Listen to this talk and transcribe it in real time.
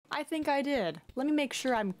I think I did. Let me make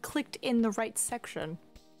sure I'm clicked in the right section.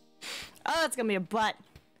 Oh, it's gonna be a butt.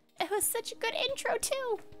 It was such a good intro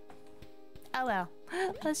too. Oh well,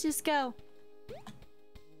 let's just go.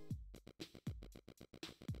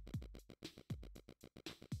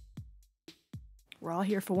 We're all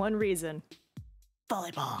here for one reason.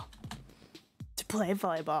 Volleyball. To play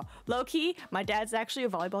volleyball. Low-key, my dad's actually a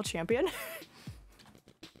volleyball champion.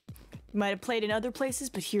 Might have played in other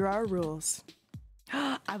places, but here are our rules.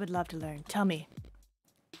 I would love to learn. Tell me.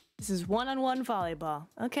 This is one-on-one volleyball.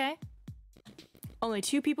 Okay. Only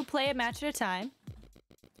 2 people play a match at a time.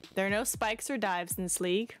 There are no spikes or dives in this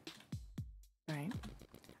league. Alright.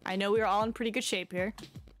 I know we are all in pretty good shape here.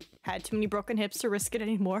 Had too many broken hips to risk it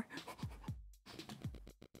anymore.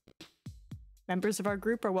 Members of our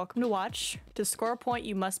group are welcome to watch. To score a point,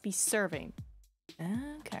 you must be serving.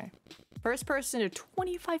 Okay. First person to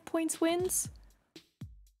 25 points wins.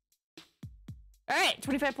 Alright,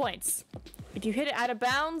 25 points. If you hit it out of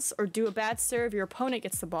bounds or do a bad serve, your opponent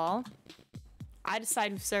gets the ball. I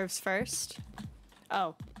decide who serves first.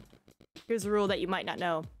 Oh, here's a rule that you might not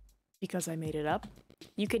know, because I made it up.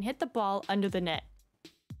 You can hit the ball under the net.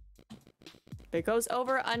 If it goes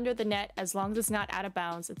over or under the net, as long as it's not out of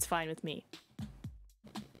bounds, it's fine with me.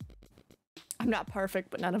 I'm not perfect,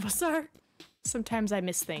 but none of us are. Sometimes I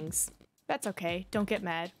miss things. That's okay, don't get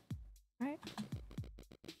mad. Alright.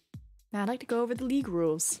 Now I'd like to go over the league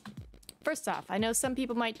rules. First off, I know some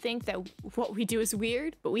people might think that what we do is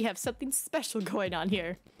weird, but we have something special going on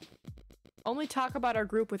here. Only talk about our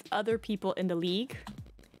group with other people in the league.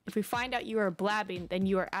 If we find out you are blabbing, then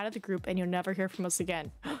you are out of the group and you'll never hear from us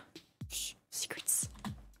again. Shh, secrets.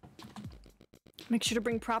 Make sure to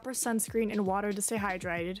bring proper sunscreen and water to stay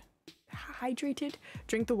hydrated.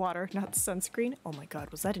 Drink the water, not the sunscreen. Oh my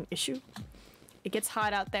god, was that an issue? It gets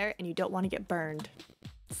hot out there and you don't want to get burned.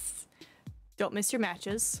 Don't miss your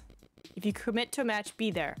matches. If you commit to a match,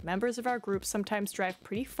 be there. Members of our group sometimes drive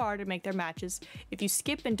pretty far to make their matches. If you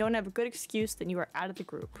skip and don't have a good excuse, then you are out of the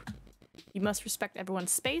group. You must respect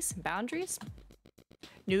everyone's space and boundaries.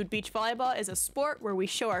 Nude beach volleyball is a sport where we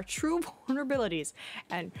show our true vulnerabilities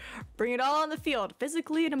and bring it all on the field,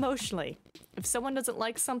 physically and emotionally. If someone doesn't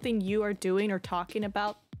like something you are doing or talking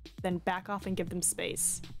about, then back off and give them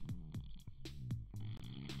space.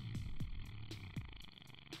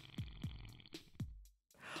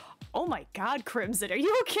 Oh my god, Crimson, are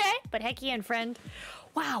you okay? But heck yeah, friend.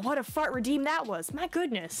 Wow, what a fart redeem that was. My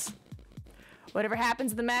goodness. Whatever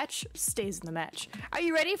happens in the match, stays in the match. Are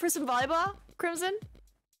you ready for some volleyball, Crimson?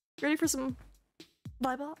 Ready for some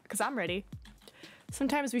volleyball? Because I'm ready.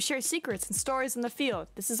 Sometimes we share secrets and stories in the field.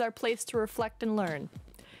 This is our place to reflect and learn.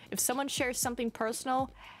 If someone shares something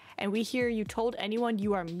personal and we hear you told anyone,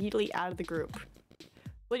 you are immediately out of the group.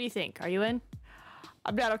 What do you think? Are you in?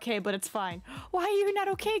 I'm not okay, but it's fine. Why are you not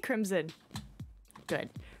okay, Crimson? Good.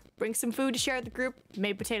 Bring some food to share with the group.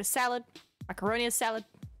 Made potato salad, macaroni salad,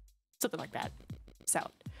 something like that.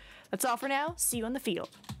 Salad. That's all for now. See you on the field.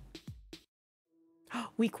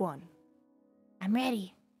 Week 1. I'm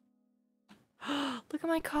ready. Look at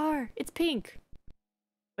my car. It's pink.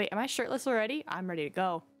 Wait, am I shirtless already? I'm ready to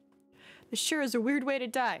go. This sure is a weird way to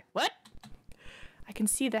die. What? I can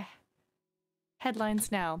see the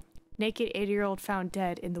headlines now. Naked 80-year-old found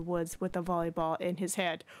dead in the woods with a volleyball in his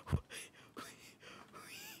hand.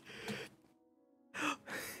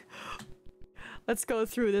 Let's go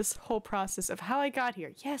through this whole process of how I got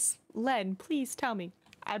here. Yes, Len, please tell me.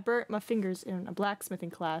 I burnt my fingers in a blacksmithing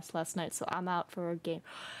class last night, so I'm out for a game.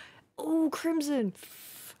 Oh, Crimson!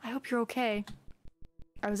 I hope you're okay.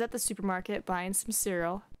 I was at the supermarket buying some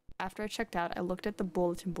cereal. After I checked out, I looked at the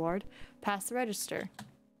bulletin board, past the register.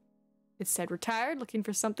 It said retired, looking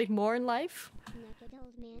for something more in life. Naked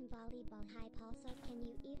old man volleyball hype. Also, can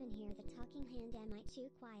you even hear the talking hand? Am I too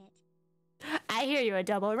quiet? I hear you, a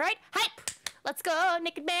double, right? Hype! Let's go,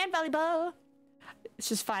 naked man volleyball! It's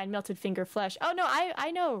just fine, melted finger flesh. Oh no,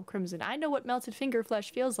 I know, Crimson. I know what melted finger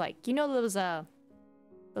flesh feels like. You know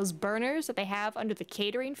those burners that they have under the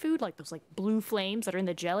catering food? Like those like blue flames that are in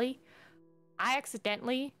the jelly? I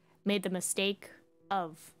accidentally made the mistake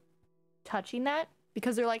of touching that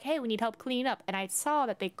because they're like, hey, we need help cleaning up. And I saw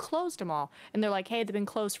that they closed them all. And they're like, hey, they've been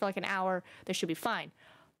closed for like an hour. They should be fine.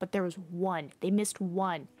 But there was one. They missed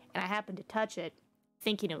one. And I happened to touch it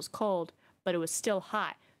thinking it was cold, but it was still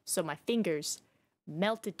hot. So my fingers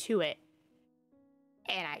melted to it.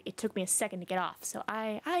 And it took me a second to get off. So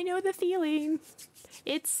I know the feeling.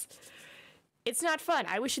 It's not fun.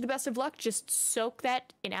 I wish you the best of luck. Just soak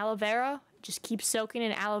that in aloe vera. Just keep soaking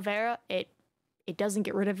in aloe vera. It doesn't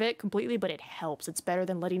get rid of it completely, but it helps. It's better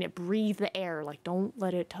than letting it breathe the air. Like, don't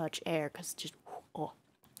let it touch air, because just, oh.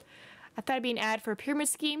 I thought it'd be an ad for a pyramid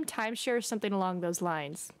scheme, timeshare, or something along those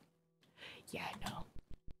lines. Yeah, I know.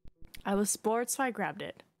 I was bored, so I grabbed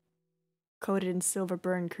it. Coated in silver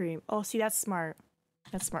burn cream. Oh, see, that's smart.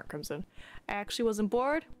 That's smart, Crimson. I actually wasn't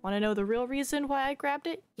bored. Want to know the real reason why I grabbed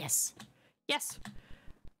it? Yes. Yes.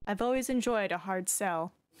 I've always enjoyed a hard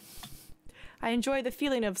sell. I enjoy the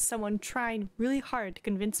feeling of someone trying really hard to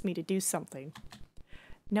convince me to do something.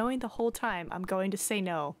 Knowing the whole time I'm going to say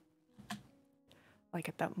no. Like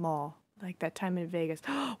at that mall. Like that time in Vegas.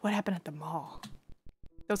 What happened at the mall?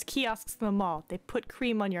 Those kiosks in the mall. They put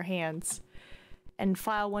cream on your hands and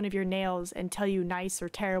file one of your nails and tell you nice or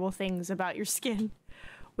terrible things about your skin.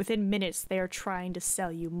 Within minutes, they are trying to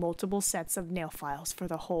sell you multiple sets of nail files for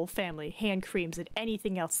the whole family, hand creams, and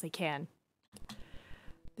anything else they can.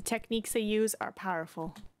 The techniques they use are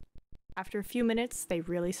powerful. After a few minutes, they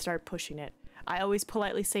really start pushing it. I always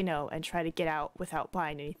politely say no and try to get out without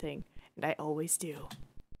buying anything, and I always do.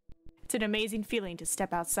 It's an amazing feeling to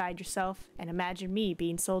step outside yourself and imagine me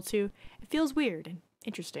being sold to. It feels weird and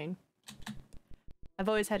interesting. I've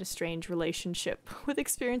always had a strange relationship with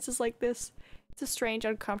experiences like this. It's a strange,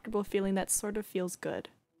 uncomfortable feeling that sort of feels good.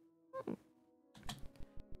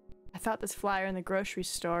 I thought this flyer in the grocery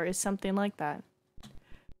store is something like that.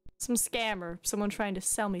 Some scam or someone trying to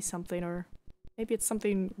sell me something, or maybe it's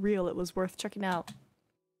something real it was worth checking out.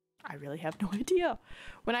 I really have no idea.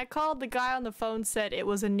 When I called, the guy on the phone said it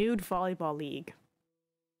was a nude volleyball league.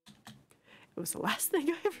 It was the last thing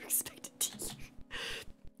I ever expected to hear.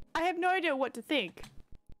 I have no idea what to think.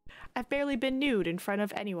 I've barely been nude in front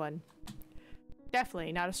of anyone.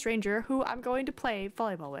 Definitely not a stranger who I'm going to play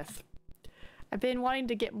volleyball with. I've been wanting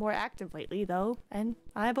to get more active lately, though, and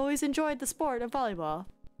I've always enjoyed the sport of volleyball,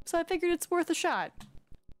 so I figured it's worth a shot.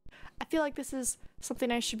 I feel like this is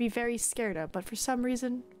something I should be very scared of, but for some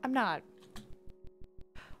reason, I'm not.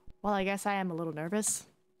 Well, I guess I am a little nervous.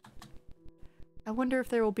 I wonder if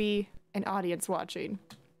there will be an audience watching.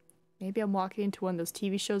 Maybe I'm walking into one of those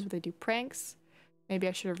TV shows where they do pranks. Maybe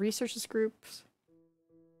I should have researched this group.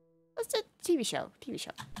 Let's do a TV show.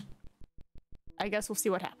 I guess we'll see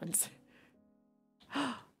what happens.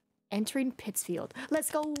 Entering Pittsfield. Let's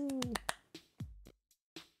go!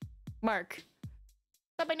 Mark.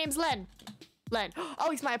 My name's Len. Len. Oh,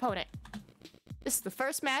 he's my opponent. This is the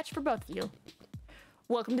first match for both of you.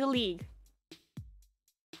 Welcome to the league.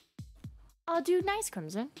 I'll do nice,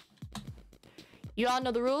 Crimson. You all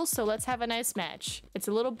know the rules, so let's have a nice match. It's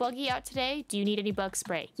a little buggy out today. Do you need any bug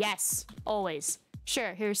spray? Yes, always.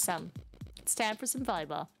 Sure, here's some. It's time for some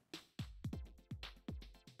volleyball.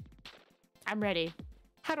 I'm ready.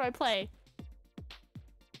 How do I play?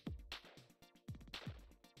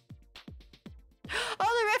 Oh,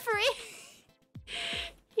 the referee!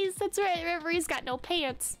 That's right, the referee's got no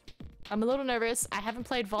pants. I'm a little nervous. I haven't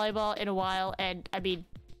played volleyball in a while, and I mean,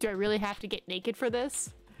 do I really have to get naked for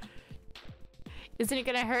this? Isn't it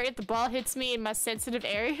gonna hurt if the ball hits me in my sensitive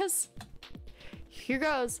areas? Here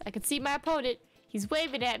goes. I can see my opponent. He's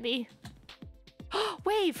waving at me.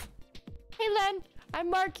 Wave! Hey, Len. I'm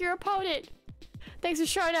Mark, your opponent. Thanks for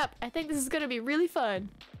showing up. I think this is gonna be really fun.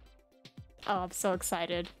 Oh, I'm so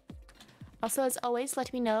excited. Also, as always,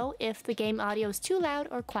 let me know if the game audio is too loud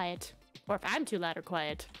or quiet. Or if I'm too loud or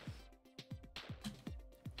quiet.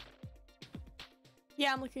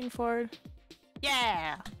 Yeah, I'm looking forward.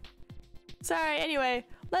 Yeah! Sorry, anyway,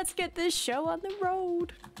 let's get this show on the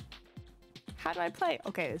road. How do I play?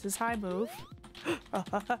 Okay, this is how I move.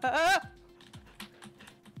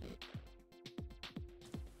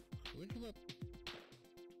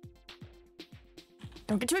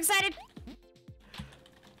 Don't get too excited!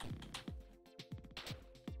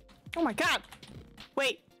 Oh my god!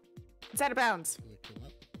 Wait, it's out of bounds.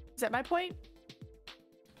 Is that my point?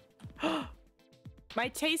 My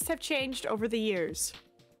tastes have changed over the years.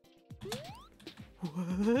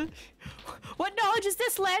 What? What knowledge is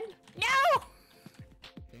this, Len? No!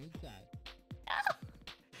 No!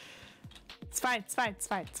 It's fine, it's fine, it's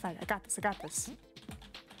fine, it's fine. I got this, I got this.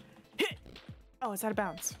 Hit! Oh, it's out of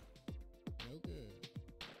bounds.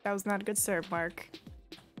 That was not a good serve, Mark.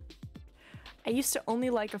 I used to only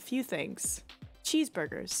like a few things.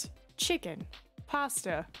 Cheeseburgers, chicken,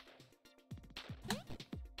 pasta.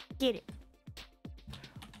 Get it.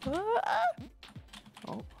 Oh,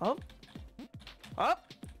 up, up,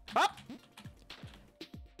 up.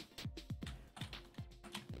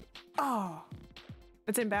 Oh,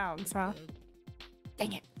 it's in bounds, huh?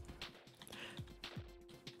 Dang it.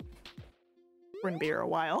 We're gonna be here a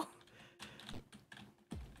while.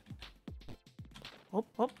 Oh,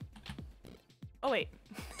 oh. Oh, wait.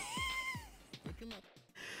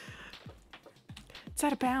 It's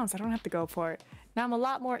out of bounds. I don't have to go for it. Now I'm a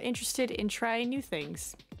lot more interested in trying new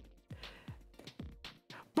things.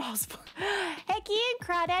 Balls. Heck you,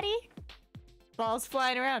 Crawdaddy. Balls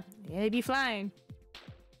flying around. Yeah, they be flying.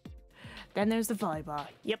 Then there's the volleyball.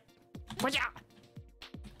 Yep. Watch out.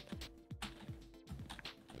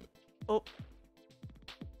 Oh.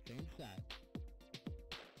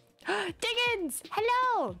 Diggins!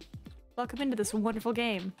 Hello! Welcome into this wonderful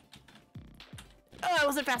game. Oh, I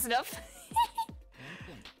wasn't fast enough.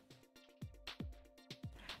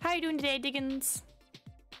 How are you doing today, Diggins?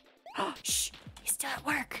 Oh, shh! He's still at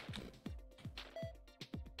work.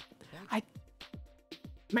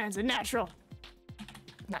 Man's a natural.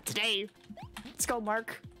 Not today. Let's go,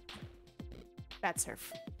 Mark. Bad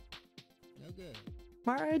surf.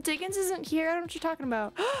 Okay. Diggins isn't here. I don't know what you're talking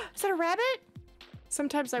about. Is that a rabbit?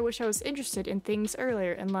 Sometimes I wish I was interested in things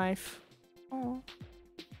earlier in life. Oh.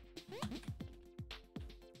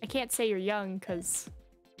 I can't say you're young, because...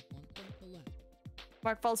 1 point to left.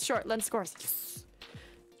 Mark falls short. Len scores. Yes.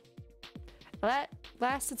 At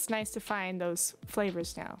last, it's nice to find those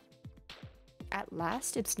flavors now. At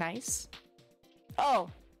last, it's nice? Oh.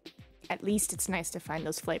 At least it's nice to find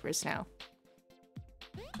those flavors now.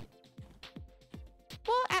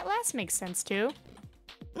 Well, at last makes sense, too.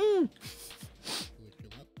 Mmm.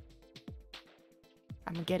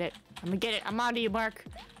 I'm gonna get it. I'm gonna get it. I'm on to you, Mark.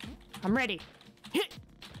 I'm ready. Hit.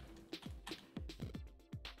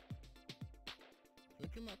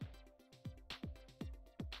 Switch 'em up.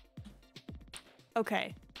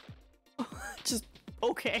 Okay. Just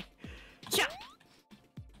okay. Yeah.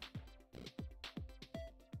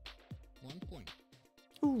 1 point.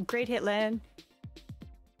 Ooh, great hit, Len.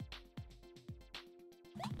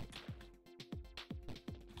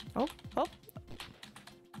 Oh, oh.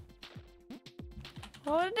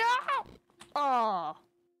 Oh no! Oh.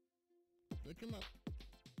 Switch 'em up.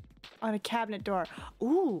 On a cabinet door.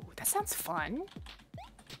 Ooh, that sounds fun.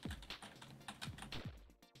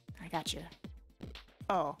 I got you.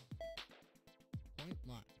 Oh, Point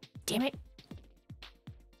lock. damn it.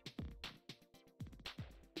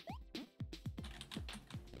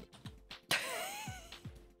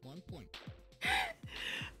 One point.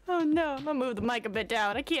 Oh no, I'm gonna move the mic a bit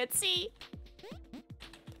down. I can't see.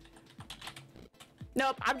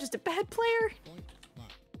 Nope, I'm just a bad player. Point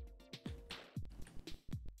lock.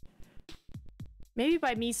 Maybe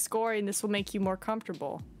by me scoring, this will make you more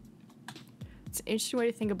comfortable. It's an interesting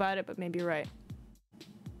way to think about it, but maybe you're right.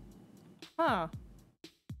 Huh.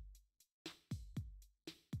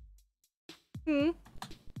 Hmm.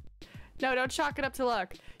 No, don't chalk it up to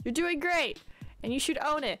luck. You're doing great, and you should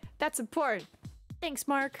own it. That's important. Thanks,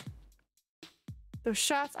 Mark. Those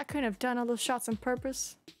shots, I couldn't have done all those shots on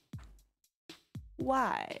purpose.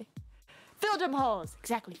 Why? Fill them holes.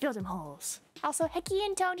 Exactly, fill them holes. Also, Hecky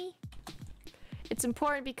and Tony. It's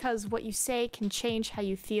important because what you say can change how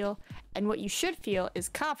you feel, and what you should feel is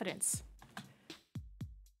confidence.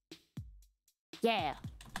 Yeah.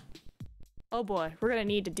 Oh boy, we're gonna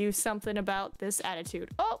need to do something about this attitude.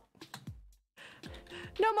 Oh!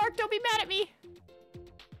 No, Mark, don't be mad at me!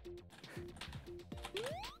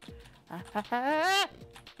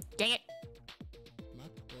 Dang it.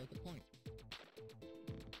 Mark scores a point.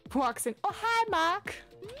 Walks in. Oh, hi, Mark!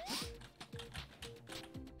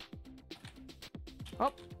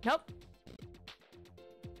 Oh, nope.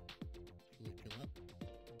 Switch 'em up.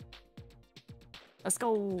 Let's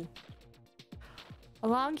go.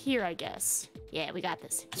 Along here, I guess. Yeah, we got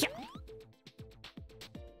this. Yeah.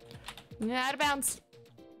 Out of bounds.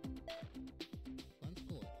 One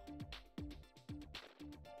score.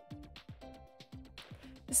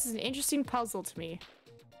 This is an interesting puzzle to me.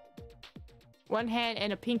 One hand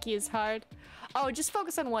and a pinky is hard. Oh, just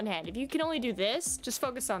focus on one hand. If you can only do this, just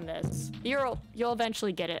focus on this. You'll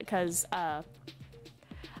eventually get it, because I've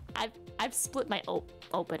split my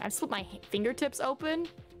open. I've split my fingertips open.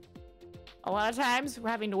 A lot of times we're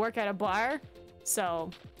having to work at a bar, so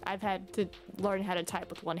I've had to learn how to type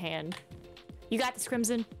with one hand. You got this,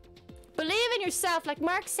 Crimson. Believe in yourself, like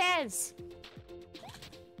Mark says.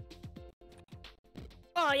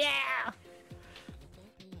 Oh yeah!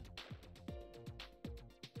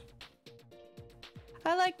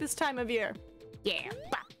 I like this time of year. Yeah.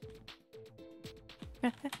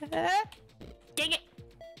 Dang it!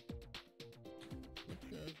 Good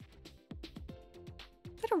serve.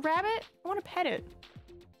 Is that a rabbit? I want to pet it.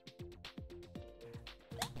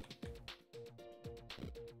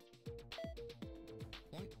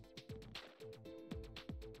 Point.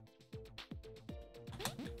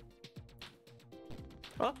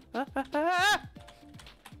 Oh,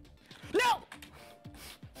 no!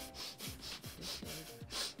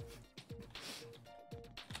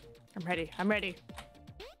 I'm ready. I'm ready.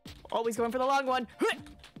 Always going for the long one.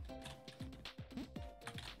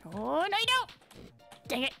 Oh, no, you don't!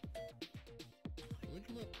 Dang it. Switch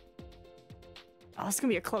 'em up. Oh, it's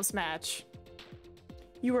gonna be a close match.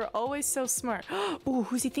 You were always so smart. Ooh,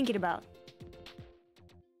 who's he thinking about?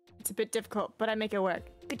 It's a bit difficult, but I make it work.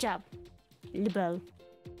 Good job. Libo. What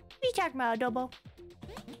are you talking about, Adobo?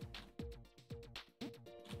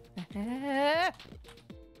 Same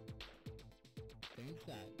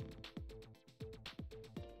side.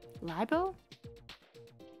 Libo?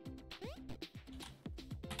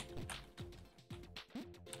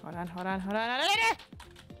 Hold on, hold on, hold on.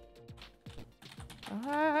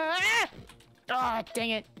 Oh,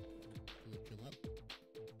 dang it. Switch 'em up.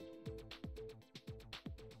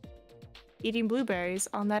 Eating blueberries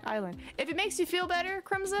on that island. If it makes you feel better,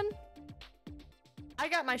 Crimson, I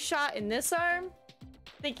got my shot in this arm,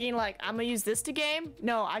 thinking like, I'm gonna use this to game.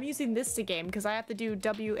 No, I'm using this to game because I have to do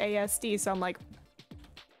WASD, so I'm like,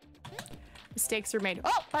 mistakes were made.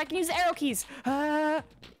 Oh, I can use the arrow keys.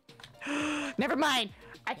 Never mind.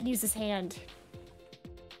 I can use this hand.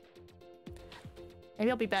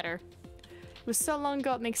 Maybe I'll be better. It was so long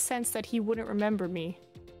ago it makes sense that he wouldn't remember me.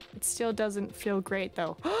 It still doesn't feel great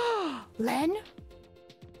though. Len?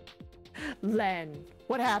 Len,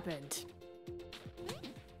 what happened?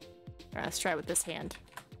 Alright, let's try with this hand.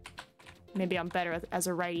 Maybe I'm better as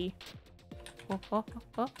a righty. Oh, oh, oh,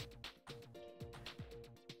 oh.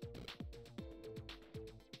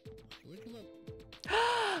 Switch 'em up.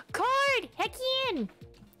 Cord! Heck in!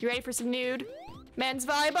 You ready for some nude? Men's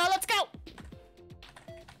volleyball, let's go!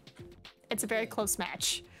 It's a very close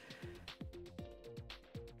match.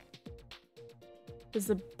 This is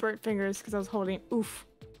the burnt fingers because I was holding. Oof.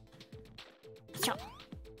 Yo.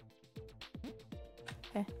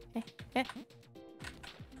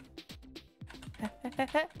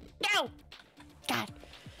 No! God.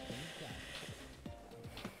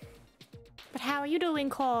 But how are you doing,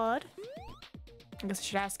 Cord? I guess I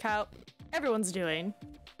should ask how everyone's doing.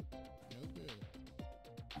 No good.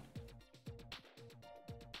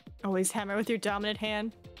 Always hammer with your dominant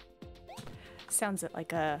hand. Sounds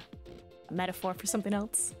like a metaphor for something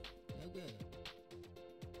else. No good.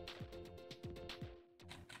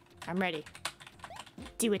 I'm ready.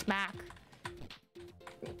 Do it, Mac.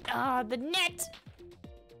 Ah, the net!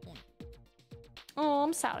 Point. Oh,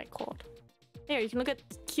 I'm sorry, Cord. Here, you can look at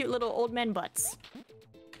cute little old men butts.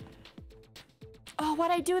 Oh,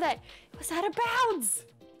 why'd I do that? It was out of bounds!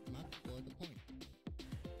 Muck for the point.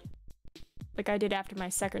 Like I did after my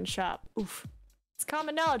second shot. Oof. It's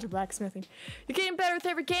common knowledge of blacksmithing. You're getting better with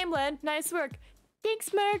every game, Len. Nice work.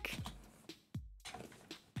 Thanks, Merc.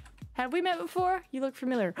 Have we met before? You look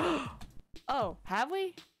familiar. Oh, have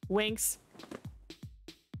we? Winks.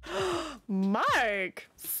 Mark!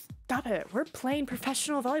 Stop it. We're playing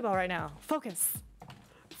professional volleyball right now. Focus.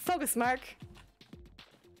 Focus, Mark.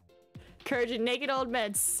 Courage and naked old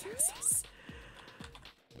meds.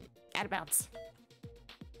 Out of bounds.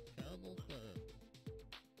 Terrible serve.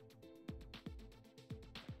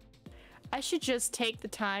 I should just take the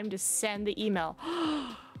time to send the email.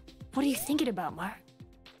 What are you thinking about, Mark?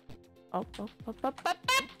 Oh, oh, oh, oh, oh,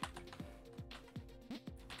 oh.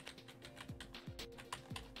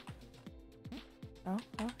 Oh,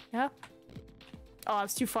 oh, yeah. Oh, I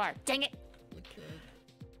was too far. Dang it. Good serve.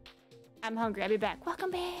 I'm hungry. I'll be back.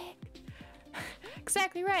 Welcome back.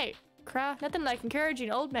 Exactly right. Crow, nothing like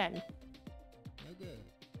encouraging old men. No good.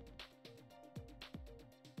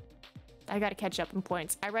 I gotta catch up in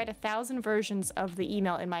points. I write 1,000 versions of the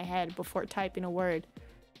email in my head before typing a word.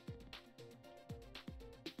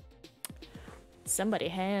 Somebody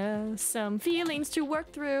has some feelings to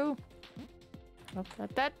work through. Oh,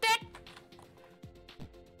 that.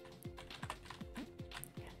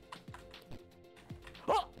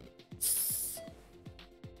 Oh!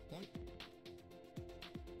 Point.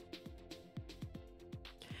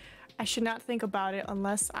 I should not think about it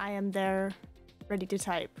unless I am there ready to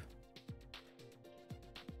type.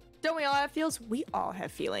 Don't we all have feels? We all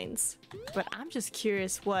have feelings. But I'm just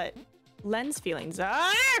curious what Len's feelings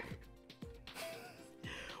are.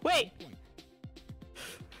 Wait! Point.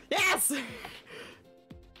 Yes!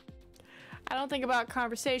 I don't think about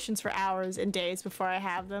conversations for hours and days before I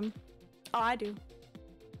have them. Oh, I do.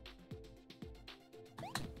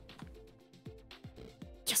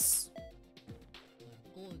 Yes!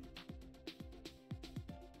 Scored.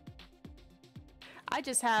 I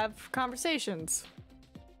just have conversations.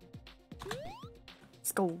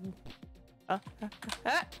 Let's go.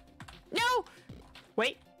 No!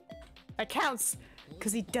 Wait. That counts.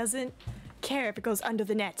 Because he doesn't care if it goes under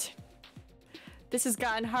the net. This has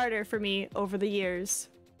gotten harder for me over the years.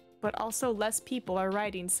 But also less people are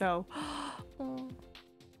writing, so... Oh.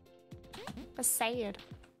 That's sad.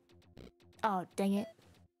 Oh, dang it.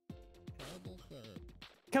 Terrible serve.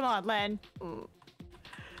 Come on, Len. Ooh.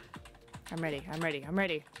 I'm ready. I'm ready. I'm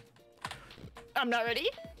ready. I'm not ready.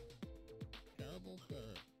 Terrible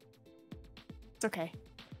serve. It's okay.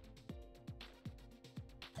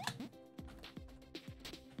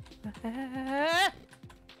 Look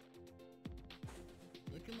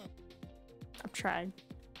him up. I'm trying.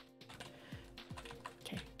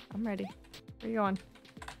 Okay, I'm ready. Where you going?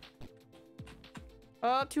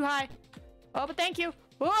 Oh, too high. Oh, but thank you.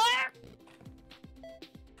 Ah! Match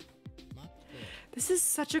point. This is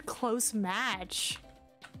such a close match.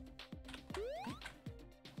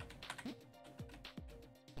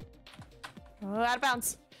 Oh, out of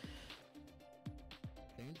bounds.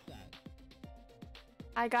 Same side.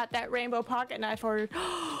 I got that rainbow pocket knife ordered.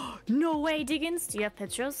 No way, Diggins. Do you have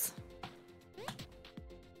pictures?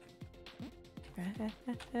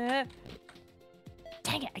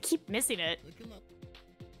 Dang it, I keep missing it. Look him up.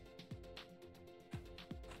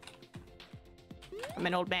 I'm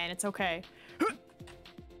an old man, it's okay.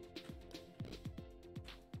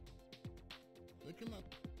 Look him up.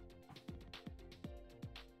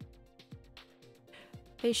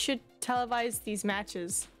 They should televise these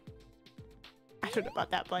matches. I don't know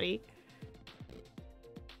about that, buddy.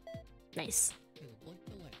 Nice. There's a point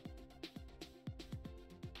to win.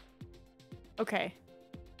 Okay.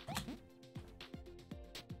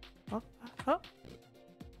 Oh, oh.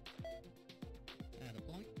 Add a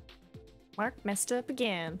point. Mark messed up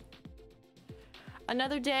again.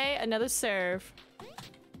 Another day, another serve.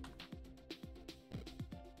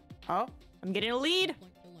 Oh, I'm getting a lead.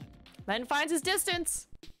 Point to win. Len finds his distance.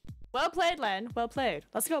 Well played, Len. Well played.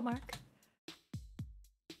 Let's go, Mark.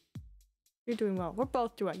 You're doing well. We're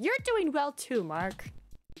both doing well. You're doing well too, Mark.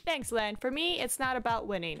 Thanks, Len. For me, it's not about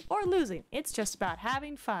winning or losing. It's just about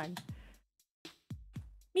having fun.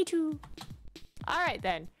 Me too. All right,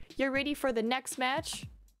 then. You're ready for the next match?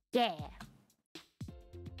 Yeah.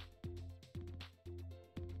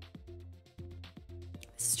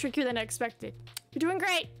 This is trickier than I expected. You're doing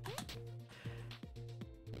great.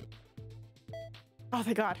 Oh,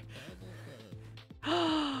 thank God. Terrible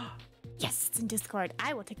serve. Yes, it's in Discord.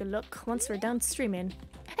 I will take a look once we're done streaming.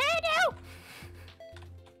 Hey, no!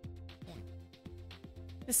 Point.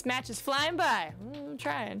 This match is flying by. I'm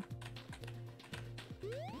trying.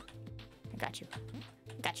 I got you. I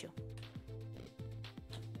got you.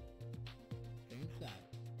 Same side.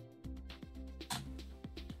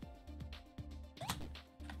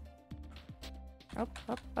 Up,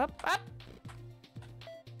 up, up, up.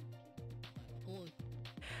 Scores.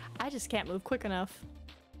 I just can't move quick enough.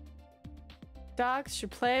 Dogs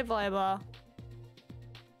should play volleyball.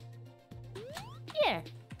 Yeah.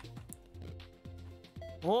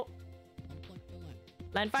 Oh, 1 point to win.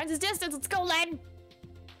 Len finds his distance. Let's go, Len.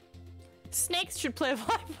 Snakes should play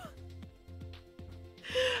volleyball.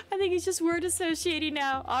 I think he's just word associating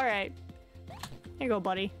now. All right. Here you go,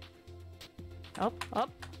 buddy. Up, up.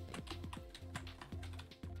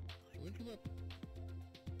 Look him up.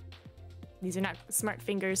 These are not smart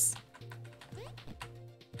fingers.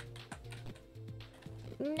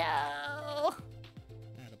 No.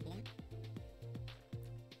 Add a point.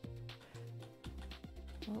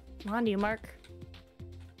 Oh, come on to you, Mark.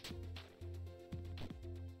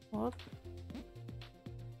 Up.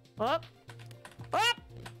 Up. Up.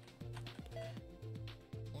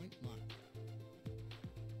 Point mark.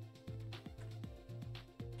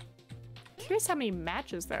 Curious how many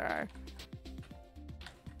matches there are.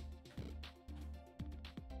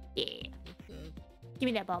 Yeah. Good serve. Give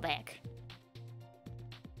me that ball back.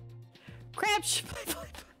 Crab should play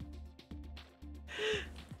volleyball.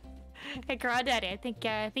 Hey, Crawdaddy, I think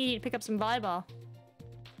you need to pick up some volleyball.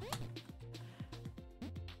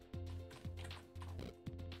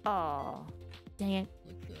 Oh, dang it.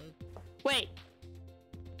 Good serve. Wait.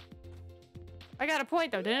 I got a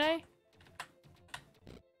point though, didn't I?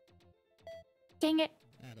 Dang it.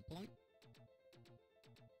 Add a point.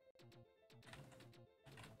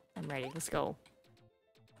 I'm ready. Let's go.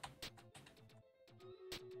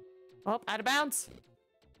 Oh, out of bounds.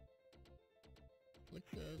 Good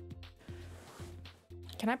serve.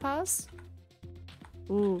 Can I pause?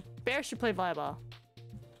 Ooh, Bear should play volleyball.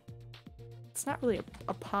 It's not really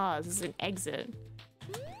a pause. It's an exit.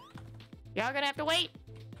 Y'all gonna have to wait.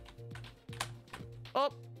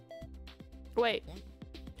 Oh. Wait. Point.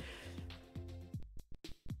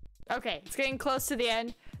 Okay, it's getting close to the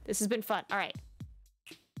end. This has been fun. All right.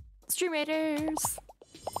 Stream Raiders.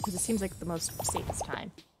 Because it seems like the most safest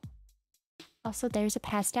time. Also, there's a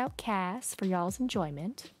passed out Cass for y'all's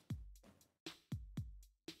enjoyment.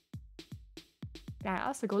 Now,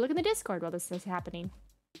 also go look in the Discord while this is happening.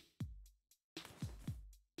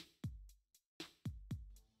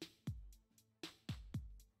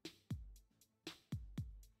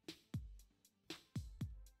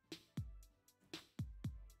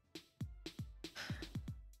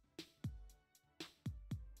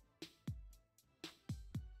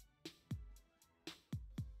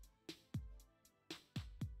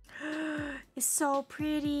 is so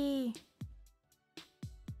pretty.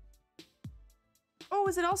 Oh,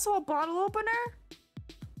 is it also a bottle opener?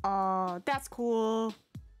 Oh, that's cool.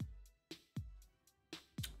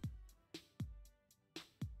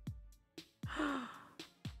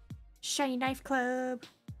 Shiny Knife Club.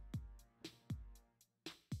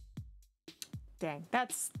 Dang,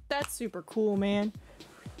 that's super cool, man.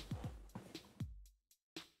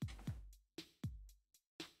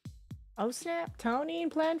 Oh snap, Tony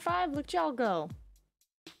and Plan 5, look y'all go.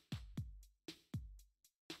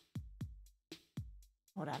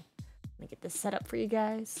 Hold on, let me get this set up for you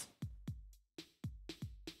guys.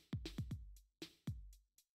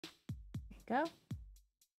 There you go.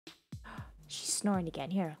 She's snoring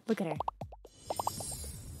again. Here, look at her.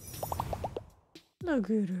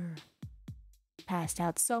 Look at her. Passed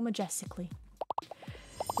out so majestically.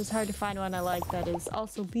 It's hard to find one I like that is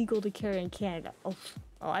also legal to carry in Canada. Oh,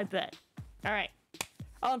 I bet. All right.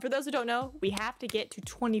 Oh, and for those who don't know, we have to get to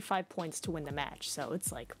 25 points to win the match. So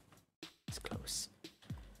it's like, it's close.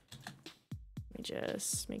 Let me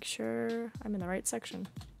just make sure I'm in the right section.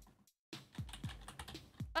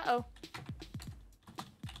 Uh-oh.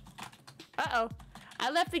 Uh-oh. I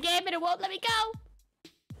left the game and it won't let me go.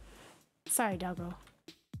 Sorry, doggo.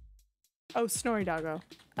 Oh, Snorri doggo.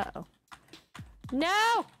 Uh-oh.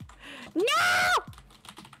 No! No!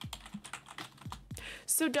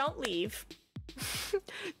 So don't leave.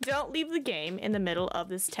 Don't leave the game in the middle of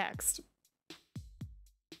this text.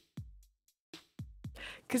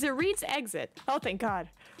 Because it reads exit. Oh, thank God.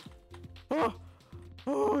 Oh,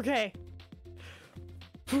 okay.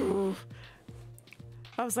 I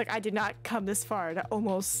was like, I did not come this far to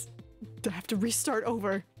almost have to restart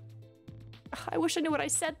over. I wish I knew what I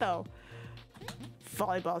said, though.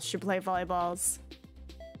 Volleyballs should play volleyballs.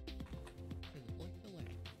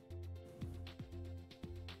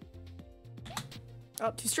 Oh,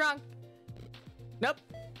 too strong. Nope.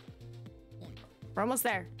 We're almost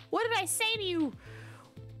there. What did I say to you?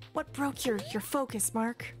 What broke your focus,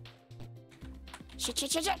 Mark? Shit.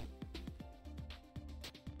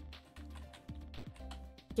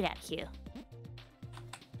 Get out of here.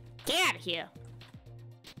 Get out of here.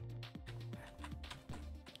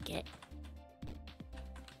 Get.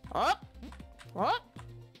 Up. Up.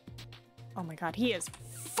 Oh my God, he is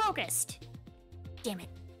focused. Damn it.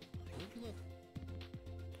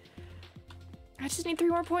 I just need 3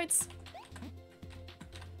 more points.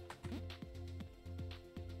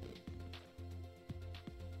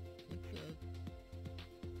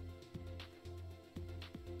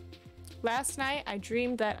 Last night, I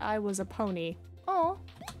dreamed that I was a pony. Oh.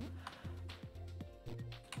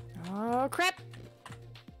 Oh, crap.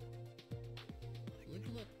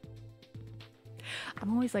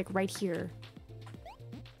 I'm always like right here.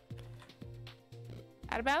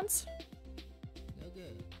 Out of bounds?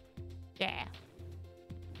 Yeah.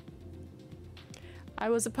 I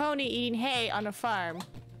was a pony eating hay on a farm.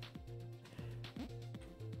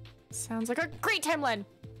 Sounds like a great timeline.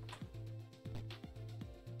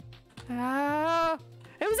 Ah,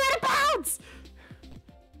 it was out of bounds!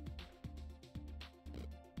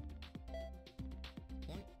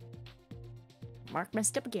 Mark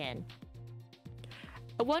messed up again.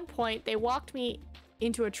 At one point, they walked me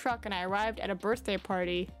into a truck and I arrived at a birthday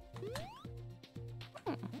party.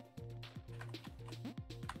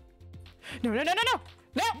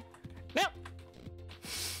 No.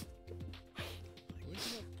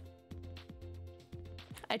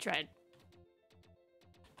 I tried.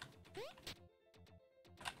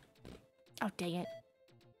 Oh, dang it.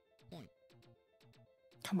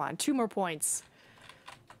 Come on, 2 more points.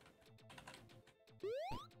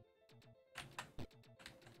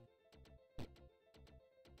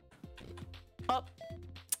 Oh.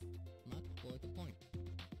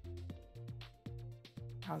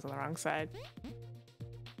 I was on the wrong side.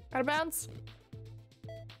 Out of bounds.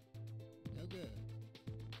 No good.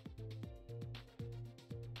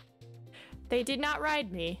 They did not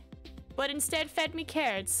ride me, but instead fed me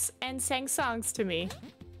carrots and sang songs to me.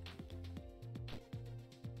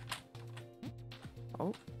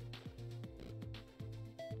 Oh.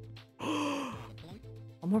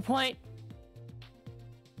 One more point.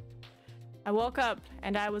 I woke up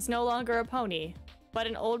and I was no longer a pony, but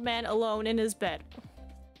an old man alone in his bed.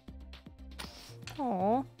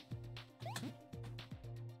 Aww.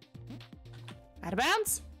 Out of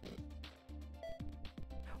bounds.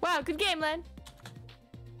 Wow, good game, Len.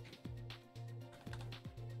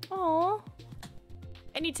 Aww.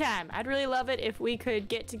 Anytime. I'd really love it if we could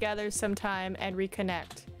get together sometime and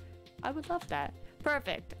reconnect. I would love that.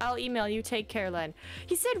 Perfect. I'll email you. Take care, Len.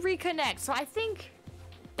 He said reconnect, so I think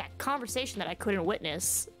that conversation that I couldn't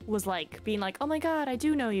witness was like being like, oh my God, I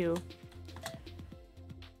do know you.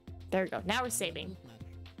 There we go. Now we're saving.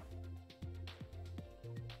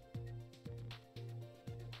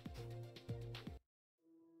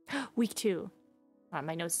 Week 2. Oh,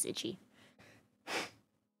 my nose is itchy.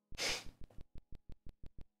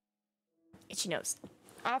 Itchy nose.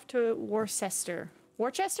 Off to Worcester.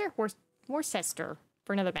 Worcester? Worcester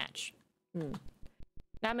for another match.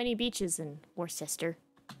 Not many beaches in Worcester.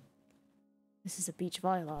 This is a beach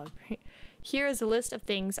volleyball. Here is a list of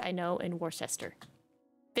things I know in Worcester.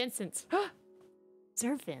 Vincent's. Is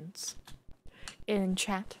there Vince? In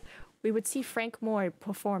chat, we would see Frank Moore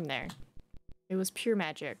perform there. It was pure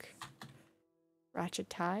magic. Ratchet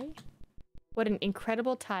Thai? What an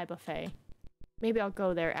incredible Thai buffet. Maybe I'll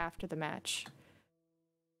go there after the match.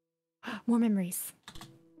 More memories.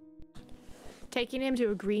 Taking him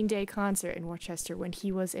to a Green Day concert in Worcester when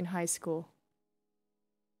he was in high school.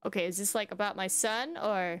 Okay, is this like about my son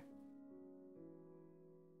or?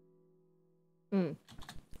 Now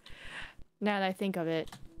that I think of it,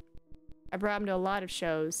 I brought him to a lot of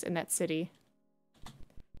shows in that city.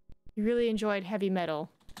 He really enjoyed heavy metal.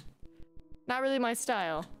 Not really my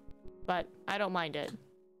style, but I don't mind it.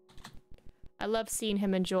 I love seeing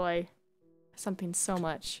him enjoy something so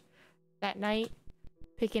much. That night,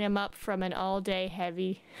 picking him up from an all-day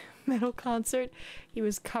heavy metal concert, he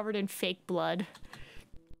was covered in fake blood.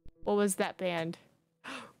 What was that band?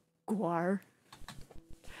 Guar.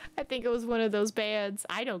 I think it was one of those bands.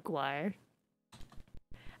 I know Guar.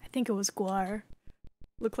 I think it was Guar.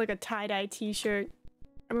 Looked like a tie-dye t-shirt.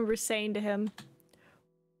 I remember saying to him,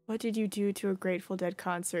 what did you do to a Grateful Dead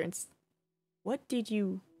concert? What did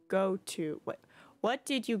you go to? What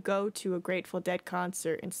did you go to a Grateful Dead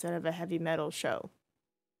concert instead of a heavy metal show?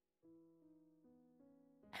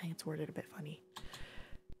 I think it's worded a bit funny.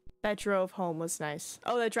 That drove home was nice.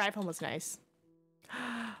 Oh, that drive home was nice.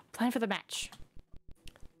 Plan for the match.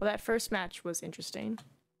 Well, that first match was interesting.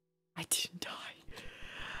 I didn't die.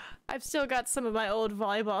 I've still got some of my old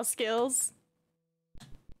volleyball skills.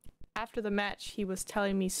 After the match, he was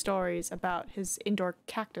telling me stories about his indoor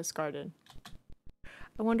cactus garden.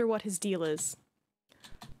 I wonder what his deal is.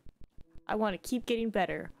 I want to keep getting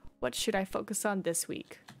better. What should I focus on this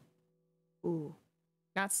week? Ooh.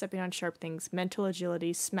 Not stepping on sharp things. Mental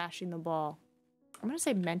agility. Smashing the ball. I'm going to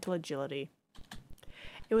say mental agility.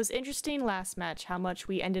 It was interesting last match how much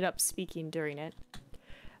we ended up speaking during it.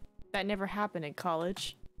 That never happened in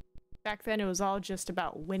college. Back then it was all just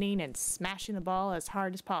about winning and smashing the ball as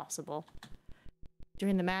hard as possible.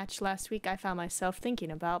 During the match last week, I found myself thinking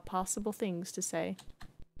about possible things to say.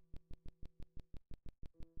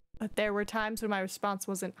 But there were times when my response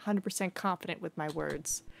wasn't 100% confident with my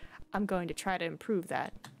words. I'm going to try to improve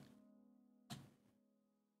that.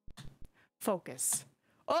 Focus.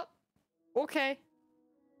 Oh, okay.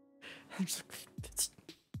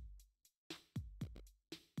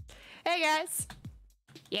 Hey guys.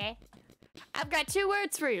 Yeah. I've got 2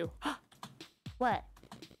 words for you. What?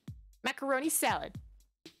 Macaroni salad.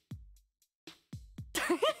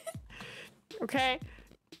 Okay.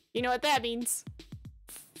 You know what that means.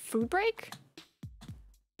 Food break?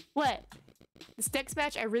 What? This next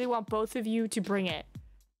match, I really want both of you to bring it.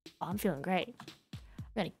 Oh, I'm feeling great. I'm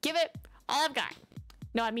gonna give it all I've got.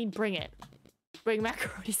 No, I mean bring it. Bring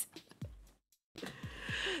macaroni salad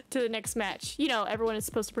to the next match. You know, everyone is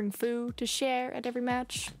supposed to bring food to share at every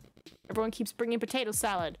match. Everyone keeps bringing potato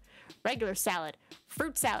salad, regular salad,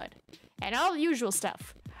 fruit salad, and all the usual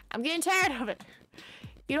stuff. I'm getting tired of it.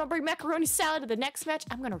 If you don't bring macaroni salad to the next match,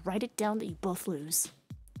 I'm gonna write it down that you both lose.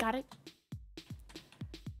 Got it?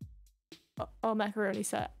 Oh, macaroni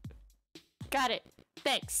salad. Got it.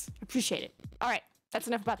 Thanks. Appreciate it. Alright, that's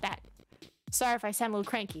enough about that. Sorry if I sound a little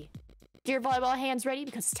cranky. Get your volleyball hands ready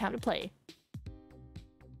because it's time to play.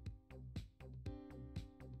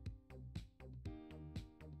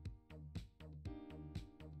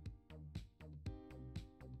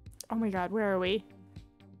 Oh my god, where are we?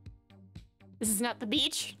 This is not the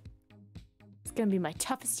beach. It's gonna be my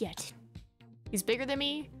toughest yet. He's bigger than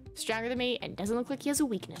me, stronger than me, and doesn't look like he has a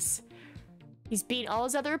weakness. He's beaten all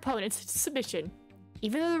his other opponents to submission,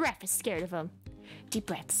 even though the ref is scared of him. Deep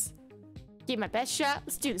breaths. Give my best shot.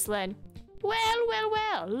 Let's do this, Len. Well, well,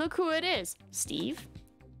 well. Look who it is. Steve?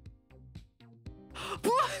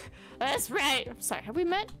 That's right. I'm sorry, have we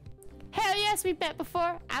met? Hell yes, we've met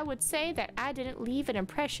before. I would say that I didn't leave an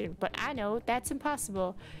impression, but I know that's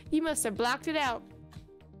impossible. You must have blocked it out.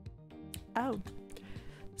 Oh.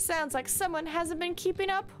 Sounds like someone hasn't been keeping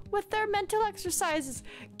up with their mental exercises.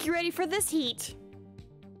 Get ready for this heat.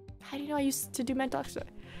 How do you know I used to do mental exercise?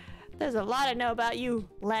 There's a lot I know about you,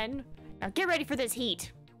 Len. Now get ready for this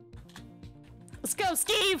heat. Let's go,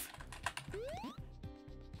 Steve!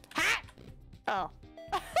 Ha! Oh.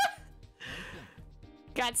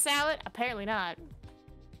 Got salad? Apparently not.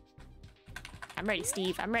 I'm ready,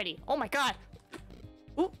 Steve. I'm ready. Oh my god.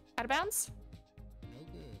 Ooh, out of bounds? No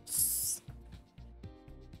good.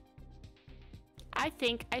 I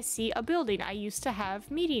think I see a building I used to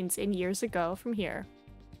have meetings in years ago from here.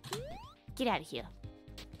 Get out of here.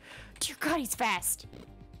 Dear God, he's fast.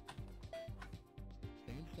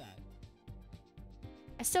 Same side.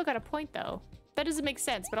 I still got a point, though. That doesn't make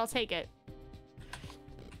sense, but I'll take it.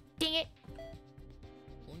 Dang it.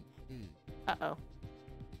 Point speed. Uh-oh.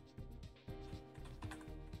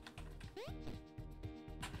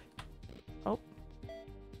 Oh.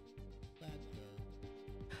 Bad serve.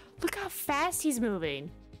 Look how fast he's moving.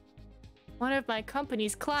 One of my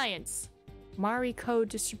company's clients. Mariko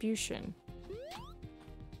Distribution.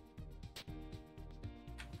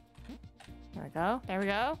 There we go. There we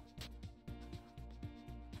go.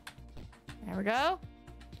 There we go.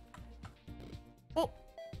 Oh.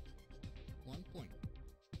 1 point.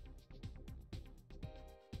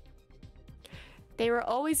 They were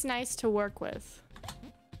always nice to work with.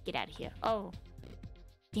 Get out of here. Oh.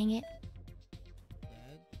 Dang it.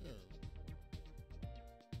 Bad serve.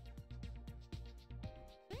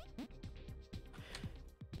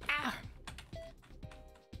 Ah.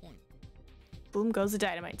 Point. Boom goes the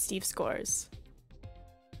dynamite. Steve scores.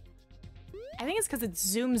 I think it's because it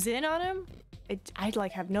zooms in on him. I'd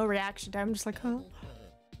like have no reaction time. I'm just like, huh? Double serve.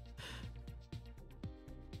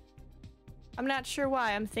 I'm not sure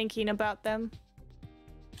why I'm thinking about them.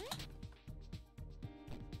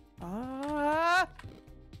 Ah!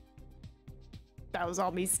 That was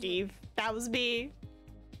all me, Steve. That was me.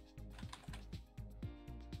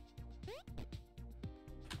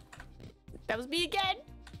 That was me again.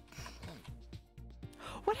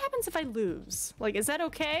 What happens if I lose? Like, is that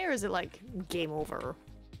okay, or is it like game over?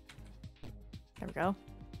 There we go.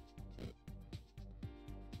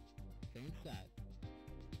 Same side.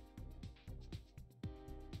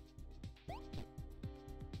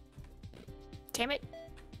 Damn it.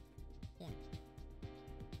 Point.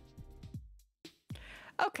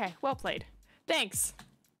 Okay, well played. Thanks.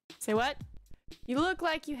 Say what? You look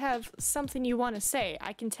like you have something you want to say.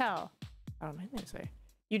 I can tell. I don't know what to say.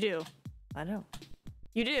 You do. I know.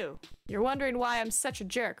 You do. You're wondering why I'm such a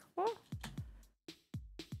jerk. Well,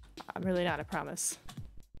 I'm really not, I promise.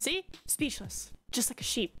 See? Speechless. Just like a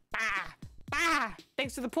sheep. Bah! Bah!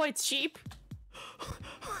 Thanks for the points, sheep.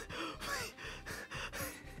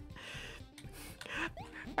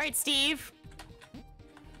 Alright, Steve.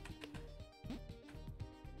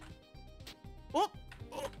 Whoop!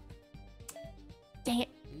 Dang it.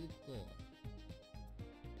 You score.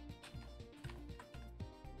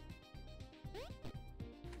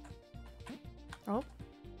 Oh.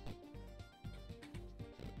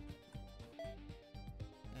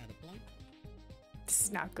 Add a point. This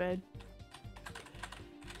is not good.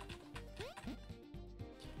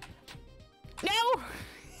 No!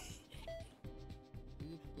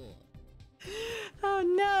 You score. Oh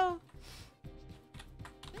no!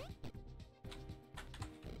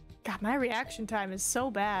 God, my reaction time is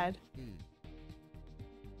so bad. Speed.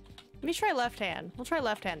 Let me try left hand. We'll try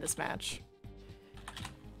left hand this match.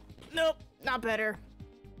 Nope, not better.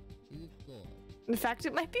 You score. In fact,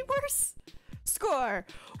 it might be worse. Score!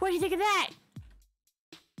 What do you think of that?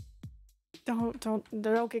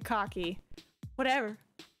 Don't get cocky. Whatever.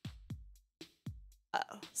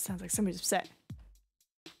 Uh-oh, sounds like somebody's upset.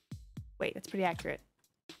 Wait, that's pretty accurate.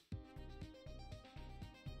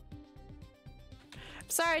 I'm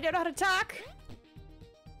sorry, I don't know how to talk.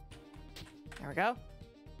 There we go.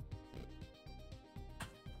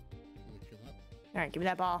 Switch 'em up. Alright, give me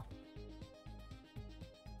that ball.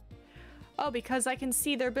 Oh, because I can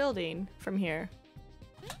see their building from here.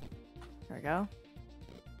 There we go.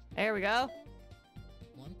 There we go.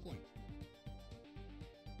 1 point.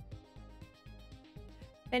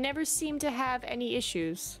 They never seem to have any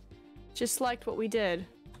issues. Just liked what we did.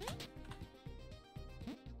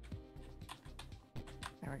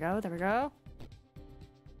 There we go, there we go.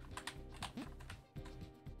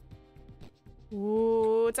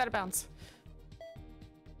 Ooh, it's out of bounds.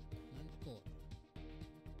 1 score.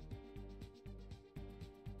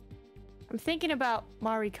 I'm thinking about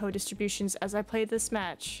Mariko distributions as I play this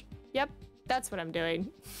match. Yep, that's what I'm doing.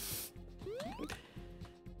 There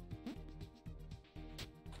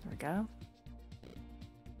we go.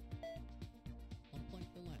 1 point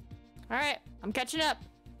for line. Alright, I'm catching up.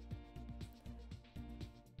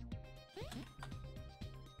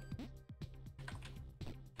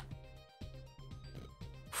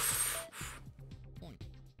 Point.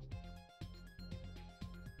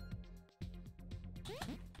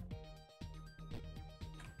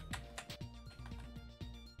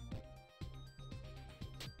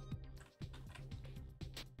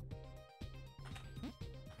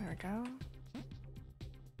 we go.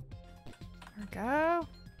 There we go.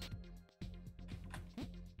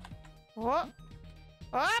 Whoop.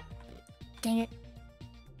 Whoop. Dang it.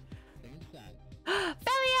 Same side.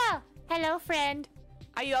 Velia! Hello, friend.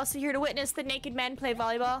 Are you also here to witness the naked men play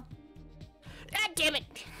volleyball? Ah, damn it!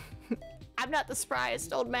 I'm not the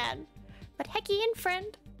spryest old man, but heck ye in,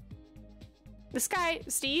 friend. This guy,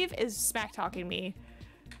 Steve, is smack talking me.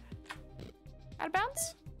 Out of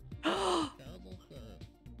bounds? Terrible serve.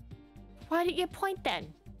 Why didn't you point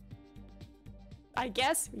then? I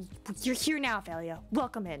guess you're here now, Velia.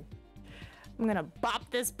 Welcome in. I'm gonna bop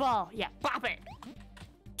this ball. Yeah, bop it.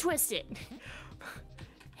 Twist it.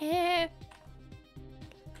 Eh.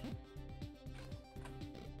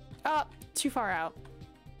 Oh, too far out.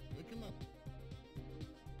 Switch 'em up.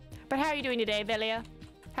 But how are you doing today, Velia?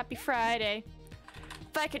 Happy Friday.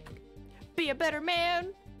 If I could be a better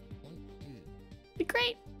man, 1, 2. be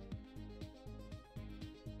great.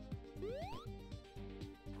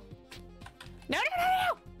 No, no, no, no,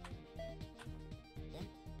 no! 1.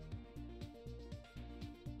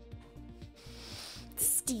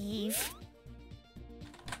 Steve.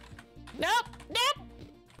 Nope, nope!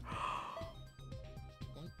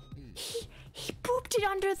 1, 2. He pooped it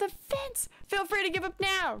under the fence. Feel free to give up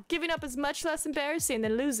now. Giving up is much less embarrassing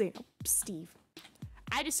than losing. Oh, Steve.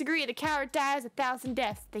 I disagree. The coward dies 1,000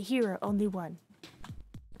 deaths. The hero only one.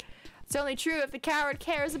 It's only true if the coward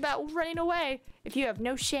cares about running away. If you have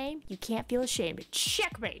no shame, you can't feel ashamed.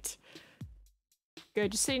 Checkmate.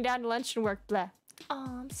 Good. Just sitting down to lunch and work. Blah.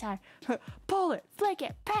 Oh, I'm sorry. Pull it. Flick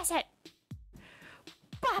it. Pass it.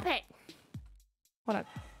 Bop it. Hold on.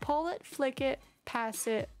 Pull it. Flick it. Pass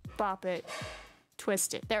it. Bop it.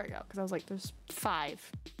 Twist it. There we go. Because I was like, there's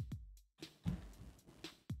 5.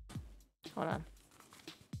 Hold on.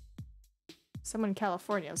 Someone in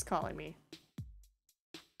California was calling me.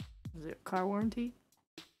 Was it a car warranty?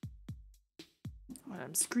 Hold on,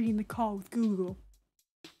 I'm screening the call with Google.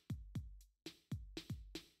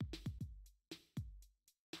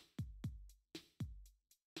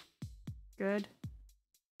 Good.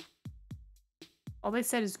 All they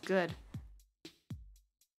said is good.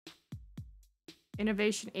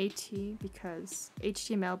 Innovation because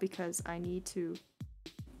HTML because I need to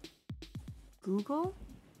Google?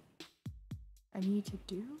 I need to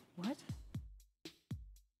do what?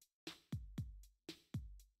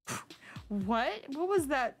 What? What was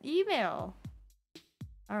that email?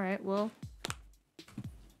 All right, well,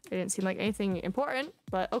 it didn't seem like anything important,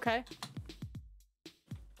 but okay.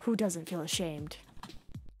 Who doesn't feel ashamed?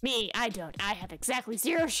 Me, I don't. I have exactly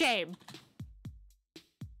 0 shame.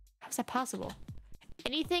 How's that possible?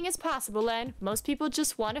 Anything is possible, Len. Most people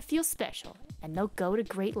just want to feel special, and they'll go to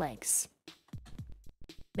great lengths.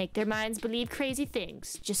 Make their minds believe crazy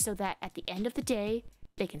things, just so that at the end of the day,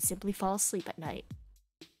 they can simply fall asleep at night.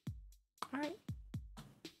 Alright.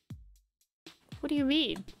 What do you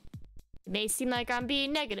mean? It may seem like I'm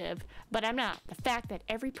being negative, but I'm not. The fact that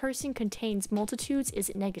every person contains multitudes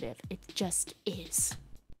isn't negative. It just is.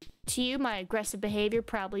 To you, my aggressive behavior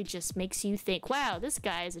probably just makes you think, wow, this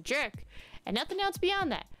guy is a jerk, and nothing else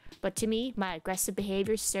beyond that. But to me, my aggressive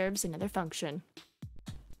behavior serves another function.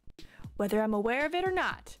 Whether I'm aware of it or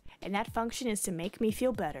not, and that function is to make me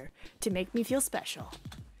feel better, to make me feel special.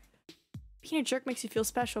 Being a jerk makes you feel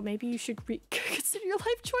special. Maybe you should consider your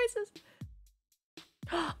life choices.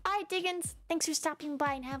 Alright, Diggins. Thanks for stopping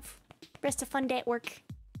by and have the rest of a fun day at work.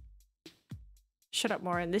 Shut up,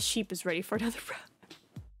 Morin. This sheep is ready for another round.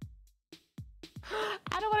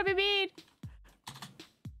 I don't want to be mean.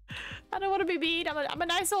 I don't want to be mean. I'm a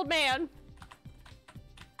nice old man.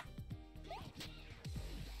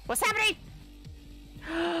 What's happening?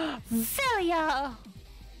 Velia!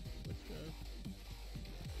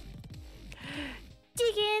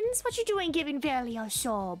 Diggins, what you doing giving Velia a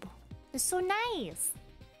sub? It's so nice.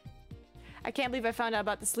 I can't believe I found out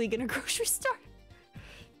about this league in a grocery store.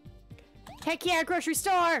 Heck yeah, grocery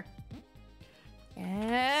store!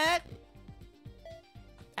 And...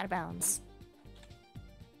 out of bounds.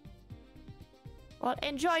 Well,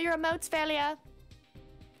 enjoy your emotes, Velia.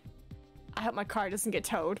 I hope my car doesn't get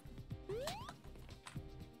towed.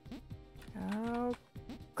 Oh,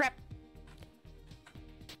 crap.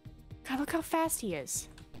 God, look how fast he is.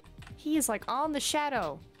 He is like on the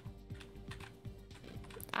shadow.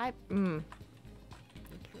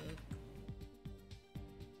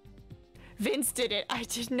 Vince did it. I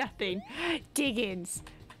did nothing. Diggins.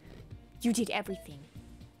 You did everything.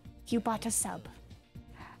 You bought a sub.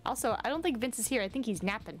 Also, I don't think Vince is here. I think he's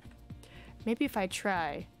napping. Maybe if I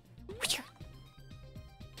try.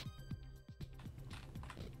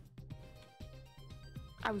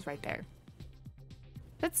 I was right there.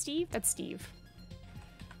 That's Steve? That's Steve.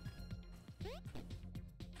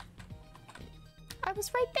 I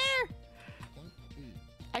was right there. Point B.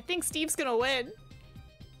 I think Steve's gonna win.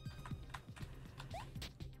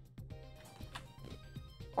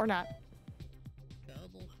 Or not.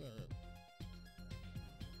 Terrible serve.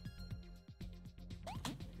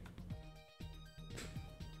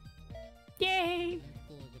 Yay! And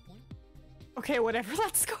score the point. Okay, whatever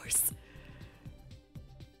that scores.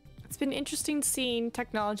 It's been interesting seeing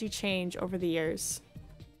technology change over the years.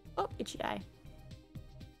 Oh, itchy eye.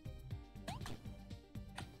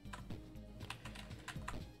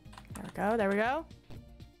 There we go, there we go.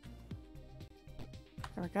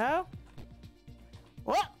 There we go.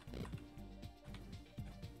 Whoa!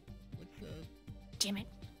 Good serve. Damn it.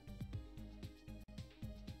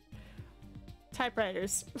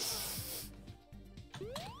 Typewriters. No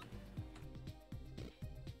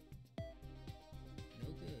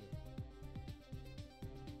good.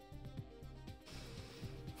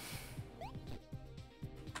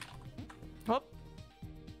 Oh.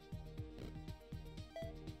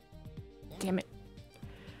 Damn it.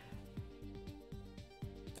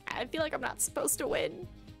 I feel like I'm not supposed to win.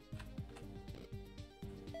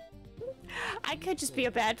 I could just be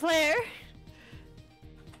a bad player.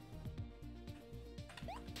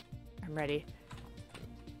 I'm ready.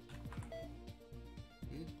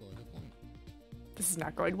 You score the point. This is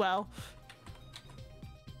not going well.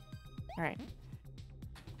 All right.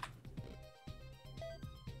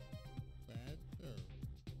 Bad serve.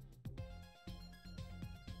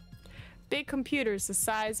 Big computers the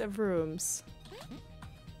size of rooms.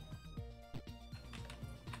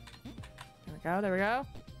 There we go, there we go.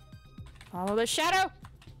 Follow the shadow.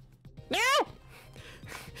 No!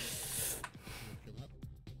 Switch him up.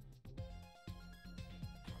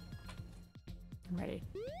 I'm ready.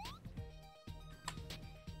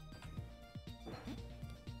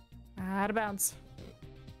 Out of bounds.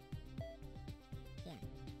 Point.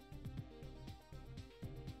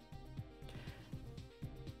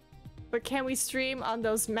 But can we stream on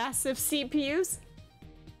those massive CPUs?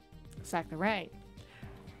 Exactly right.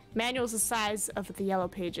 Manual's the size of the yellow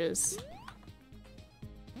pages.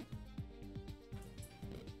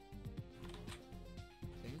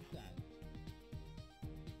 Same side.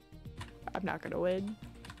 I'm not gonna win.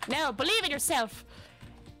 No, believe in yourself!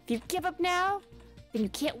 If you give up now, then you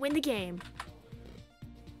can't win the game.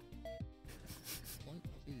 Point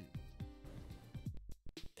B.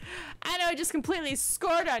 I know I just completely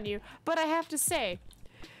scored on you, but I have to say,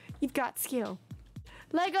 you've got skill.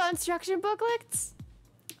 Lego instruction booklets?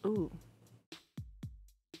 Ooh.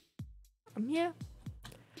 Yeah.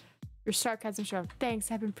 Your sarcasm show. Thanks,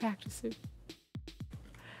 I've been practicing.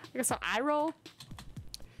 I guess I'll eye roll.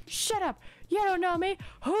 Shut up! You don't know me!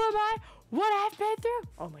 Who am I? What I've been through?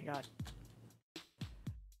 Oh my god.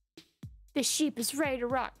 This sheep is ready to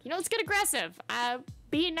rock. You know, let's get aggressive.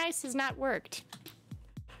 Being nice has not worked.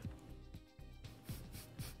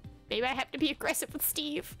 Maybe I have to be aggressive with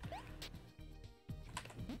Steve.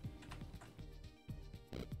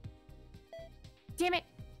 Damn it.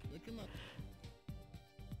 Switch him up.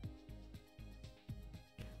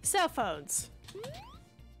 Cell phones.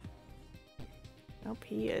 Nope,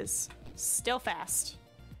 he is still fast.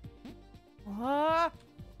 Oh.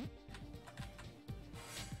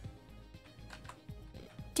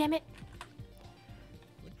 Damn it.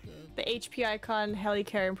 Good serve. The HP icon,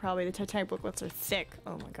 helicarrier, and probably the Titanic booklets are thick.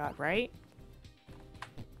 Oh my god, right?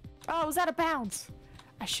 Oh, it was out of bounds.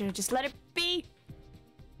 I should have just let it be.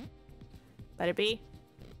 Let it be.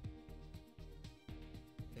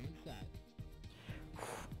 Same side.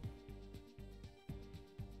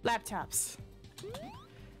 Laptops.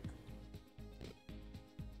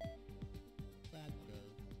 Bad serve.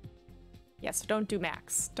 Yes, don't do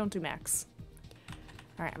max. Don't do max.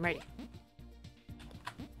 Alright, I'm ready. There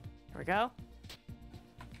we go.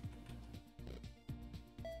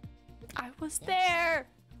 I was there!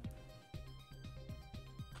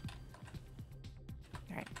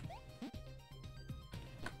 Alright.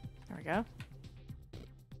 There we go.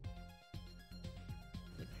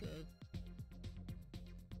 Good serve.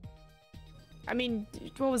 I mean,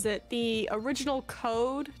 what was it? The original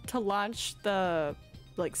code to launch the,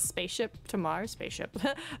 like, spaceship to Mars? Spaceship.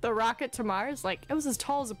 The rocket to Mars? Like, it was as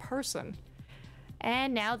tall as a person.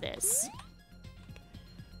 And now this. Scores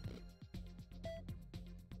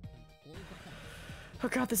the point. Oh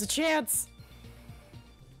god, there's a chance!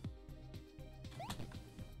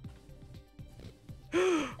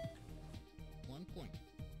 One point.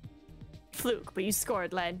 Fluke, but you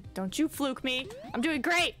scored, Len. Don't you fluke me. I'm doing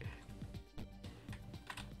great!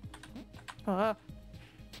 There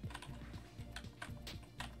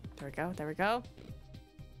we go, there we go.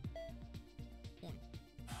 Point.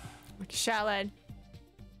 Look at shot, Len.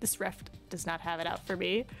 This ref does not have it out for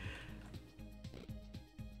me.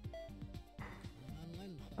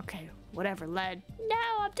 Okay, whatever, Len. No,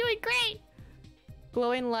 I'm doing great!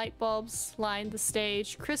 Glowing light bulbs line the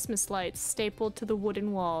stage. Christmas lights stapled to the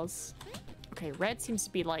wooden walls. Okay, red seems to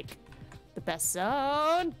be like the best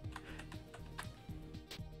zone.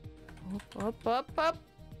 Up, up, up, up.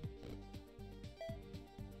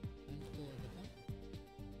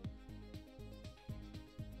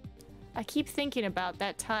 I keep thinking about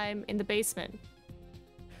that time in the basement.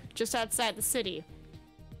 Just outside the city.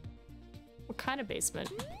 What kind of basement?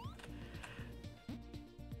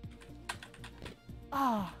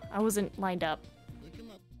 Oh, I wasn't lined up.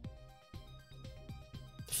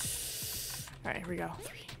 Alright, here we go.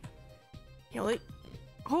 3. Heal it.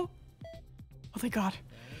 Oh! Oh, thank God.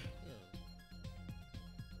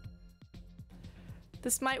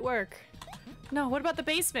 This might work. No, what about the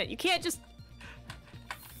basement? You can't just...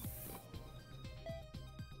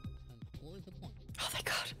 Oh, thank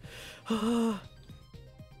God.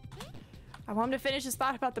 I want him to finish his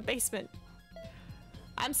thought about the basement.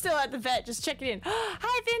 I'm still at the vet, just checking in.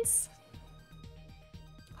 Hi, Vince!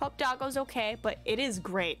 Hope Doggo's okay, but it is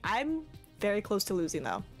great. I'm very close to losing,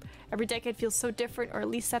 though. Every decade feels so different, or at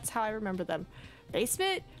least that's how I remember them.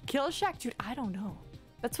 Basement? Kill Shack? Dude, I don't know.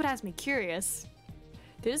 That's what has me curious.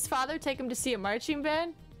 Did his father take him to see a marching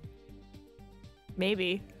band?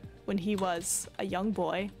 Maybe, when he was a young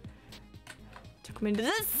boy. Took him into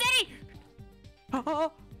the city!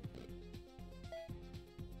 Oh.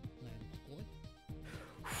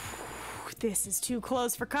 This is too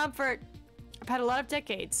close for comfort. I've had a lot of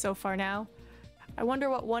decades so far now. I wonder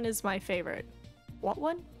what one is my favorite. What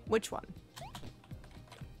one? Which one?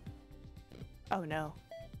 Oh no.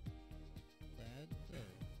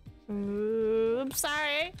 Ooh, I'm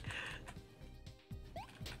sorry.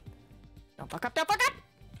 Don't fuck up, don't fuck up!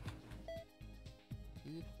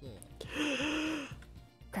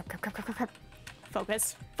 Crap, crap, crap, crap, crap, crap.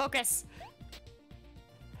 Focus, focus!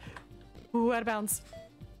 Ooh, out of bounds.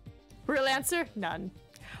 Real answer? None.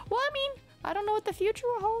 Well, I mean, I don't know what the future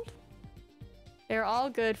will hold. They're all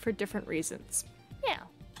good for different reasons. Yeah,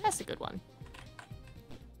 that's a good one.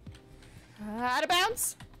 Out of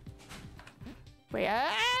bounds? Wait,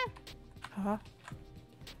 I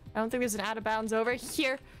don't think there's an out of bounds over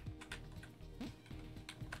here.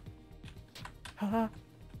 Oh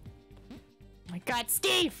my God,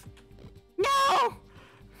 Steve! No!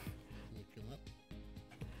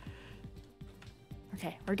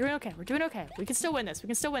 Okay, we're doing okay. We're doing okay. We can still win this. We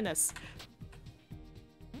can still win this.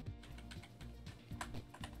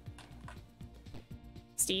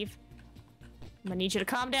 Steve, I'm gonna need you to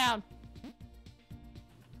calm down.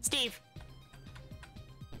 Steve.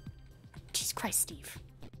 Jesus Christ, Steve.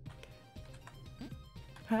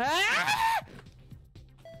 Ah!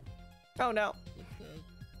 Oh no.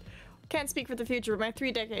 Can't speak for the future, but my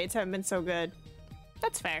 3 decades haven't been so good.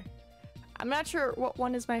 That's fair. I'm not sure what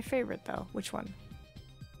one is my favorite though. Which one?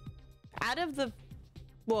 Out of the,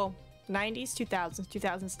 well, 90s, 2000s,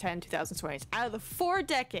 2010, 2020s, out of the 4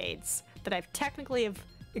 decades that I've technically have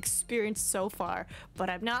experienced so far,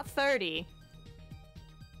 but I'm not 30.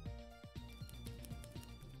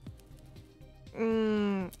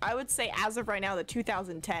 I would say as of right now, the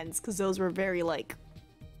 2010s, because those were very, like,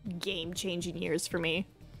 game-changing years for me.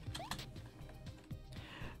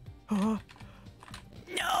 Oh.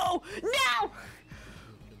 No! No!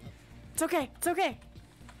 It's okay. It's okay.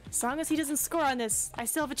 As long as he doesn't score on this, I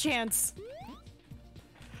still have a chance.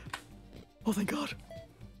 Oh, thank God.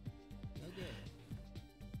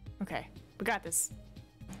 Okay, we got this.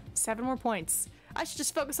 7 more points. I should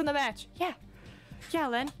just focus on the match. Yeah. Yeah,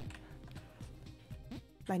 Len.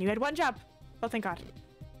 Len, you had 1 job. Oh, thank God.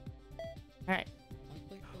 All right.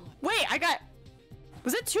 Wait, I got...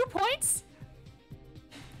 Was it 2 points?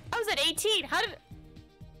 I was at 18. How did...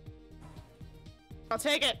 I'll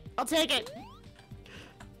take it. I'll take it.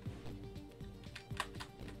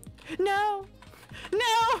 No.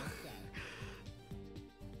 No.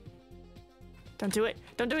 Don't do it.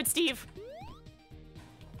 Don't do it, Steve.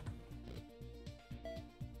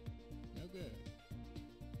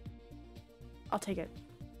 I'll take it.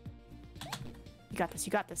 You got this.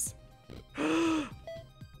 You got this.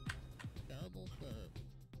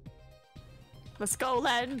 Let's go,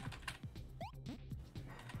 Len.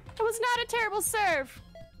 It was not a terrible serve.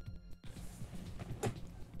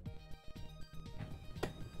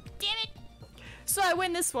 Damn it. So I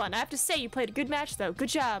win this one. I have to say, you played a good match, though. Good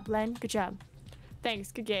job, Len. Good job.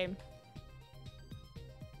 Thanks. Good game.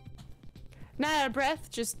 Not out of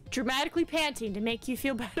breath, just dramatically panting to make you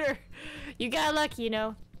feel better. You got lucky, you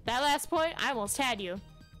know. That last point, I almost had you.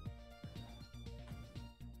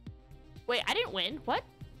 Wait, I didn't win. What?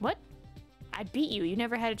 What? I beat you. You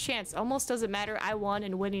never had a chance. Almost doesn't matter. I won,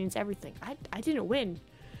 and winning is everything. I didn't win.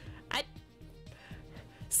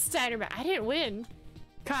 Steinerman, I didn't win.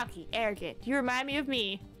 Cocky, arrogant. You remind me of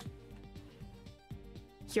me.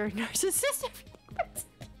 You're a narcissist.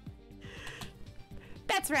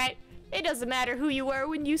 That's right. It doesn't matter who you were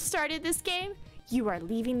when you started this game. You are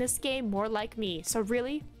leaving this game more like me. So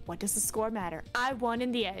really, what does the score matter? I won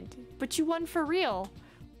in the end. But you won for real.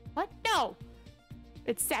 What? No.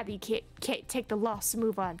 It's sad that you can't take the loss to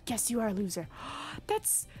move on. Guess you are a loser.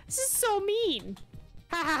 This is so mean.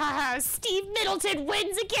 Ha ha ha ha. Steve Middleton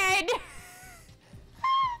wins again.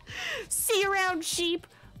 See you around, sheep.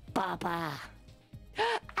 Baba.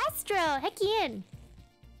 Astro, heck you in.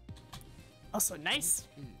 Also, nice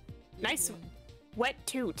wet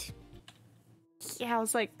toot. Yeah, I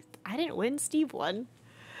was like, I didn't win, Steve won.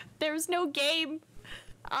 There's no game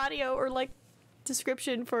audio or like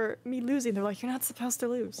description for me losing. They're like, you're not supposed to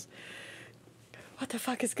lose. What the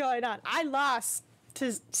fuck is going on? I lost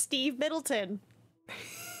to Steve Middleton.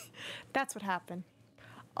 That's what happened.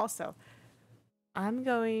 Also, I'm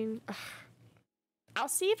going... I'll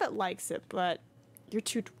see if it likes it, but your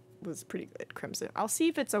toot was pretty good, Crimson. I'll see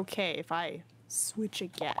if it's okay if I switch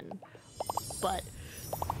again. But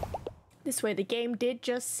this way, the game did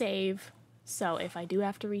just save, so if I do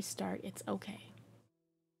have to restart, it's okay.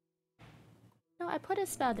 No, I put a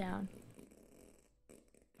spell down.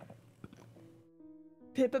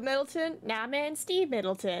 Pippa Middleton, Nama, Steve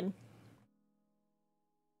Middleton.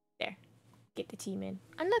 There. Get the team in.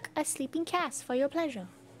 And look, a sleeping Cass for your pleasure.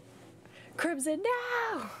 Crimson,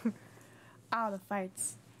 no! Oh, the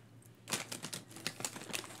fights.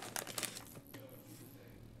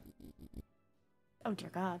 Oh, dear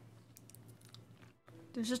God.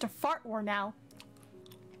 There's just a fart war now.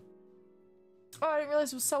 Oh, I didn't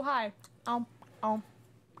realize it was so high. Hold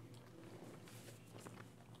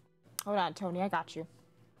on, Tony, I got you.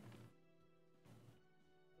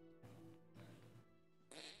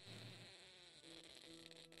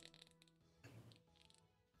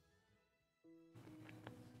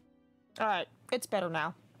 Alright, it's better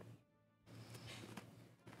now.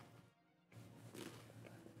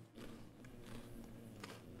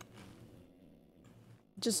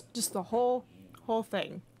 Just the whole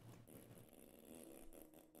thing.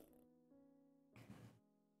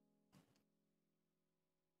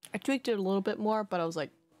 I tweaked it a little bit more, but I was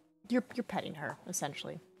like, you're petting her,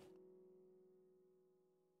 essentially.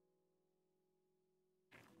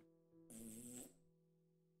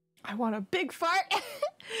 I want a big fart!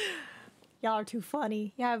 Y'all are too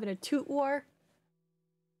funny. You're having a toot war.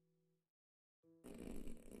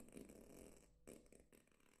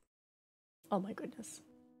 Oh my goodness.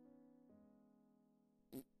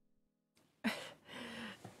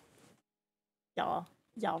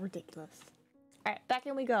 Y'all ridiculous. Alright, back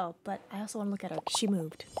in we go. But I also want to look at her. She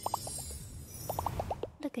moved.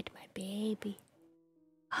 Look at my baby.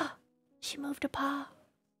 She moved a paw.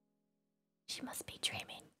 She must be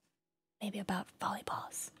dreaming. Maybe about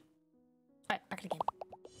volleyballs. Alright, back again.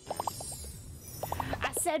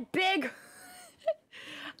 I said big!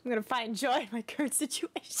 I'm gonna find joy in my current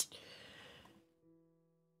situation.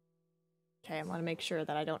 Okay, I want to make sure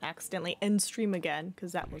that I don't accidentally end stream again,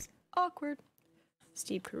 because that was awkward.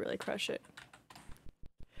 Steve could really crush it.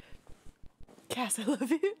 Cass, I love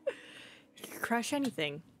you. You can crush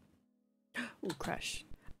anything. Ooh, crush.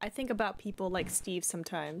 I think about people like Steve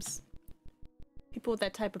sometimes. People with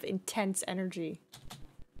that type of intense energy.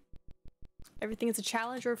 Everything is a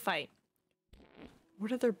challenge or a fight.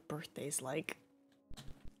 What are their birthdays like?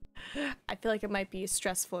 I feel like it might be a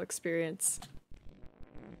stressful experience.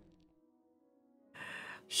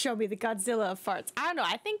 Show me the Godzilla of farts. I don't know,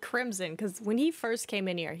 I think Crimson, because when he first came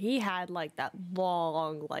in here, he had like that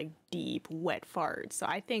long, like deep, wet fart. So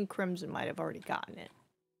I think Crimson might have already gotten it.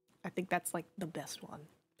 I think that's like the best one.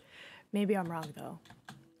 Maybe I'm wrong though.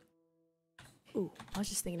 Ooh, I was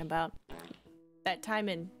just thinking about that time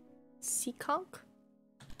in Seekonk?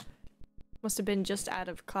 Must have been just out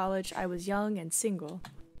of college. I was young and single.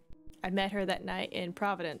 I met her that night in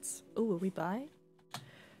Providence. Ooh, were we bi?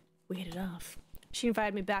 We hit it off. She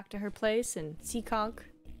invited me back to her place in Seekonk.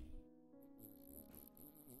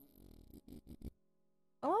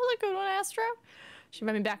 Oh, that was a good one, Astro. She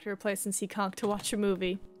invited me back to her place in Seekonk to watch a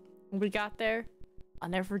movie. When we got there, I'll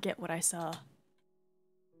never forget what I saw.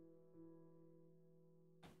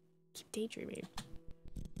 Keep daydreaming.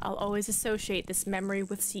 I'll always associate this memory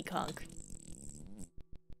with Seekonk.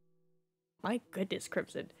 My goodness,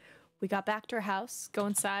 Crimson. We got back to her house, go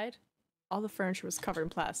inside. All the furniture was covered in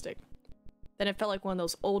plastic. Then it felt like one of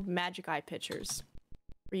those old Magic Eye pictures,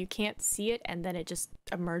 where you can't see it and then it just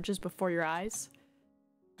emerges before your eyes.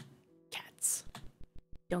 toads.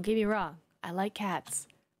 Don't get me wrong, I like cats,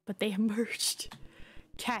 but they emerged.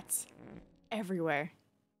 Cats everywhere.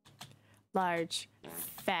 Large,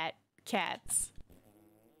 fat cats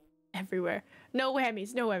everywhere. No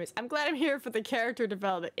whammies, no whammies. I'm glad I'm here for the character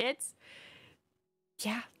development.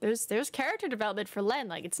 Yeah, there's character development for Len.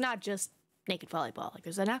 Like, it's not just naked volleyball. Like,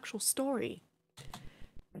 there's an actual story.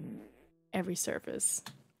 Every surface,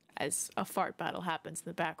 as a fart battle happens in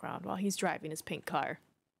the background while he's driving his pink car.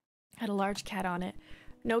 Had a large cat on it.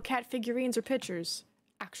 No cat figurines or pictures.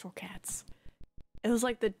 Actual cats. It was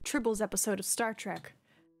like the Tribbles episode of Star Trek.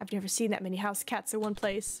 I've never seen that many house cats in one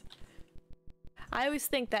place. I always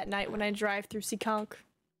think that night when I drive through Seekonk.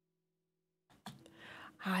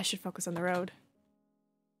 I should focus on the road.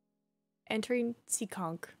 Entering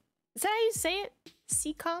Seekonk. Is that how you say it?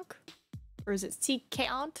 Seekonk? Or is it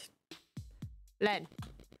Seekant? Len,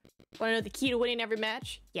 wanna know the key to winning every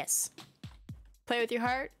match? Yes. Play with your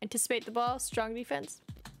heart, anticipate the ball, strong defense?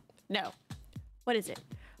 No. What is it?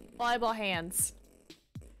 Volleyball hands.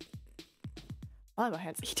 Volleyball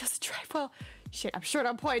hands. He doesn't drive well. Shit, I'm short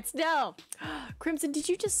on points. No! Crimson, did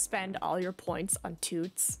you just spend all your points on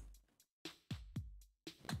toots?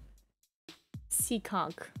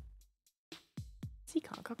 Seekonk.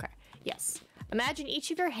 Seekonk, okay. Yes. Imagine each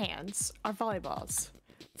of your hands are volleyballs.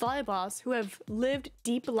 Volleyballs who have lived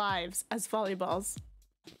deep lives as volleyballs.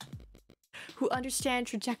 Who understand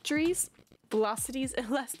trajectories, velocities, and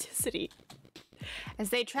elasticity.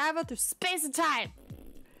 As they travel through space and time.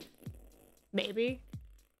 Maybe.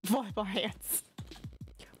 Volleyball hands.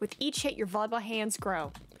 With each hit, your volleyball hands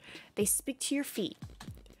grow. They speak to your feet.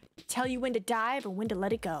 Tell you when to dive and when to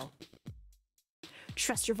let it go.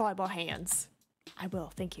 Trust your volleyball hands. I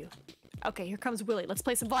will, thank you. Okay, here comes Willie. Let's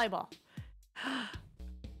play some volleyball.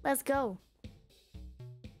 Let's go.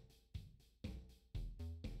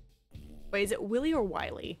 Wait, is it Willie or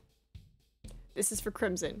Wiley? This is for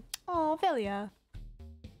Crimson. Oh, Velia.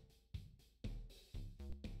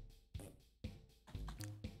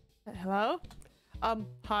 Hello?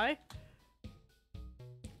 Hi?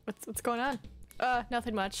 What's going on?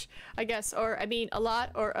 Nothing much, I guess. Or, I mean, a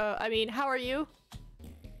lot. Or, I mean, how are you?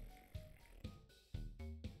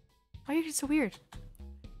 Why are you so weird?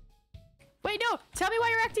 Wait, no! Tell me why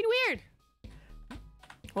you're acting weird!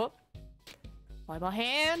 Whoop. Volleyball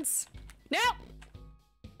hands. No!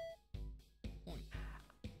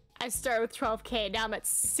 I started with 12k, now I'm at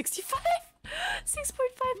 65?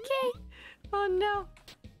 6.5k! Oh no.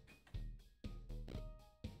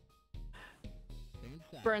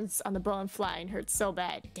 Burns on the bone flying hurts so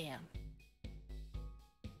bad. Damn.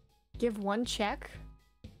 Give one check?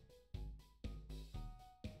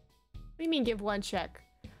 What do you mean give one check?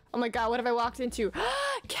 Oh my god, what have I walked into?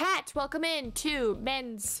 Cat, welcome in to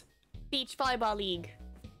Men's Beach Volleyball League.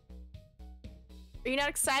 Are you not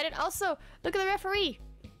excited? Also, look at the referee.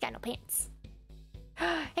 Got no pants.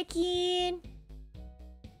 Hey, Keen.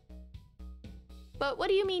 But what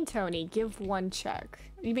do you mean, Tony? Give one check.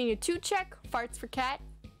 You mean a 2 check? Farts for cat?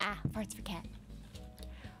 Ah, farts for cat.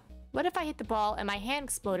 What if I hit the ball and my hand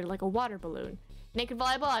exploded like a water balloon? Naked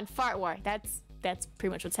volleyball and fart war. That's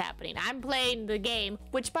pretty much what's happening. I'm playing the game,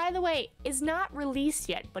 which by the way, is not released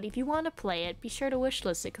yet, but if you want to play it, be sure to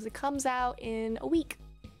wishlist it because it comes out in a week.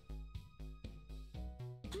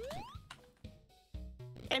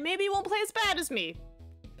 And maybe it won't play as bad as me.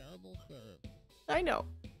 Terrible serve. I know.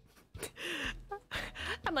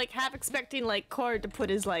 I'm like half expecting like Cord to put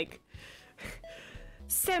his like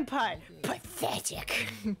senpai pathetic.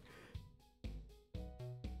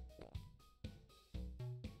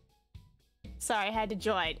 Sorry, I had to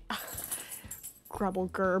join. Grubble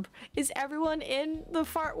Gerb. Is everyone in the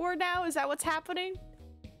fart war now? Is that what's happening?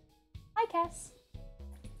 Hi, Cass.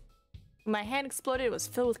 When my hand exploded, it was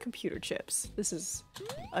filled with computer chips. This is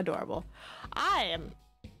adorable. I am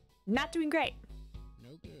not doing great.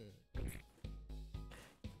 No good.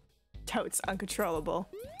 Totes uncontrollable.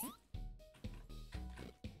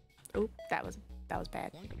 Oh, that was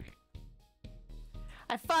bad.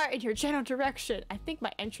 I fart in your general direction. I think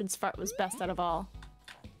my entrance fart was best out of all.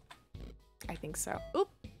 I think so. Oop.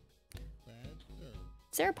 Bad serve.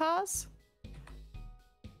 Is there a pause?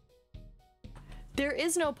 There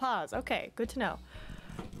is no pause. Okay, good to know.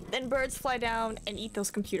 Then birds fly down and eat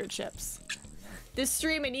those computer chips. This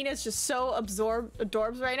stream and Nina's just so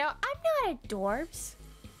adorbs right now. I'm not adorbs,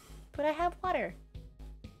 but I have water.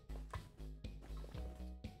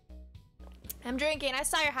 I'm drinking. I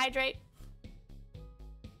saw your hydrate.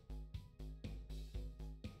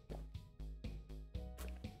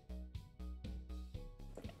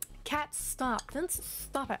 Cat, stop. Then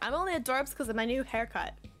stop it. I'm only adorbs because of my new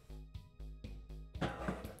haircut.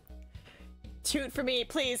 toot for me,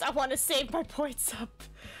 please. I want to save my points up.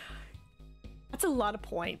 That's a lot of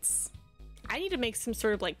points. I need to make some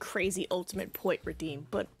sort of like crazy ultimate point redeem,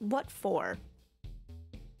 but what for?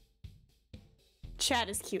 Chat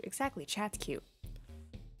is cute. Exactly, chat's cute.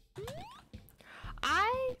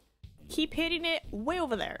 I keep hitting it way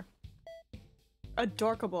over there.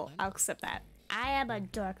 Adorkable. I'll accept that. I am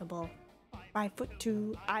adorkable.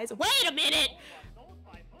 5'2", eyes. Wait a minute!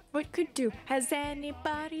 What could do? Has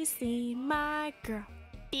anybody seen my girl?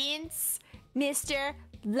 Vince, Mr.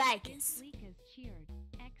 Likens. Leak is cheered.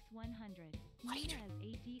 X100. What are you doing?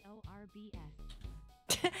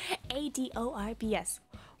 ADORBS. ADORBS.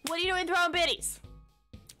 What are you doing throwing biddies?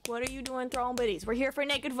 What are you doing throwing biddies? We're here for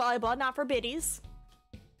naked volleyball, not for biddies.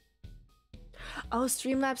 Oh,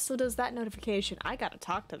 Streamlabs still does that notification. I gotta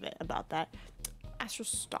talk to it about that. Astro,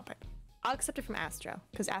 stop it. I'll accept it from Astro,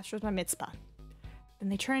 because Astro's my mitzpah. Then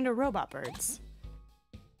they turn into robot birds.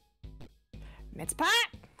 Mitzpah!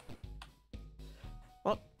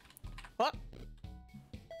 What? What?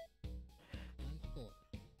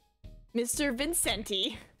 Mr.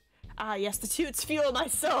 Vincenti. Ah, yes, the toots fuel my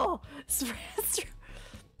soul.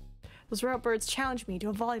 Those robot birds challenged me to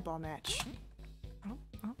a volleyball match.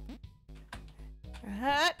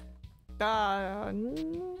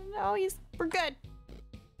 No, we're good.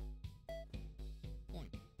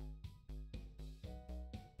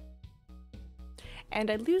 And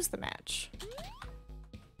I lose the match.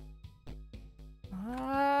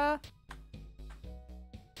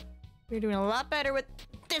 We're doing a lot better with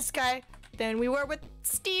this guy than we were with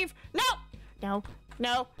Steve. No! No,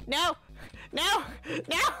 no, no, no,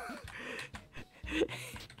 no!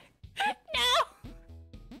 No!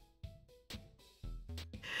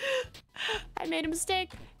 I made a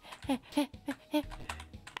mistake. I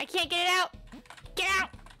can't get it out. Get out!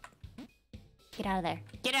 Get out of there.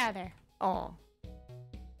 Get out of there. Oh.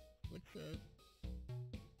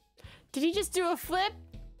 Did he just do a flip?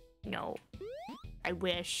 No. I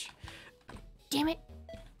wish. Damn it.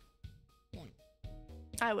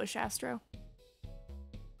 I wish, Astro.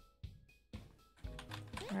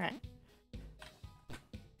 Alright.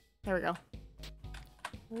 There we go.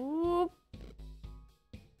 Whoop.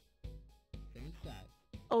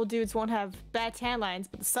 Old dudes won't have bad tan lines,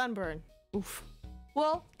 but the sunburn. Oof.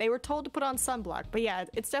 Well, they were told to put on sunblock, but yeah,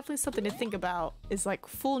 it's definitely something to think about. Is like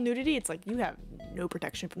full nudity, it's like you have no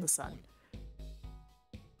protection from the sun.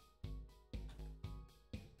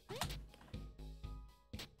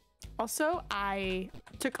 Also, I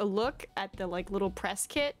took a look at the like little press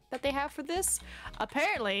kit that they have for this.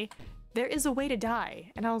 Apparently, there is a way to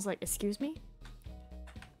die. And I was like, excuse me?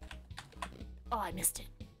 Oh, I missed it.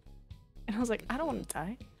 And I was like, I don't want to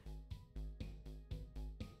die.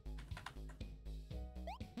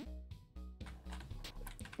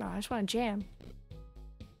 No, I just want to jam.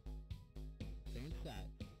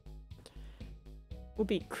 Will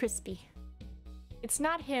be crispy. It's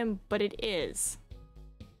not him, but it is.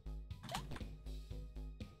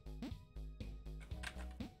 There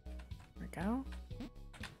we go.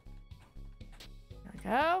 There we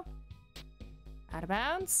go. Out of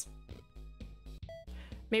bounds.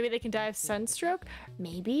 Maybe they can die of sunstroke?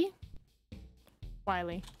 Maybe.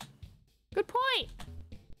 Wiley. Good point!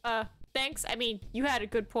 Thanks. I mean, you had a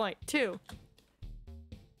good point, too.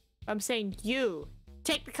 I'm saying you.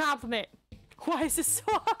 Take the compliment. Why is this so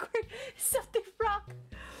awkward? Something wrong.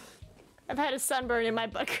 I've had a sunburn in my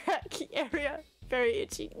butt crack area. Very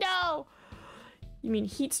itchy. No! You mean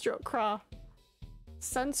heat stroke, Craw.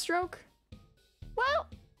 Sunstroke? Well...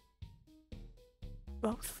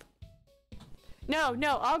 both. No,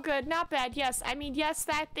 no, all good. Not bad. Yes. I mean, yes,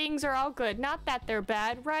 that things are all good. Not that they're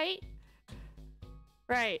bad, right?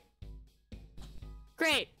 Right.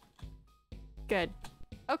 Great. Good.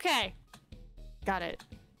 Okay. Got it.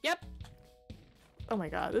 Yep. Oh my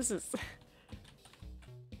god, this is...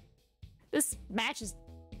 this match is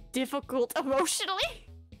difficult emotionally.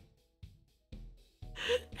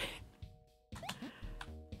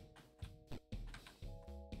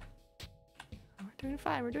 We're doing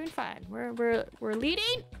fine, we're doing fine. We're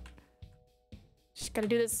leading. Just gotta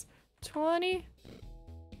do this. 20.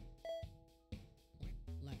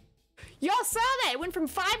 Y'all saw that! It went from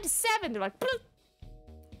 5 to 7. They're like, bloop.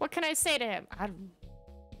 What can I say to him? I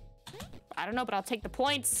don't know, but I'll take the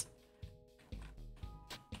points.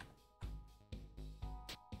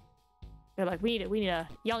 They're like,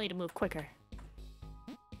 y'all need to move quicker.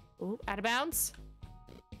 Ooh, out of bounds.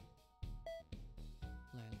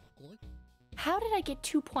 How did I get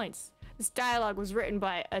 2 points? This dialogue was written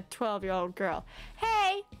by a 12-year-old girl.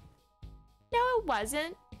 Hey! No, it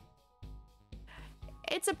wasn't.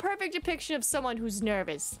 It's a perfect depiction of someone who's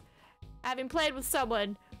nervous. Having played with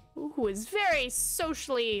someone who is very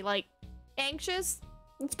socially, like, anxious.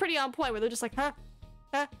 It's pretty on point where they're just like, huh?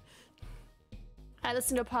 Huh? I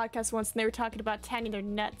listened to a podcast once and they were talking about tanning their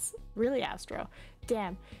nuts. Really, Astro?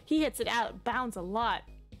 Damn, he hits it out, bounds a lot.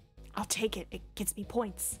 I'll take it. It gets me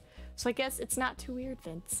points. So I guess it's not too weird,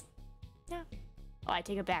 Vince. Yeah. Oh, I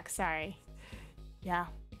take it back. Sorry. Yeah.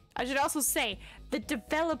 I should also say, the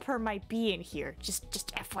developer might be in here. Just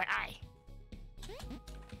FYI.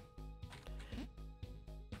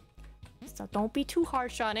 So don't be too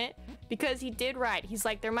harsh on it, because he did write. He's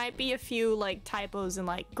like, there might be a few, like, typos and,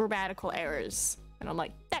 like, grammatical errors. And I'm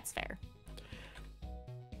like, that's fair.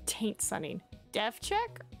 Taint sunning. Def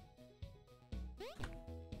check?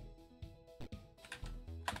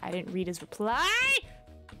 I didn't read his reply.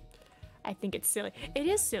 I think it's silly. It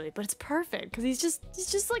is silly, but it's perfect because he's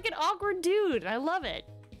just like an awkward dude. I love it.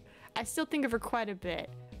 I still think of her quite a bit.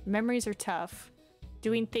 Memories are tough.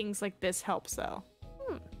 Doing things like this helps though.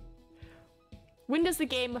 When does the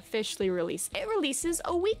game officially release? It releases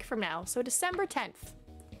a week from now, so December 10th.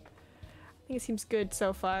 I think it seems good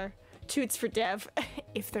so far. Toots for Dev,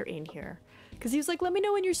 if they're in here. Because he was like, let me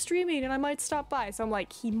know when you're streaming and I might stop by. So I'm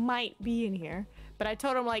like, he might be in here. But I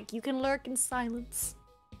told him, like, you can lurk in silence.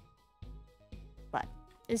 But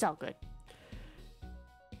it's all good.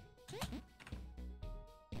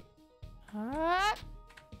 Oh,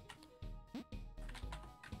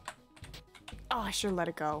 I should let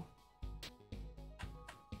it go.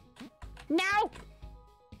 Now!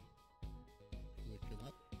 Switch it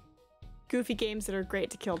up. Goofy games that are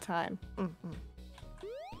great to kill time.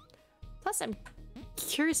 Plus, I'm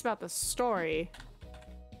curious about the story.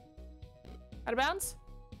 Out of bounds?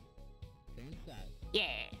 Same size. Yeah.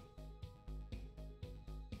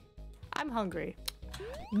 I'm hungry.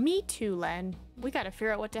 Me too, Len. We gotta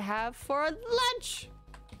figure out what to have for lunch.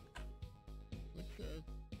 Let's serve.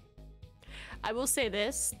 I will say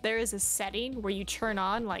this, there is a setting where you turn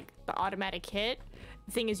on, like, the automatic hit.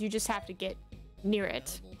 The thing is, you just have to get near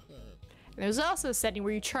it. Terrible serve. And there's also a setting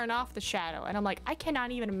where you turn off the shadow, and I'm like, I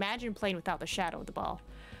cannot even imagine playing without the shadow of the ball.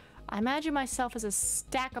 I imagine myself as a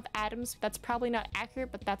stack of atoms. That's probably not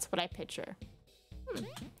accurate, but that's what I picture.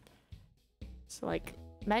 So, like,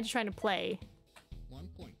 imagine trying to play 1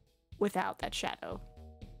 point. without that shadow.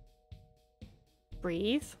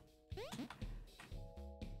 Breathe.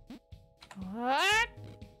 What?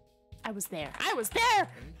 I was there. I was there!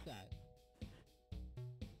 Same size.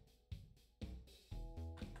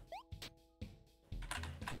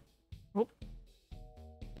 Oh,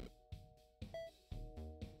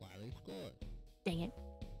 Wiley scores. dang it.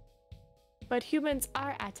 But humans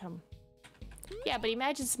are atom. Yeah, but he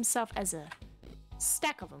imagines himself as a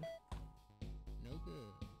stack of them. No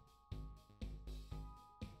good.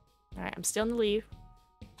 Alright, I'm still in the lead.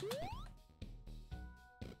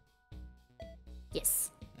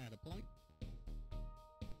 Yes. Add a point.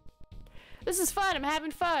 This is fun. I'm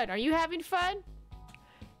having fun. Are you having fun?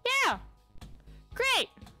 Yeah. Great.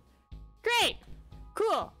 Great.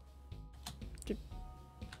 Cool.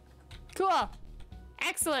 Cool.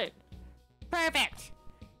 Excellent. Perfect.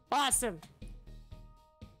 Awesome.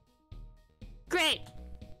 Great.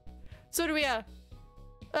 So do we,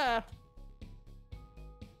 right?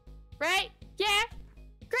 Yeah.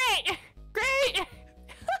 Great. Great.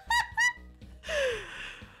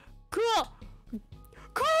 Cool.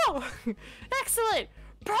 Cool. Excellent.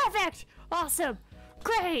 Perfect. Awesome.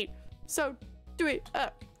 Great. So do we,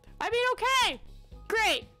 I mean, okay.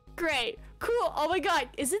 Great. Great. Cool. Oh my god.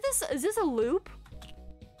 Is this a loop?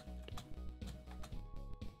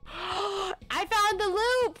 I found the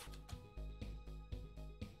loop.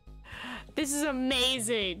 This is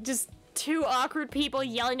amazing. Just two awkward people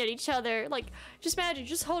yelling at each other. Like, just imagine,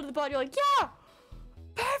 just holding the ball. You're like, yeah,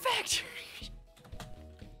 perfect.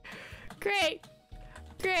 Great.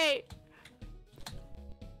 Great.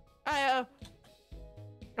 Oh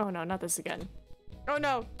no, not this again. Oh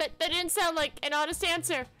no, that didn't sound like an honest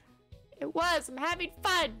answer. It was. I'm having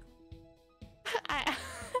fun.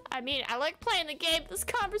 I mean, I like playing the game. This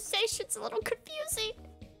conversation's a little confusing.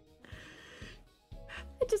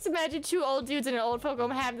 I just imagine two old dudes in an old folk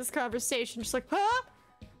home having this conversation, just like, huh?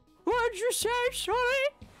 What'd you say,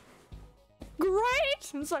 Sonny?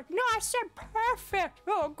 Great. And it's like, no, I said perfect.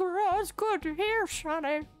 Oh, girl, it's good to hear,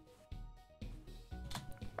 Sonny.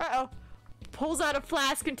 Uh-oh. Pulls out a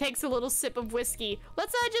flask and takes a little sip of whiskey.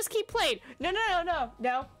 Let's just keep playing. No.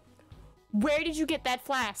 Where did you get that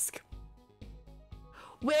flask?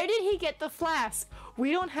 Where did he get the flask?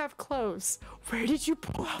 We don't have clothes. Where did you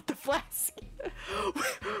pull out the flask?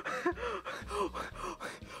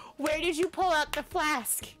 Where did you pull out the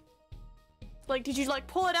flask? Like, did you, like,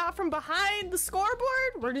 pull it out from behind the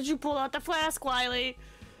scoreboard? Where did you pull out the flask, Wiley?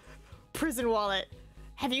 prison wallet.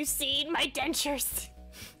 Have you seen my dentures?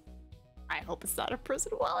 I hope it's not a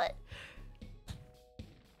prison wallet.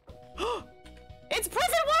 It's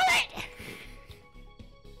prison wallet!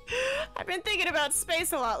 I've been thinking about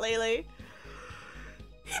space a lot lately.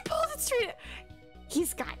 He pulled it straight.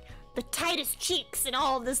 He's got the tightest cheeks in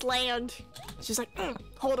all of this land. She's like,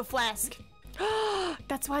 hold a flask.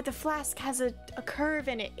 That's why the flask has a curve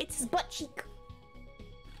in it. It's his butt cheek.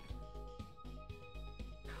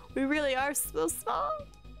 We really are so small.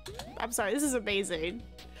 I'm sorry, this is amazing.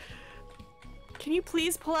 Can you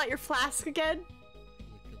please pull out your flask again?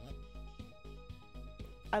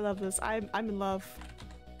 I love this. I'm in love.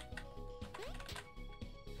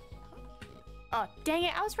 Oh, dang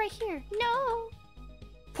it, I was right here. No!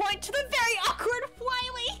 Point to the very awkward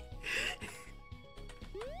Wiley!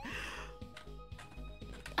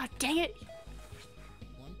 Oh, dang it.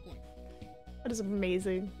 1 point. That is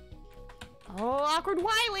amazing. Oh, awkward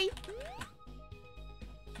Wiley!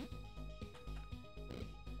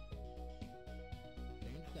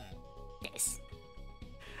 Same side. Yes.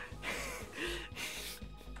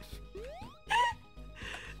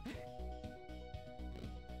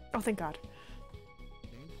 Oh, thank God.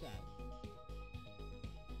 Same side.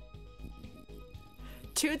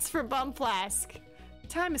 Toots for bum flask.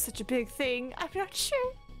 Time is such a big thing. I'm not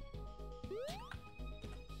sure.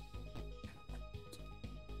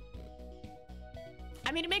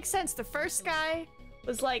 I mean, it makes sense. The first guy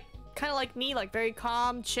was like, kind of like me, like very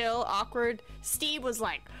calm, chill, awkward. Steve was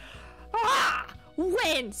like, ah,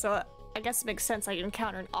 win. So I guess it makes sense I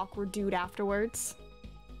encounter an awkward dude afterwards.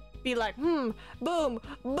 Be like, boom,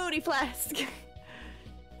 booty flask.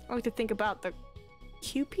 I like to think about the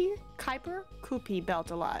Kupi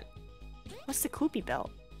belt a lot. What's the Kupi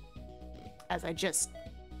belt? As I just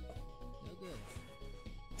No good.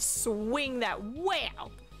 swing that way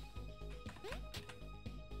out.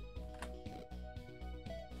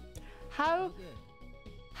 No good.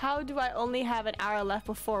 How do I only have an hour left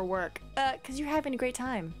before work? 'Cause you're having a great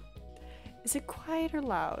time. Is it quiet or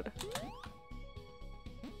loud?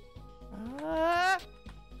 Oh,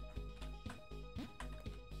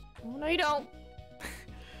 no, you don't.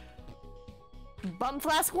 Bum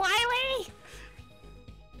flask Wiley!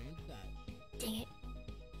 Same side. Dang it.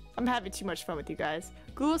 I'm having too much fun with you guys.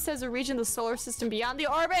 Google says a region of the solar system beyond the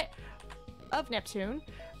orbit of Neptune,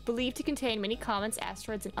 believed to contain many comets,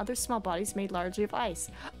 asteroids, and other small bodies made largely of ice.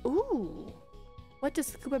 Ooh. What does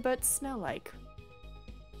scuba boat smell like?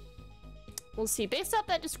 We'll see. Based off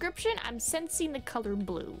that description, I'm sensing the color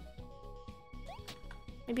blue.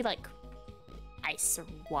 Maybe like ice or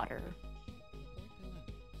water.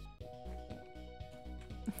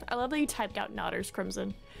 I love that you typed out Nodders,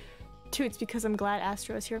 Crimson. Toots, because I'm glad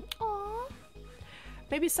Astro is here. Aww.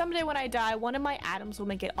 Maybe someday when I die, one of my atoms will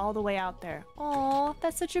make it all the way out there. Aww,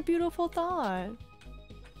 that's such a beautiful thought.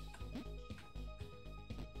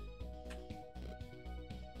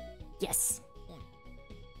 Yes.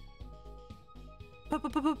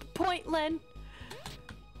 Point, Len.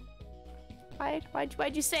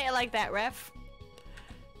 Why'd you say it like that, ref?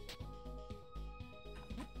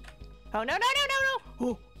 Oh, no.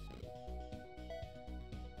 Oh.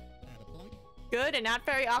 Add a point. Good and not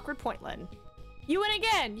very awkward point, Len. You win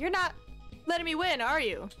again. You're not letting me win, are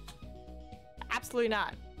you? Absolutely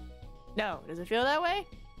not. No. Does it feel that way?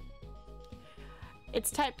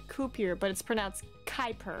 It's typed Kupier, but it's pronounced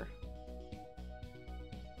Kuiper.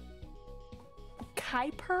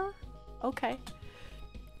 Kuiper? Okay.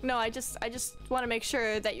 No, I just want to make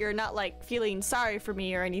sure that you're not like feeling sorry for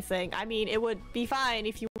me or anything. I mean, it would be fine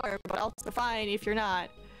if you were, but also fine if you're not.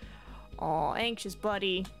 Aw, anxious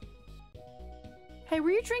buddy. Hey, were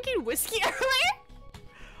you drinking whiskey earlier?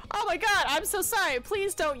 Oh my god, I'm so sorry.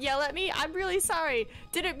 Please don't yell at me. I'm really sorry.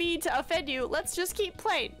 Didn't mean to offend you. Let's just keep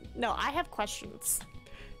playing. No, I have questions.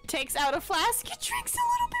 Takes out a flask, drinks a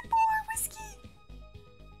little bit more whiskey.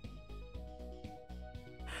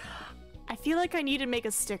 I feel like I need to make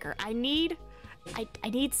a sticker. I need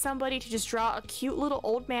somebody to just draw a cute little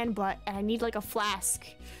old man butt, and I need like a flask.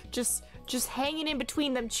 Just hanging in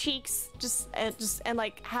between them cheeks, and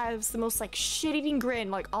like has the most like shit-eating grin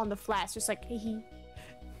like on the flask, just like hee.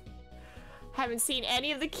 Haven't seen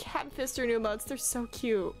any of the Catfister new emotes. They're so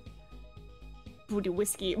cute. Booty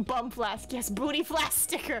whiskey, bum flask, yes, booty flask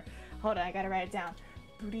sticker. Hold on, I gotta write it down.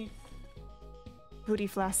 Booty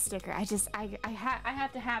flask sticker. I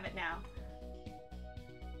have to have it now.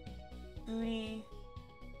 Booty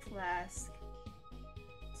flask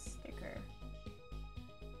sticker.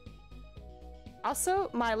 Also,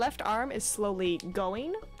 my left arm is slowly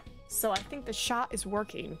going, so I think the shot is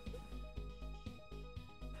working.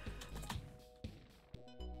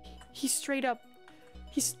 He straight up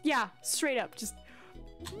He's, yeah, straight up, just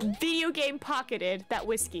video game pocketed that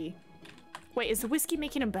whiskey. Wait, is the whiskey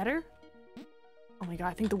making him better? Oh my god,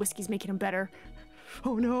 I think the whiskey's making him better.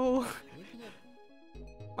 Oh no.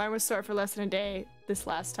 Mine was sore for less than a day this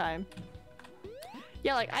last time.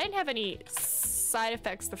 Yeah, like, I didn't have any side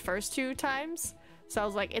effects the first 2 times. So I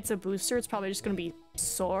was like, it's a booster, it's probably just gonna be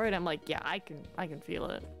sore. And I'm like, yeah, I can feel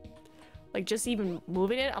it. Like, just even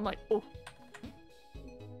moving it, I'm like, oh.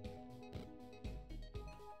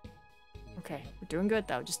 Okay, we're doing good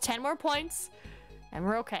though. Just 10 more points, and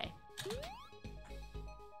we're okay.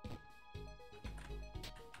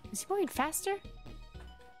 Is he moving faster?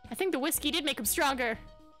 I think the whiskey did make him stronger.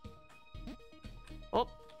 Oh.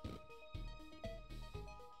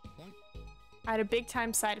 I had a big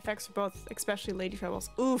time side effects for both, especially lady troubles.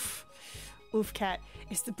 Oof. Oof, cat.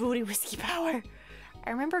 It's the booty whiskey power. I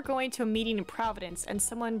remember going to a meeting in Providence and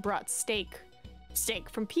someone brought steak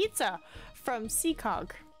from pizza from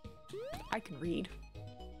Seacog. I can read.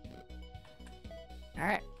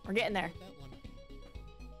 Alright, we're getting there.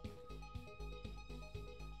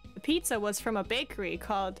 The pizza was from a bakery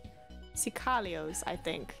called Sicalio's, I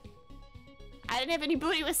think. I didn't have any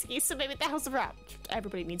booty whiskey, so maybe that was the problem.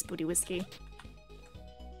 Everybody needs booty whiskey.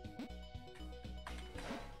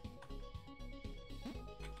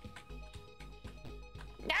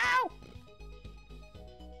 No!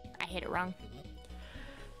 I hit it wrong.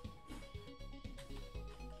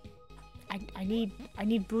 I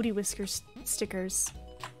need booty whiskers stickers.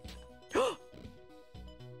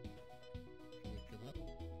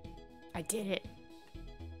 I did it.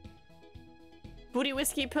 Booty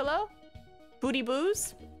whiskey pillow? Booty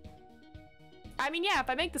booze? I mean, yeah, if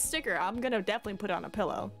I make the sticker, I'm gonna definitely put it on a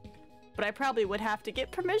pillow. But I probably would have to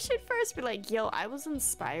get permission first. Be like, yo, I was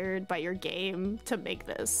inspired by your game to make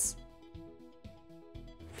this.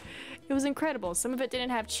 It was incredible. Some of it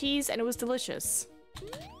didn't have cheese and it was delicious.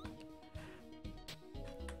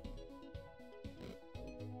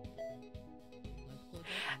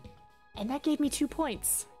 And that gave me 2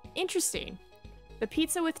 points. Interesting. The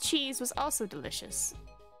pizza with cheese was also delicious.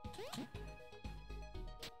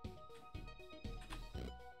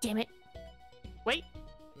 Damn it. Wait.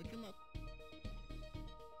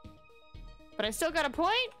 But I still got a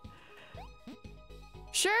point?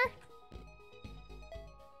 Sure?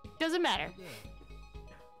 Doesn't matter.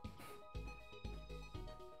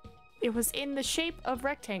 It was in the shape of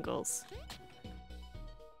rectangles.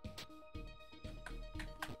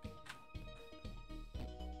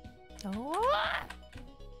 Oh.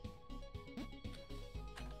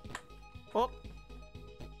 Oh.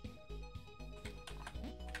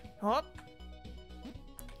 Oh.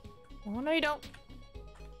 Oh, no you don't.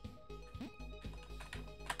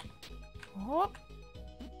 Oh.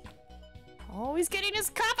 Oh, he's getting his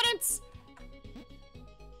confidence.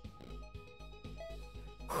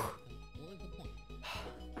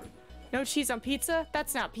 No cheese on pizza?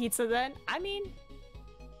 That's not pizza then. I mean,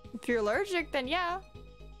 if you're allergic, then yeah.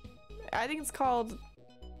 I think it's called,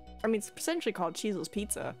 I mean, it's essentially called cheeseless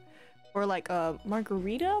pizza. Or like a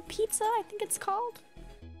margarita pizza, I think it's called.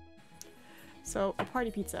 So, a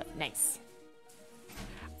party pizza. Nice.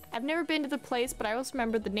 I've never been to the place, but I always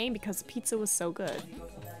remember the name because the pizza was so good.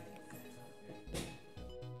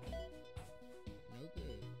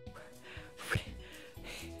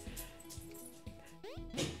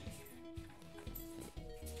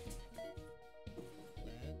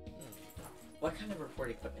 What kind of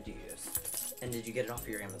recording equipment do you use? And did you get it off of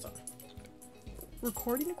your Amazon?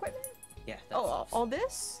 Recording equipment? Yeah. Oh, all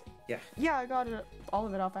this? Yeah. Yeah, I got it, all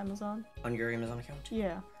of it off Amazon. On your Amazon account?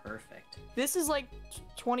 Yeah. Perfect. This is like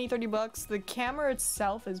 20-30 bucks. The camera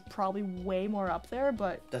itself is probably way more up there,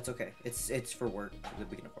 but That's okay. It's for work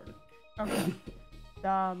that we can afford it. okay.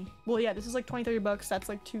 Well, yeah, this is like 20-30 bucks. That's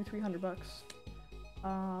like 200-300 bucks.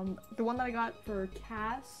 The one that I got for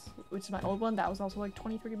Cass, which is my old one, that was also like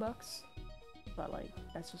 20-30 bucks. But like,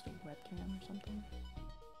 that's just a webcam or something.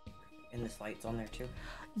 And this light's on there too?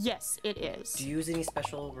 Yes, it is. Do you use any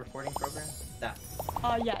special recording program? That.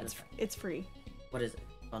 Yeah, it's free. What is it?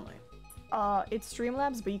 Online? It's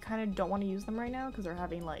Streamlabs, but you kind of don't want to use them right now because they're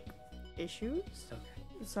having like issues. Okay.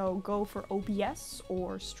 So go for OBS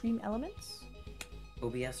or Stream Elements.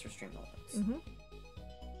 OBS or Stream Elements? Mm-hmm.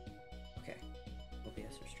 Okay.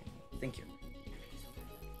 OBS or Stream Elements. Thank you.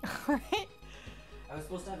 Alright. I was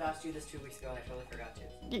supposed to have asked you this 2 weeks ago and I totally forgot to.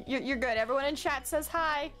 You're good. Everyone in chat says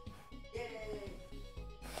hi. Yay!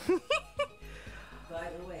 By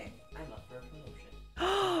the way, I'm up for a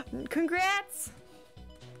promotion. Congrats!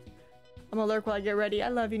 I'm gonna lurk while I get ready. I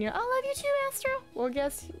love you, Neil. I love you too, Astro. Well,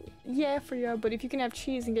 guess, yeah, for you. But if you can have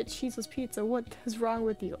cheese and get cheeseless pizza, what is wrong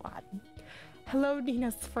with you? Hello,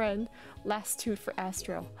 Nina's friend. Last toot for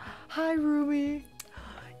Astro. Hi, Rumi.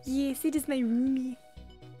 Yes, it is my Rumi.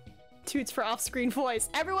 Toots for off-screen voice.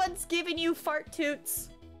 Everyone's giving you fart toots.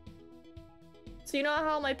 So you know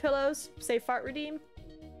how my pillows say fart redeem?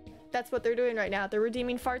 That's what they're doing right now. They're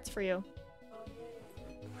redeeming farts for you.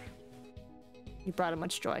 You brought him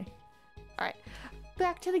much joy. Alright,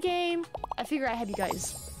 back to the game. I figure I had you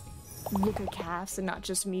guys look at calves and not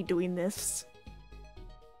just me doing this.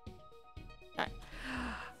 Alright.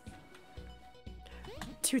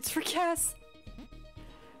 Toots for Cass.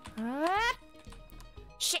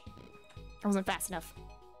 Shit! I wasn't fast enough.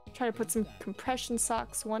 Try to put some compression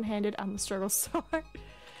socks one-handed. I'm gonna struggle so hard.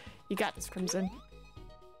 You got this, Crimson.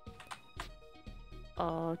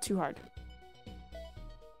 Too hard.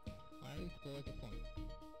 I score the point.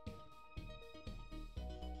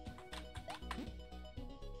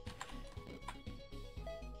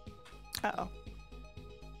 Uh-oh.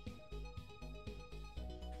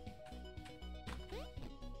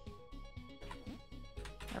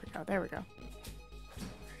 There we go, there we go.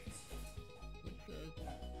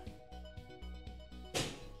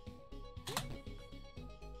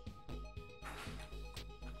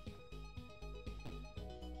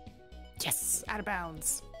 Yes! Out of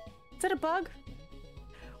bounds. Is that a bug?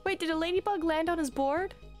 Wait, did a ladybug land on his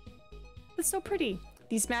board? That's so pretty.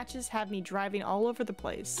 These matches have me driving all over the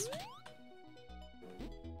place.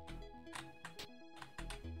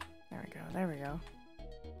 There we go, there we go.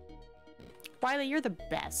 Wiley, you're the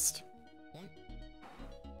best.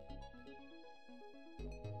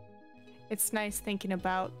 It's nice thinking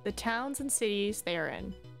about the towns and cities they are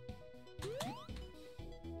in.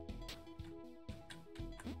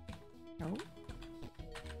 No.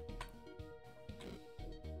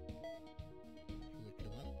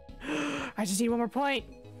 I just need one more point.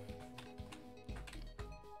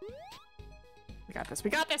 We got this. We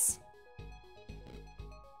got this.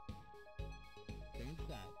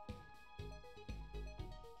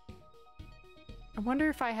 I wonder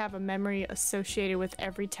if I have a memory associated with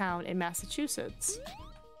every town in Massachusetts.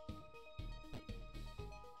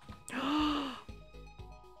 I'm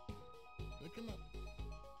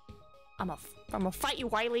gonna fight you,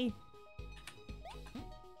 Wiley.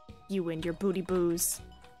 You and your booty boos.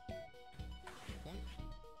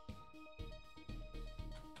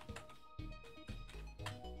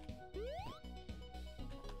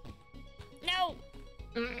 No!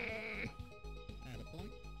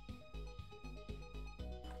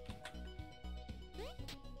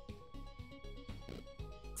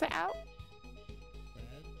 Is that out?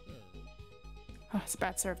 Oh, it's a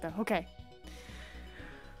bad serve though. Okay.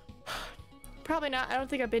 Probably not. I don't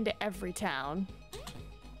think I've been to every town.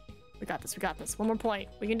 We got this. We got this. One more point.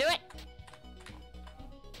 We can do it.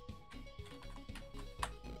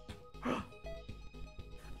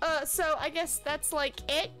 So I guess that's like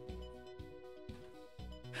it.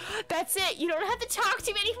 That's it. You don't have to talk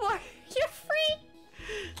to me anymore. You're free.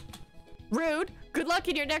 Rude. Good luck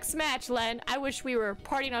in your next match, Len. I wish we were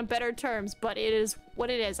partying on better terms, but it is what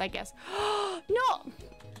it is, I guess. No.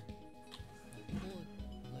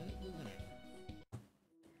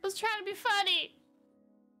 I was trying to be funny.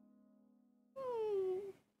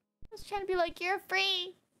 I was trying to be like, you're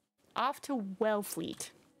free. Off to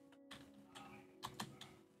Wellfleet.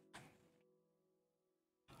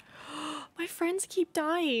 My friends keep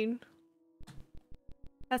dying.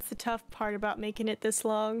 That's the tough part about making it this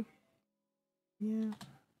long. Yeah.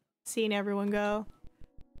 Seeing everyone go.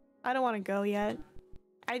 I don't want to go yet.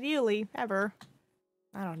 Ideally, ever.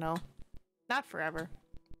 I don't know. Not forever.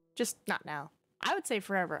 Just not now. I would say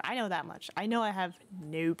forever. I know that much. I know I have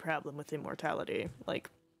no problem with immortality. Like,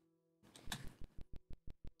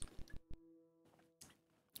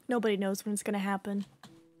 nobody knows when it's gonna happen.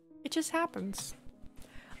 It just happens.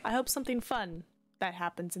 I hope something fun that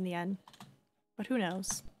happens in the end. But who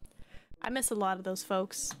knows? I miss a lot of those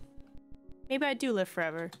folks. Maybe I do live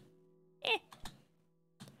forever. Eh.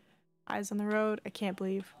 Eyes on the road. I can't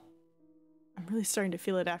believe. I'm really starting to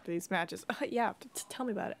feel it after these matches. Yeah, tell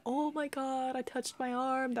me about it. Oh my god, I touched my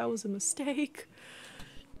arm. That was a mistake.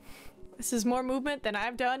 This is more movement than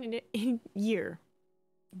I've done in years.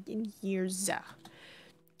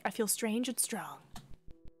 I feel strange and strong.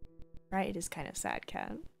 Right? It is kind of sad,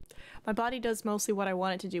 Cat. My body does mostly what I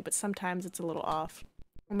want it to do, but sometimes it's a little off.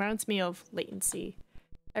 It reminds me of latency.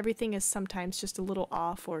 Everything is sometimes just a little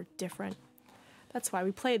off or different. That's why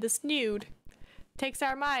we play this Nude. Takes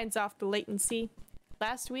our minds off the latency.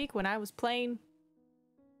 Last week when I was playing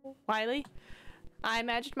Wiley, I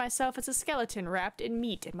imagined myself as a skeleton wrapped in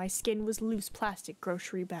meat and my skin was loose plastic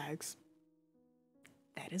grocery bags.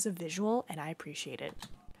 That is a visual and I appreciate it.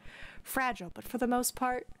 Fragile, but for the most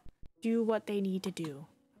part, do what they need to do.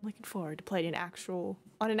 I'm looking forward to playing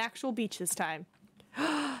on an actual beach this time.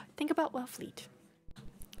 Think about Wellfleet.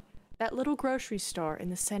 That little grocery store in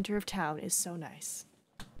the center of town is so nice.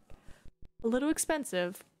 A little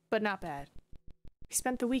expensive, but not bad. We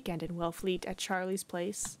spent the weekend in Wellfleet at Charlie's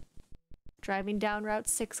place, driving down Route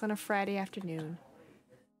 6 on a Friday afternoon.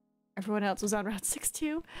 Everyone else was on Route 6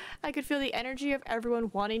 too. I could feel the energy of everyone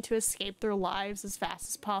wanting to escape their lives as fast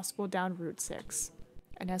as possible down Route 6.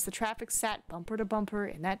 And as the traffic sat bumper to bumper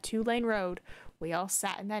in that 2-lane road, we all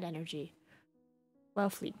sat in that energy.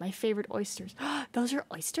 Wellfleet, my favorite oysters. Those are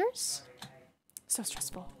oysters? So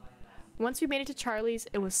stressful. Once we made it to Charlie's,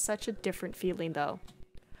 it was such a different feeling though.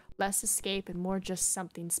 Less escape and more just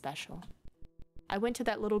something special. I went to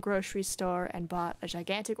that little grocery store and bought a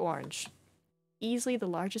gigantic orange. Easily the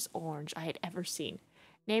largest orange I had ever seen.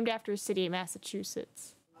 Named after a city in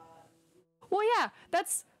Massachusetts. Well, yeah,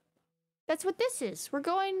 that's what this is. We're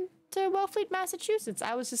going to Wellfleet, Massachusetts.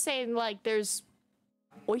 I was just saying, like, there's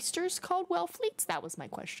oysters called Wellfleets? That was my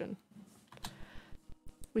question.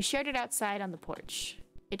 We shared it outside on the porch.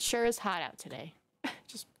 It sure is hot out today.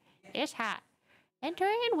 It's hot.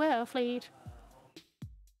 Entering Wellfleet.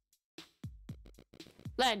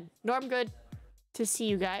 Len, Norm, good to see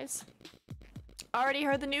you guys. Already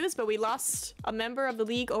heard the news, but we lost a member of the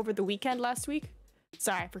league over the weekend last week.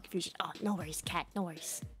 Sorry for confusion. Oh, no worries, Cat, no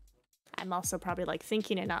worries. I'm also probably like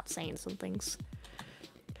thinking and not saying some things.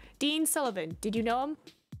 Dean Sullivan, did you know him?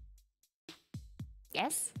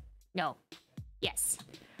 Yes? No. Yes.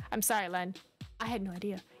 I'm sorry, Len. I had no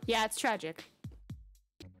idea. Yeah, it's tragic.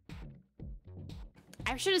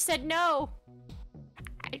 I should have said no.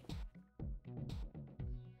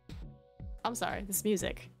 I'm sorry, this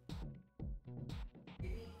music.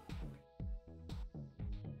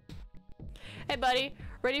 Hey, buddy.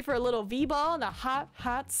 Ready for a little V-ball in the hot,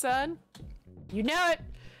 hot sun? You know it.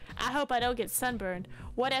 I hope I don't get sunburned.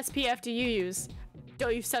 What SPF do you use?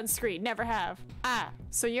 Don't use sunscreen. Never have. Ah,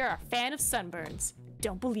 so you're a fan of sunburns.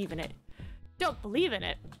 Don't believe in it. Don't believe in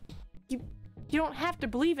it. You don't have to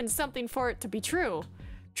believe in something for it to be true.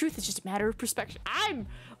 Truth is just a matter of perspective.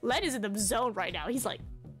 Len is in the zone right now. He's like,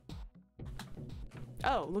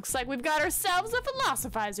 oh, looks like we've got ourselves a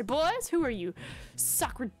philosophizer, boys. Who are you?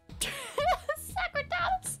 Socrates?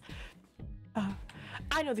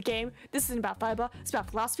 I know the game. This isn't about volleyball. It's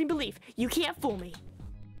about philosophy and belief. You can't fool me.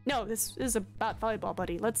 No, this is about volleyball,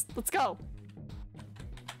 buddy. Let's go.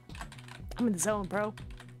 I'm in the zone, bro.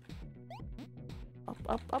 Up,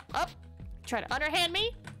 up, up, up. Try to underhand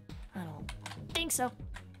me? I don't think so.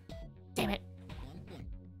 Damn it.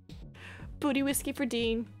 Booty whiskey for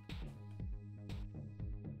Dean.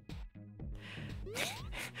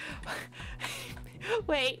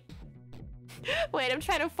 Wait, I'm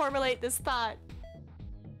trying to formulate this thought.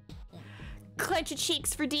 Clench your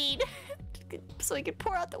cheeks for Dean. So he can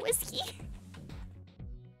pour out the whiskey.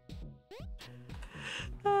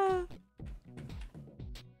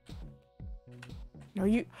 No,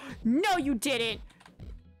 you didn't.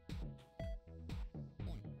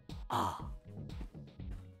 Oh.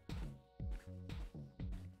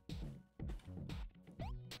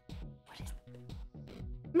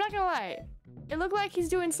 I'm not gonna lie. It looked like he's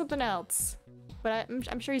doing something else. But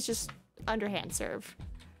I'm sure he's just underhand serve.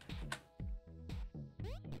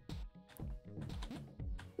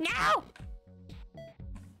 No!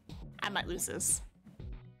 I might lose this.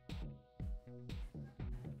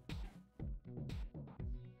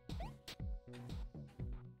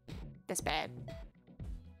 That's bad.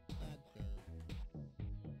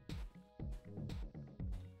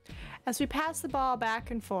 As we pass the ball back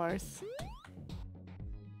and forth.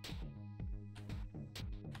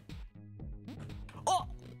 Oh!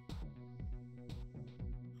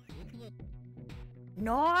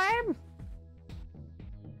 Norm!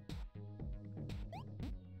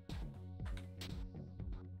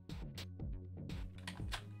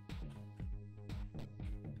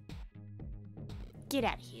 Get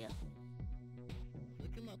out of here.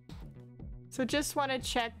 So just want to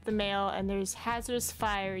check the mail, and there's hazardous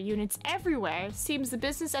fire units everywhere. Seems the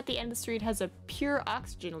business at the end of the street has a pure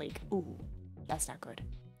oxygen leak. Ooh, that's not good.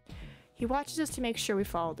 He watches us to make sure we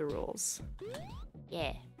follow the rules.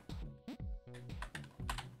 Yeah. There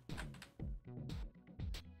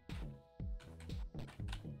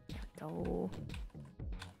we go.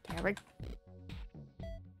 There we go.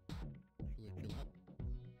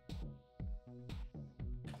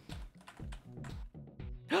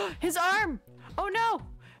 His arm! Oh no!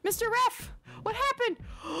 Mr. Ref! What happened?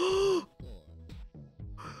 Oh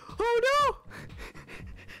no!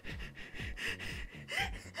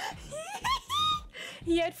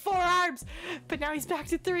 He had 4 arms, but now he's back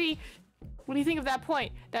to 3. What do you think of that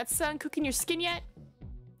point? that sun cooking your skin yet?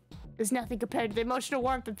 There's nothing compared to the emotional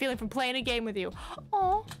warmth I'm feeling from playing a game with you.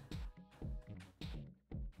 Oh.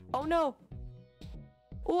 Oh no.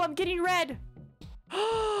 Oh, I'm getting red.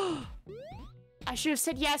 I should have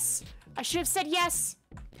said yes. I should have said yes.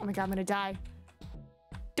 Oh my god, I'm gonna die.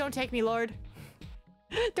 Don't take me, Lord.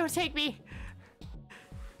 Don't take me.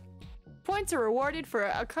 Points are rewarded for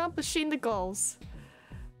accomplishing the goals.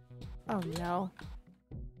 Oh no.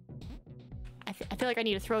 I feel like I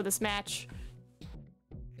need to throw this match.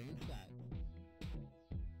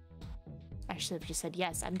 I should have just said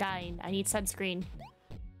yes. I'm dying. I need sunscreen.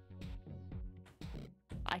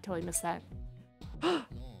 I totally missed that.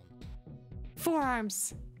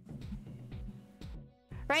 Forearms.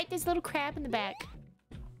 Right? There's a little crab in the back.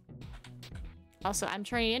 Also, I'm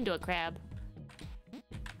turning into a crab.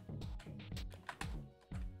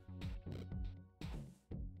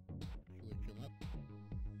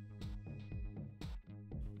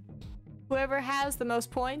 Whoever has the most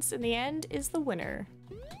points in the end is the winner.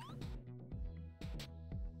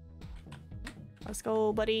 Let's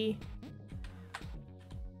go, buddy.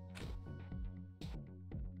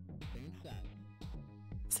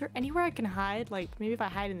 Is there anywhere I can hide? Like, maybe if I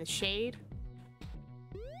hide in the shade?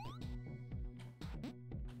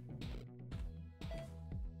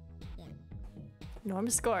 Norm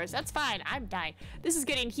scores. That's fine. I'm dying. This is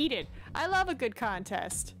getting heated. I love a good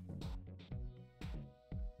contest.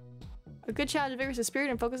 A good challenge vigors the spirit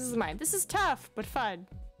and focuses the mind. This is tough, but fun.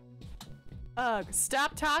 Ugh,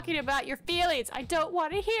 stop talking about your feelings. I don't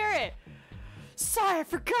want to hear it. Sorry, I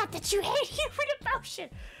forgot that you hate human emotion.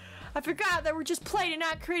 I forgot that we're just playing and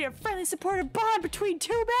not creating a friendly, supportive bond between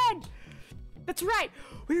two men. That's right.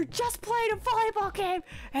 We were just playing a volleyball game,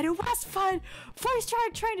 and it was fun before he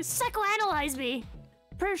started trying to psychoanalyze me.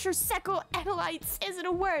 Pretty sure psychoanalyze isn't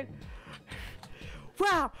a word.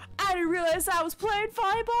 Wow, I didn't realize I was playing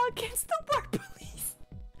volleyball against the work police.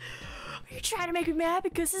 Are you trying to make me mad?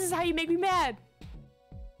 Because this is how you make me mad.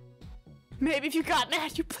 Maybe if you got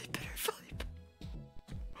mad, you played better volleyball.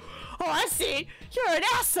 Oh, I see. You're an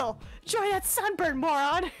asshole. Enjoy that sunburn,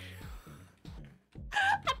 moron.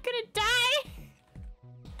 I'm gonna die.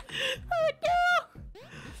 Oh,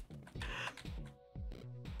 no.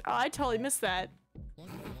 Oh, I totally missed that.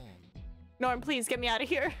 Norm, please get me out of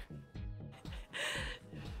here.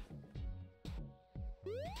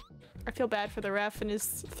 I feel bad for the ref and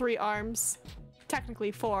his 3 arms.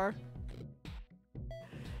 Technically 4.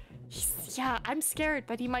 Yeah, I'm scared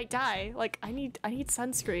that he might die. Like, I need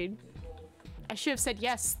sunscreen. I should have said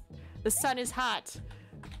yes. The sun is hot.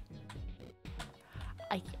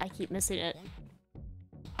 I keep missing it.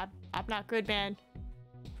 I'm not good, man.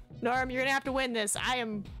 Norm, you're gonna have to win this.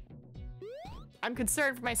 I'm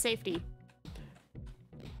concerned for my safety.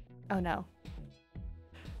 Oh no.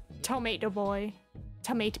 Tomato boy.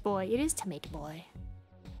 Tomato boy. It is tomato boy.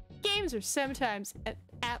 Games are sometimes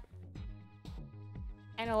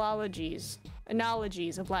analogies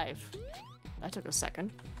of life. That took a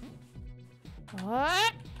second.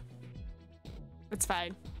 What? It's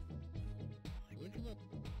fine.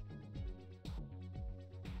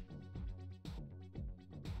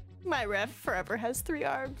 My ref forever has 3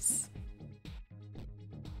 arms.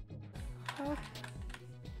 Oh.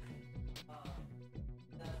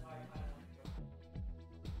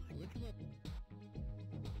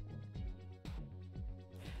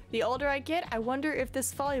 The older I get, I wonder if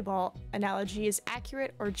this volleyball analogy is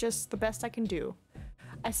accurate or just the best I can do.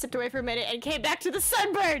 I stepped away for a minute and came back to the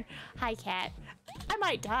sunburn! Hi, cat. I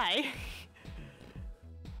might die.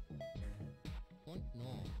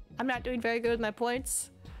 I'm not doing very good with my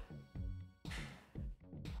points.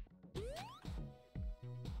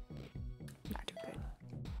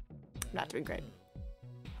 Not doing great.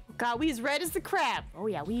 Oh god, we as red as the crab. Oh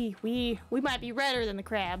yeah, we might be redder than the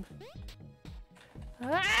crab.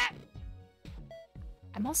 Ah!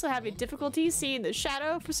 I'm also having difficulty seeing the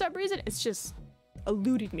shadow for some reason. It's just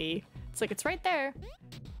eluded me. It's like it's right there.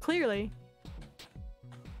 Clearly.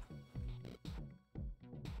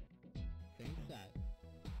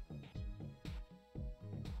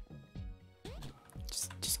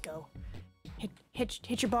 Just go.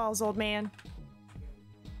 Hit your balls, old man.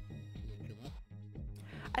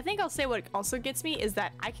 I think I'll say what also gets me is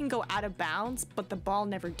that I can go out of bounds, but the ball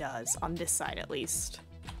never does, on this side at least.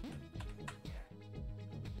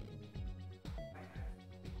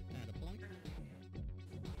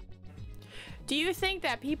 Do you think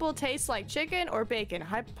that people taste like chicken or bacon?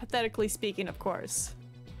 Hypothetically speaking, of course.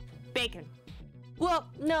 Bacon. Well,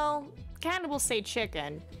 no, cannibals say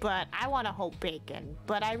chicken, but I want to hope bacon,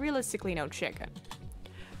 but I realistically know chicken.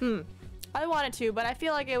 I wanted to, but I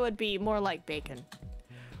feel like it would be more like bacon.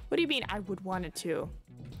 What do you mean I would want it to?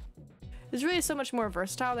 is really so much more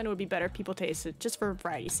versatile than it would be better if people tasted, just for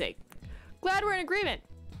variety's sake. Glad we're in agreement.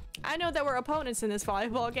 I know that we're opponents in this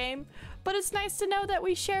volleyball game, but it's nice to know that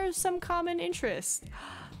we share some common interests.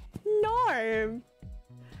 Norm!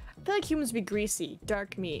 I feel like humans would be greasy,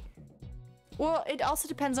 dark meat. Well, it also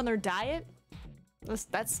depends on their diet.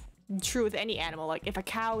 That's true with any animal. Like, if a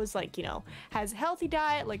cow is like, you know, has a healthy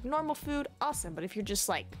diet, like normal food, awesome. But if you're just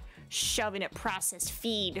like shoving it processed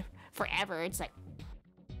feed forever, it's like,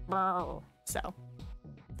 whoa. So,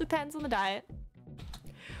 depends on the diet.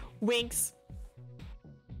 Winks.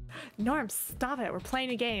 Norm, stop it. We're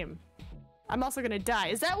playing a game. I'm also gonna die.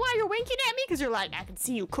 Is that why you're winking at me? Because you're like, I can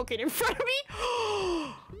see you cooking in front of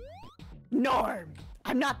me? Norm,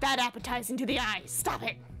 I'm not that appetizing to the eye. Stop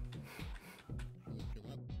it.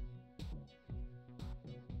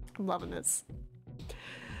 I'm loving this.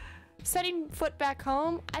 Setting foot back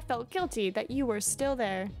home, I felt guilty that you were still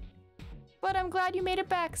there. But I'm glad you made it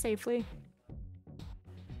back safely.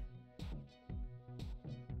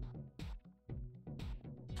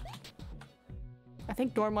 I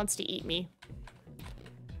think Norm wants to eat me.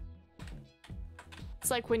 It's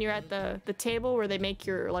like when you're at the table where they make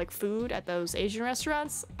your like food at those Asian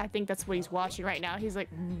restaurants. I think that's what he's watching right now. He's like,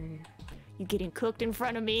 you getting cooked in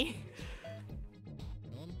front of me?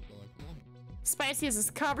 Spicy as this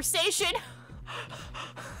conversation.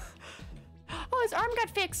 Oh, his arm got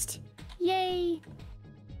fixed. Yay.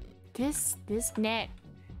 This net.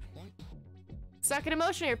 Stuck in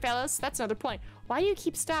emotion here, fellas. That's another point. Why do you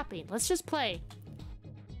keep stopping? Let's just play.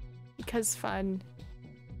 Because fun.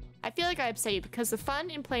 I feel like I upset you because the fun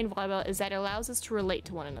in playing volleyball is that it allows us to relate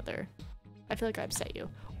to one another. I feel like I upset you.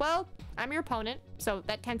 Well, I'm your opponent, so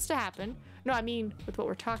that tends to happen. No, I mean with what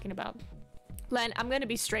we're talking about. Len, I'm gonna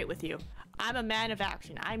be straight with you. I'm a man of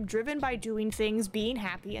action. I'm driven by doing things, being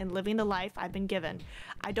happy, and living the life I've been given.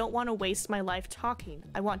 I don't want to waste my life talking.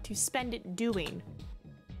 I want to spend it doing.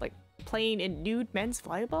 Like playing in nude men's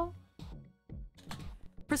volleyball?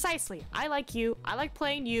 Precisely. I like you. I like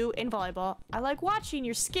playing you in volleyball. I like watching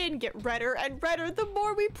your skin get redder and redder the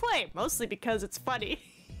more we play. Mostly because it's funny.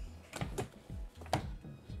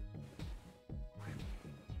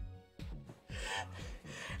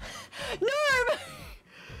 Norm!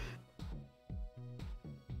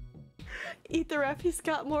 Eat the ref, he's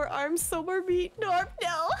got more arms, so more meat. Norm,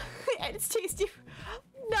 no! And it's tasty.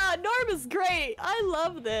 Nah, Norm is great. I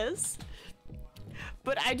love this.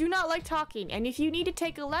 But I do not like talking, and if you need to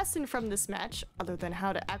take a lesson from this match, other than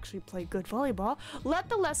how to actually play good volleyball, let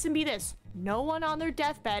the lesson be this. No one on their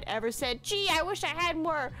deathbed ever said, gee, I wish I had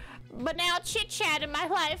more banal chit-chat in my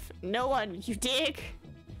life. No one, you dig?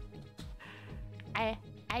 I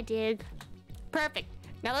dig. Perfect.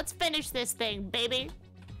 Now let's finish this thing, baby.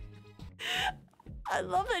 I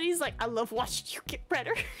love that he's like, I love watching you get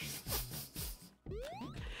redder.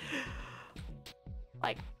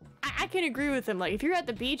 Like, I can agree with him. Like, if you're at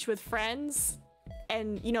the beach with friends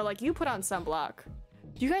and, you know, like, you put on sunblock.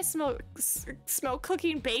 Do you guys smell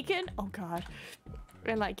cooking bacon? Oh, God.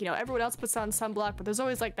 And, like, you know, everyone else puts on sunblock, but there's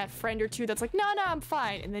always, like, that friend or two that's like, no, I'm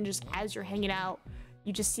fine. And then just as you're hanging out,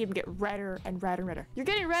 you just see them get redder and redder and redder. You're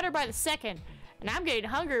getting redder by the second, and I'm getting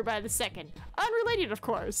hungrier by the second. Unrelated, of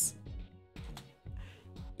course.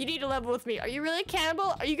 You need to level with me. Are you really a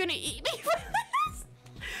cannibal? Are you gonna eat me for this?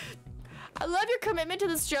 I love your commitment to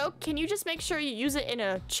this joke. Can you just make sure you use it in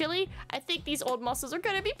a chili? I think these old muscles are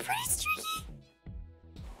gonna be pretty streaky.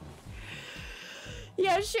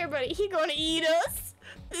 Yeah, sure, buddy. He gonna eat us.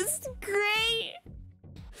 This is great.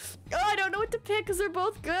 Oh, I don't know what to pick because they're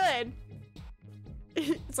both good.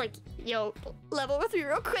 It's like, yo, level with me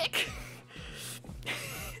real quick.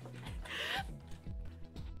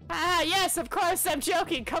 Ah, yes, of course, I'm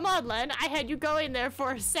joking. Come on, Len. I had you go in there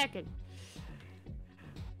for a second.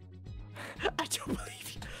 I don't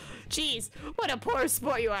believe you. Jeez, what a poor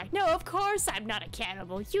sport you are. No, of course I'm not a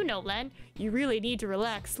cannibal. You know, Len, you really need to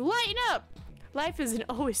relax. Lighten up. Life isn't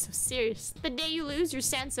always so serious. The day you lose your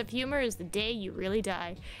sense of humor is the day you really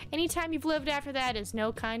die. Anytime you've lived after that is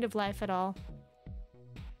no kind of life at all.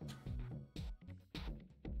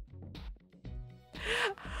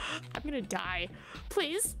 I'm gonna die.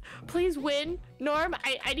 Please, please win. Norm,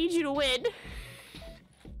 I need you to win.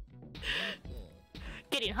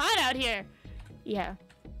 Getting hot out here. Yeah.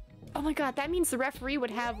 Oh my god, that means the referee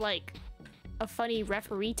would have like a funny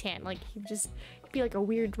referee tan. Like he'd be like a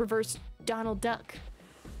weird reverse Donald Duck.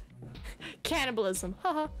 Cannibalism.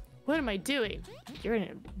 Haha. What am I doing? You're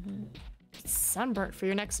gonna get sunburnt for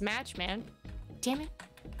your next match, man. Damn it.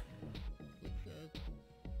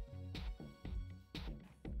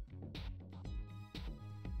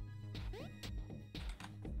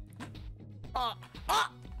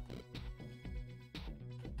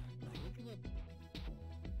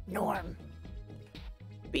 Norm.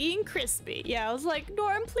 Being crispy. Yeah, I was like,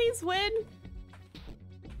 Norm, please win.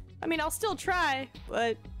 I mean, I'll still try,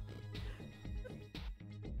 but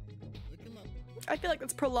Look him up. I feel like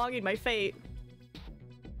that's prolonging my fate.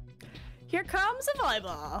 Here comes a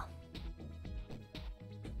volleyball.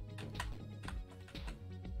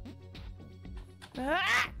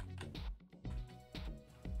 Ah!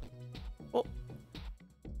 Oh.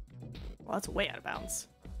 Well, that's way out of bounds.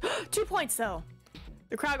 2 points, though.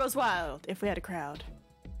 The crowd goes wild if we had a crowd.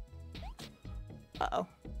 Uh-oh.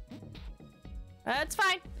 That's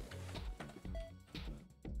fine.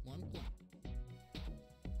 1 point.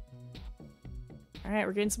 All right,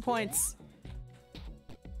 we're getting some points.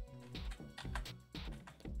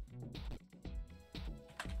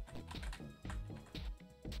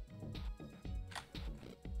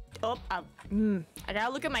 Oh, I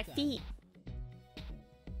gotta look at my feet.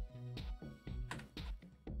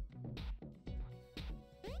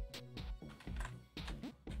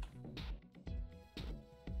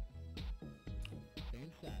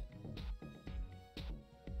 Same shot.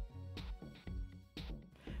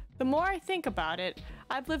 The more I think about it,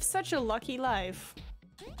 I've lived such a lucky life.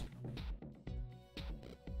 No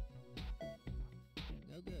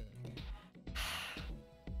good.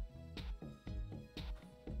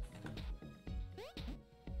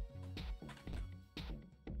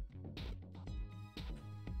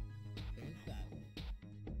 Same shot.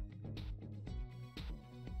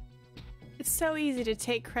 It's so easy to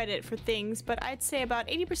take credit for things, but I'd say about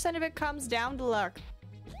 80% of it comes down to luck.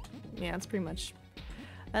 Yeah, that's pretty much.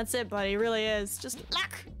 That's it, buddy. It really is. Just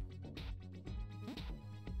luck!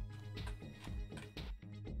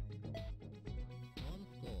 On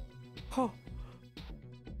score. Oh.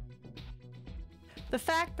 The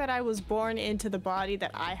fact that I was born into the body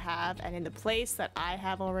that I have and in the place that I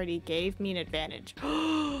have already gave me an advantage.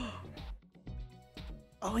 Oh,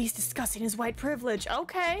 he's discussing his white privilege.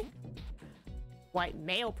 Okay. White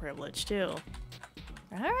male privilege, too.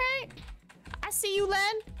 All right. I see you,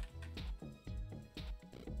 Len.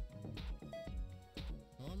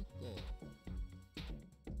 On score.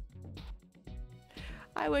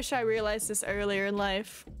 I wish I realized this earlier in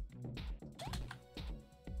life.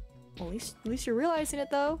 Well, at least you're realizing it,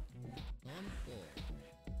 though. On score.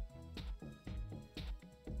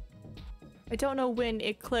 I don't know when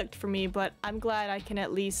it clicked for me, but I'm glad I can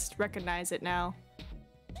at least recognize it now.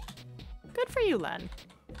 Good for you, Len.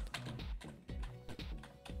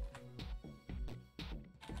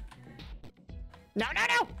 No, no,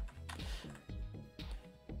 no!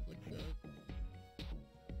 What's up?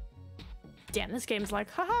 Damn, this game's like,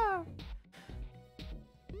 haha.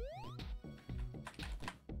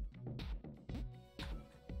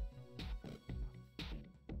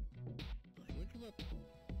 Look him up.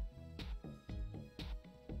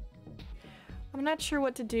 I'm not sure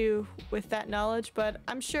what to do with that knowledge, but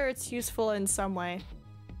I'm sure it's useful in some way.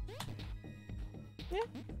 Yeah.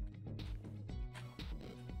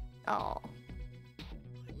 Oh.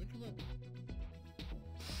 Look him up.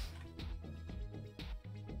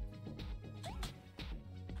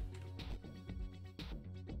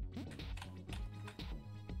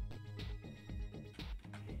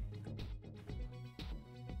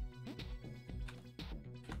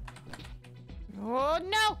 Oh, no! Look him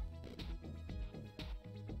up.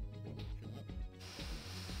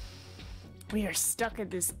 We are stuck in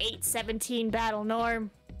this 8-17 battle,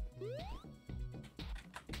 Norm.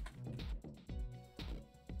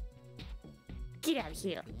 Get out of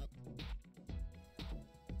here. Look him up.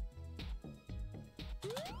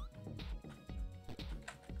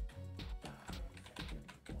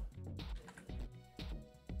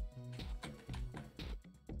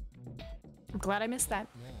 I'm glad I missed that.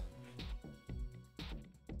 Long.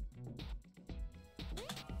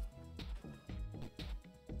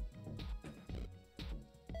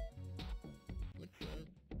 What's up?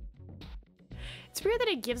 It's weird that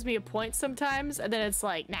it gives me a point sometimes, and then it's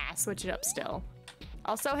like, nah, switch it up still.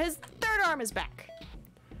 Also, his third arm is back.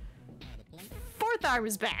 Add a point. Fourth arm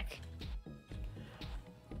is back.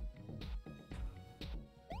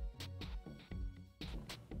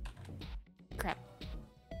 Crap.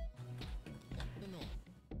 The norm.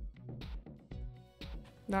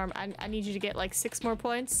 Norm, I need you to get like 6 more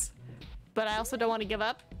points, but I also don't want to give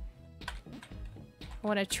up. I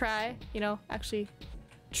want to try, you know, actually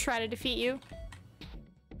try to defeat you.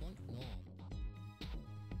 Point norm.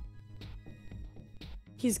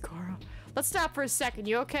 He's Goro. Let's stop for a second.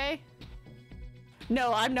 You okay?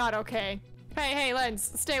 No, I'm not okay. Hey, hey, Lens,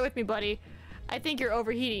 stay with me, buddy. I think you're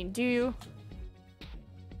overheating. Do you?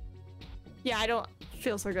 Yeah, I don't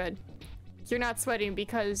feel so good. You're not sweating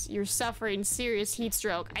because you're suffering serious heat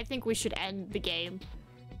stroke. I think we should end the game.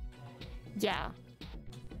 Yeah.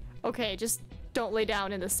 Okay, just don't lay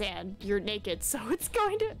down in the sand. You're naked, so it's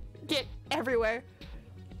going to get everywhere.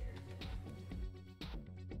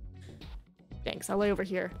 Thanks, I'll lay over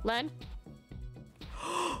here. Len?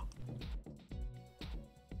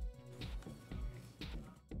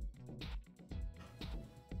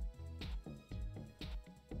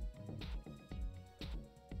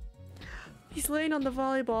 He's laying on the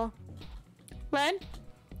volleyball. Len?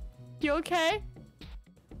 You okay?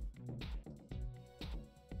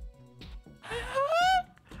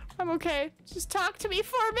 I'm okay. Just talk to me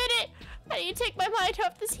for a minute. I need to take my mind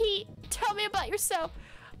off this heat. Tell me about yourself.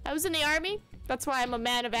 I was in the army. That's why I'm a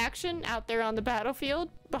man of action out there on the battlefield.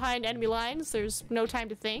 Behind enemy lines, there's no time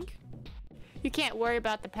to think. You can't worry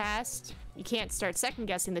about the past. You can't start second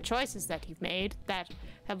guessing the choices that you've made that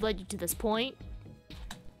have led you to this point.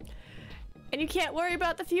 And you can't worry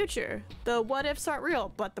about the future. The what ifs aren't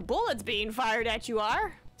real, but the bullets being fired at you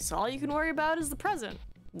are. So all you can worry about is the present.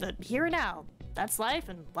 The here and now. That's life,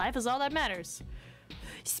 and life is all that matters.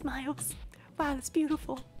 Smiles. Wow, that's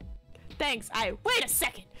beautiful. Thanks. Wait a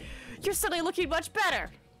second. You're suddenly looking much better.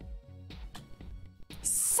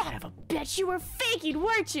 Son of a bitch, you were faking,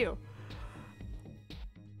 weren't you?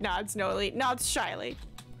 Nods knowingly, nods shyly.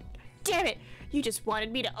 Damn it. You just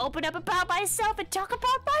wanted me to open up about myself and talk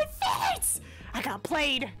about my feelings! I got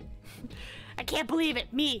played! I can't believe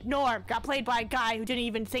it. Me, Norm, got played by a guy who didn't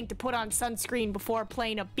even think to put on sunscreen before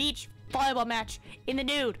playing a beach volleyball match in the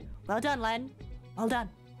nude. Well done, Len. Well done.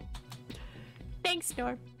 Thanks,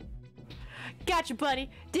 Norm. Gotcha, buddy.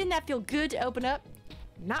 Didn't that feel good to open up?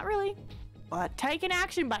 Not really. But taking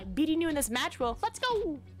action by beating you in this match will. Let's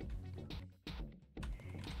go!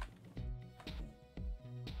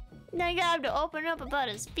 Now you got him to open up about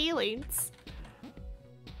his feelings.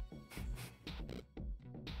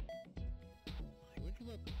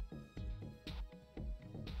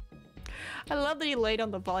 I love that he laid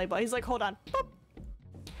on the volleyball. He's like, hold on. Boop.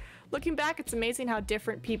 Looking back, it's amazing how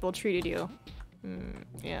different people treated you.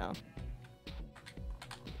 Yeah.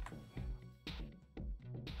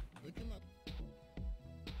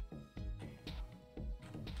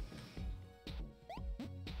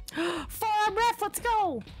 Forearm ref, let's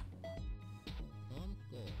go!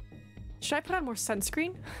 Should I put on more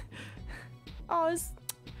sunscreen? Oh,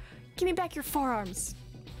 give me back your forearms.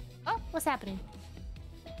 Oh, what's happening?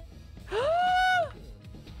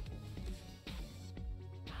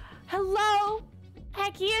 Hello,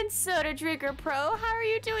 Hecky and Soda Drinker Pro. How are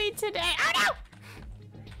you doing today? Oh no!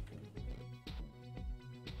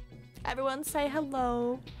 Everyone say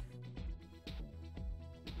hello.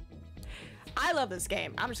 I love this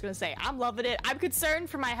game. I'm just gonna say I'm loving it. I'm concerned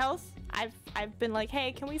for my health. I've been like,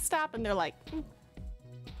 hey, can we stop? And they're like,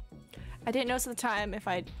 I didn't notice at the time if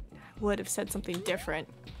I would have said something different.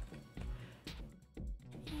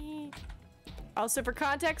 Also, for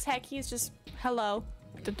context, Hecky is just hello.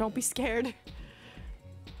 Don't be scared.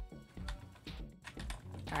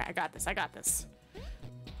 All right, I got this. I got this.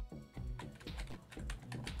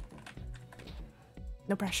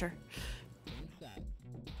 No pressure.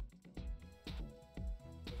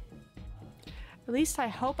 At least I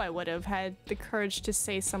hope I would have had the courage to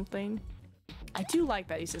say something. I do like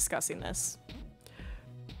that he's discussing this.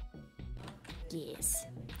 Yes.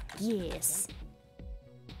 Yes.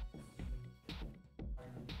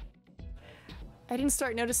 I didn't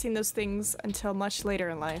start noticing those things until much later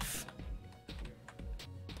in life.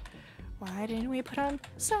 Why didn't we put on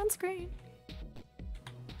sunscreen?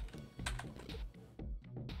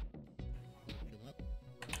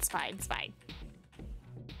 It's fine, it's fine.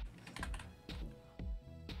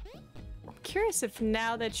 I'm curious if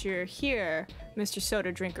now that you're here, Mr.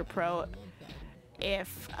 Soda Drinker Pro,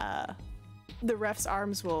 if the ref's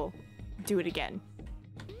arms will do it again.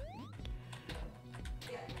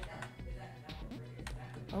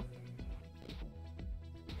 Oh.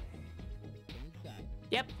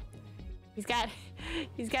 Yep. He's got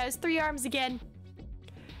his 3 arms again.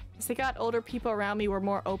 As they got older, people around me were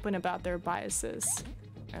more open about their biases.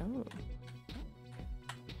 Oh.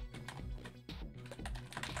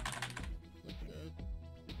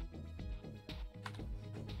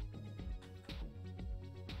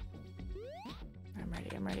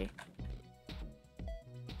 I'm ready.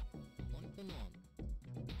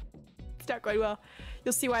 It's not going well.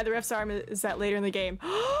 You'll see why the ref's arm is that later in the game.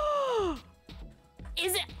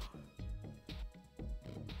 Is it?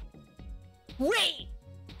 Wait!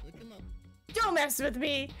 Don't mess with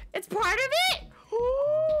me! It's part of it!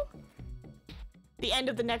 The end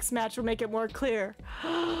of the next match will make it more clear.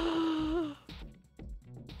 Yeah,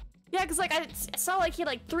 because like I saw like he had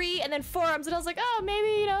like 3 and then 4 arms and I was like, oh,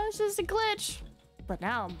 maybe, you know, it's just a glitch. But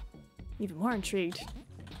now I'm even more intrigued.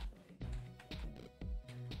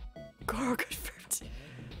 Goro confirmed.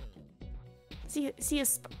 See a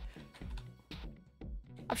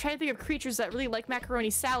I'm trying to think of creatures that really like macaroni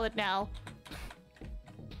salad now.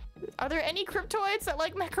 Are there any cryptoids that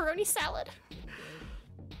like macaroni salad?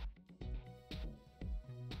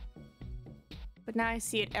 But now I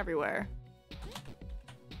see it everywhere.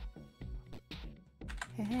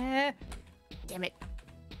 Damn it.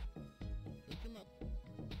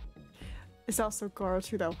 It's also Goro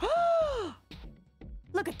too, though.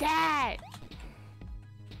 Look at that!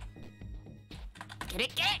 Get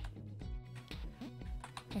it, get it!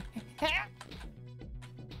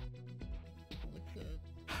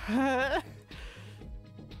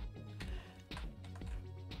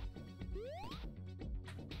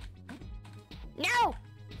 No!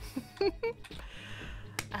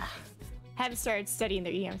 Haven't started studying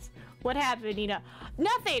their idioms. What happened, Nina?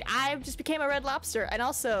 Nothing! I just became a Red Lobster. And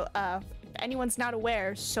also, if anyone's not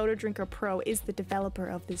aware, Soda Drinker Pro is the developer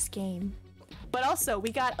of this game. But also,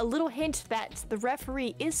 we got a little hint that the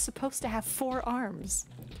referee is supposed to have 4 arms.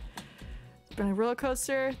 It's been a roller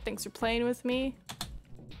coaster. Thanks for playing with me.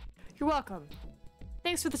 You're welcome.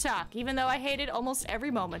 Thanks for the talk, even though I hated almost every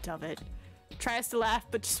moment of it. Tries to laugh,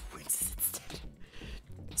 but just winces instead.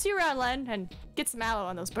 See you around, Len, and get some aloe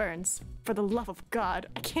on those burns. For the love of God,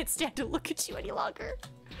 I can't stand to look at you any longer.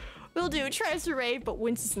 Will do. Tries to rave, but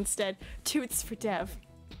winces instead. Toots for Dev.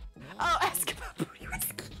 Oh, ask about booty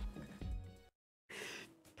whiskey.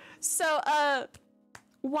 So,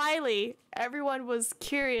 Wiley, everyone was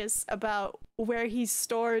curious about where he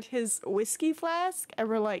stored his whiskey flask, and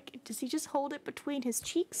we're like, does he just hold it between his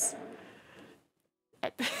cheeks?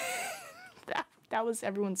 That was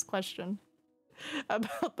everyone's question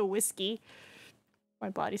about the whiskey. My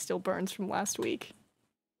body still burns from last week.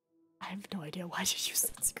 I have no idea why I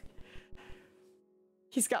use sunscreen.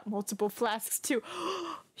 He's got multiple flasks too.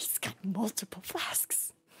 He's got multiple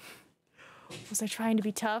flasks. Was I trying to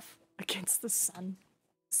be tough against the sun?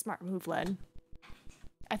 Smart move, Len.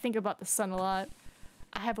 I think about the sun a lot.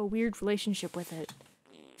 I have a weird relationship with it.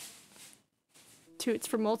 Toots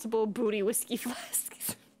for multiple booty whiskey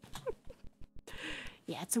flasks.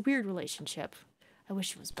 Yeah, it's a weird relationship. I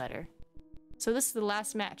wish it was better. So this is the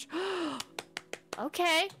last match.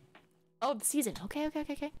 Okay. Oh, the season. Okay.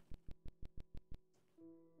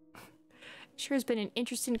 Sure has been an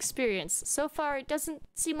interesting experience. So far, it doesn't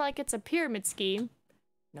seem like it's a pyramid scheme.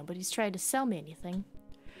 Nobody's tried to sell me anything.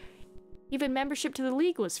 Even membership to the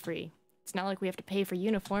league was free. It's not like we have to pay for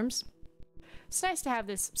uniforms. It's nice to have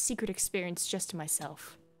this secret experience just to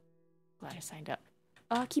myself. Glad I signed up.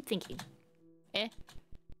 I'll keep thinking.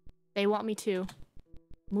 They want me to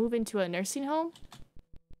move into a nursing home?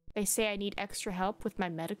 They say I need extra help with my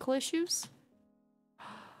medical issues?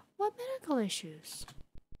 What medical issues?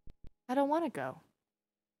 I don't want to go.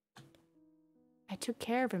 I took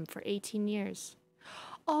care of him for 18 years.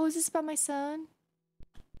 Oh, is this about my son?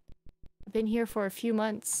 I've been here for a few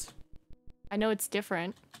months. I know it's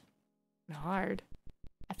different and hard.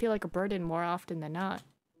 I feel like a burden more often than not.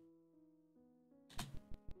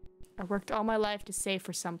 I worked all my life to save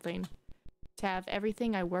for something. To have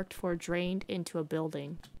everything I worked for drained into a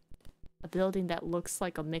building. A building that looks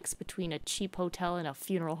like a mix between a cheap hotel and a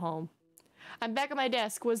funeral home. I'm back at my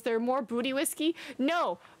desk. Was there more booty whiskey?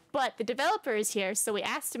 No, but the developer is here, so we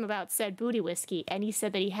asked him about said booty whiskey, and he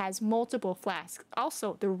said that he has multiple flasks.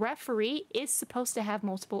 Also, the referee is supposed to have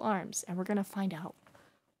multiple arms, and we're gonna find out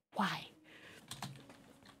why.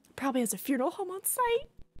 Probably has a funeral home on site.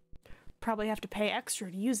 Probably have to pay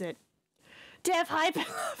extra to use it. Dev hype!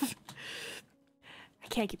 I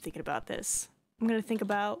can't keep thinking about this. I'm gonna think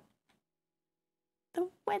about the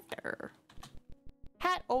weather.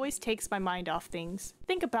 Hat always takes my mind off things.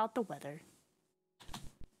 Think about the weather.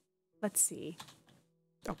 Let's see.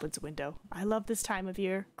 Opens a window. I love this time of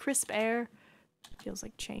year. Crisp air. Feels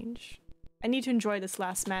like change. I need to enjoy this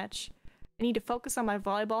last match. I need to focus on my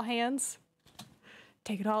volleyball hands.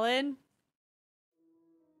 Take it all in.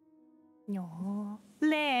 No.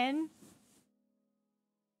 Len.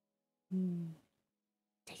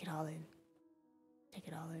 Take it all in. Take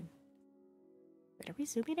it all in. Wait, are we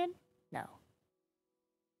zooming in? No.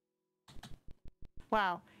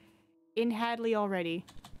 Wow. In Hadley already.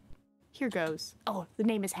 Here goes. Oh, the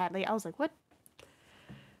name is Hadley. I was like, what?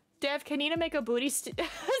 Dev, can Nina make a booty sticker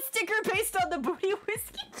based on the booty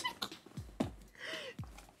whiskey?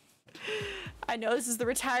 I know this is the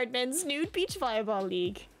retired men's nude beach volleyball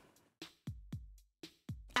league.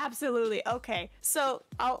 Absolutely. Okay. So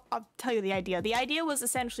I'll tell you the idea. The idea was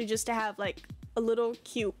essentially just to have like a little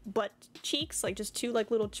cute butt cheeks, like just 2 like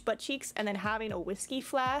little butt cheeks, and then having a whiskey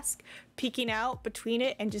flask peeking out between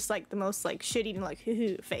it, and just like the most like shitty and like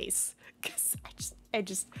hoo-hoo face. Cause I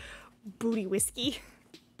just Booty whiskey.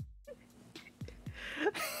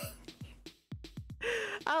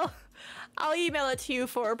 I'll email it to you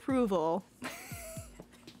for approval.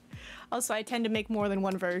 Also, I tend to make more than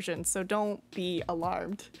one version, so don't be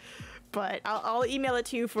alarmed. But I'll email it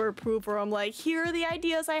to you for approval. I'm like, here are the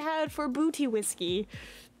ideas I had for booty whiskey.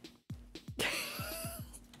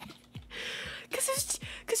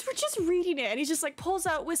 Cause we're just reading it, and he just like pulls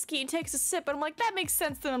out whiskey and takes a sip, and I'm like, that makes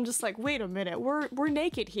sense. Then I'm just like, wait a minute, we're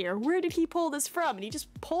naked here. Where did he pull this from? And he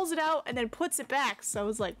just pulls it out and then puts it back. So I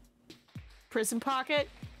was like, prison pocket.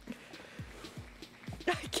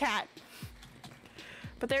 Cat.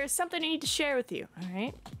 But there is something I need to share with you,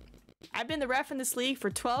 alright? I've been the ref in this league for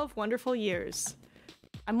 12 wonderful years.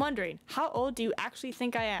 I'm wondering, how old do you actually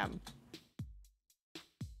think I am?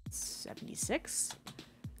 76?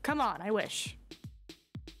 Come on, I wish.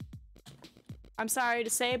 I'm sorry to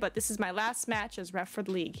say, but this is my last match as ref for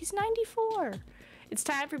the league. He's 94. It's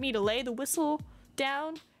time for me to lay the whistle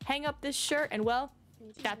down, hang up this shirt, and well,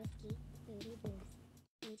 Booty that... whiskey, booty booze.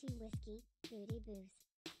 Booty whiskey, booty booze.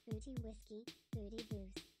 Booty whiskey, booty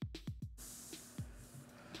booze.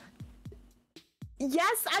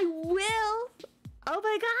 Yes, I will! Oh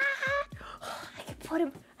my god!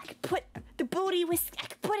 I could put the booty whiskey, I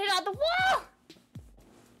could put it on the wall!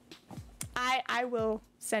 I will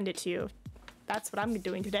send it to you. That's what I'm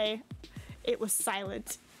doing today. It was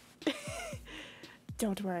silent.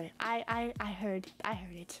 Don't worry. I heard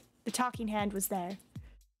it. The talking hand was there.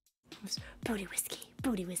 It was booty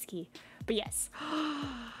whiskey. But yes.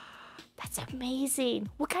 That's amazing.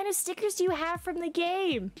 What kind of stickers do you have from the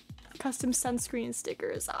game? Custom sunscreen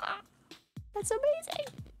stickers. Ah, that's amazing.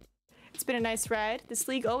 It's been a nice ride. This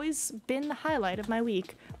league always been the highlight of my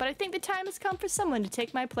week, but I think the time has come for someone to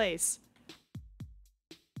take my place.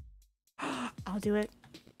 I'll do it.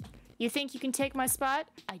 You think you can take my spot?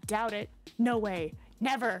 I doubt it. No way.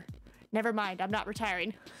 Never. Never mind. I'm not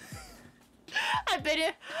retiring.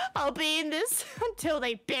 I'll be in this until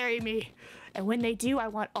they bury me. And when they do, I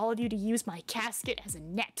want all of you to use my casket as a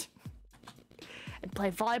net. And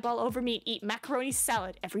play volleyball over me and eat macaroni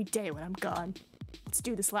salad every day when I'm gone. Let's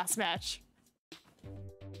do this last match.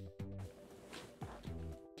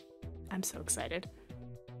 I'm so excited.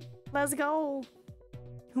 Let's go.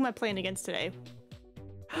 Who am I playing against today?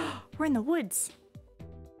 We're in the woods.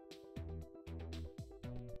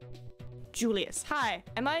 Julius. Hi.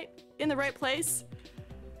 Am I in the right place?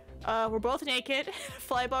 We're both naked.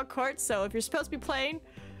 Volleyball court, so if you're supposed to be playing...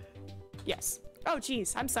 Yes. Oh,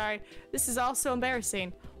 geez. I'm sorry. This is all so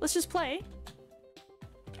embarrassing. Let's just play.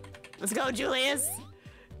 Let's go, Julius.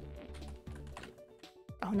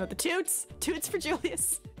 Oh, no, the toots. Toots for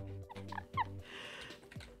Julius.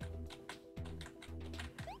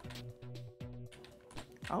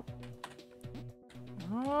 Oh.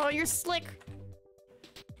 Oh, you're slick.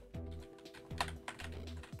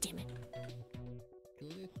 Damn it.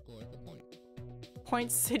 Julius scores a point. Point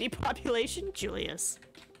city population, Julius.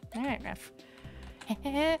 All right, ref.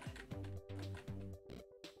 Yes.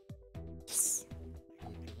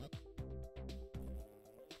 Switching up.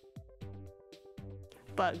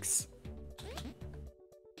 Bugs.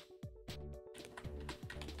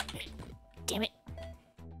 Damn it.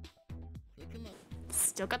 Switching up.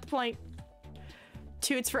 Still got the point.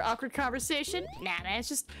 Toots for awkward conversation? Nah, man, it's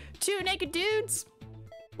just two naked dudes.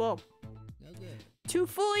 Whoa. No good. Two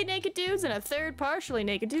fully naked dudes and a third partially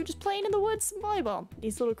naked dude just playing in the woods some volleyball.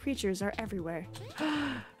 These little creatures are everywhere.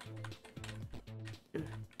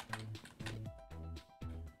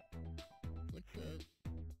 Switch serve.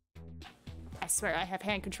 I swear I have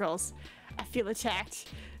hand controls. I feel attacked.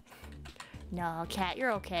 No, cat,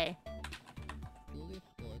 you're okay. Julius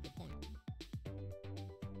scores a point.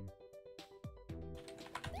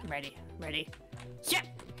 I'm ready. Ready. Yeah!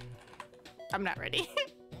 I'm not ready.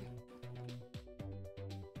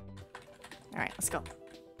 Alright, let's go.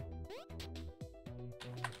 There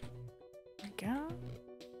we go.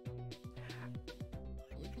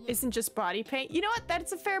 Switching up. Isn't just body paint? You know what?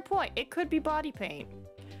 That's a fair point. It could be body paint.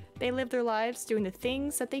 They live their lives doing the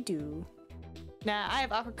things that they do. Nah, I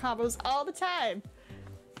have awkward combos all the time.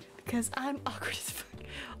 Because I'm awkward as fuck.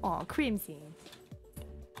 Aw, Crimson.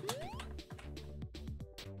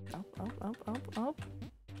 Oh.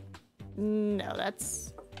 No,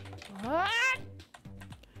 that's... What?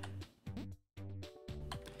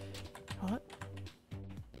 What?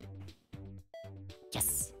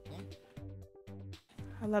 Yes!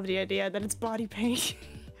 I love the idea that it's body paint.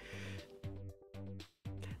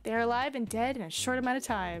 They are alive and dead in a short amount of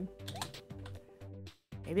time.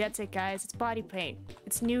 Maybe that's it, guys. It's body paint.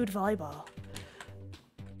 It's nude volleyball.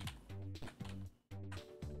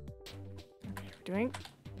 Okay, we're doing...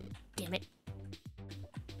 Damn it.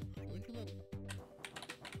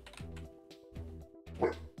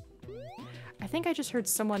 think I just heard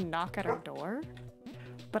someone knock at our door.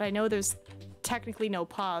 But I know there's technically no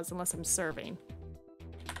pause unless I'm serving.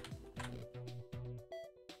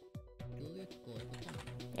 Julia scored the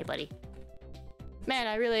point. Hey, buddy. Man,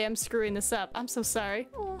 I really am screwing this up. I'm so sorry.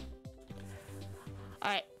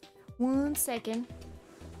 Alright. 1 second.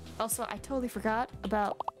 Also, I totally forgot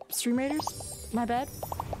about Stream Raiders. My bad.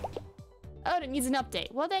 Oh, it needs an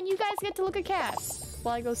update. Well, then you guys get to look at cats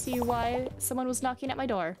while I go see why someone was knocking at my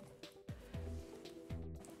door.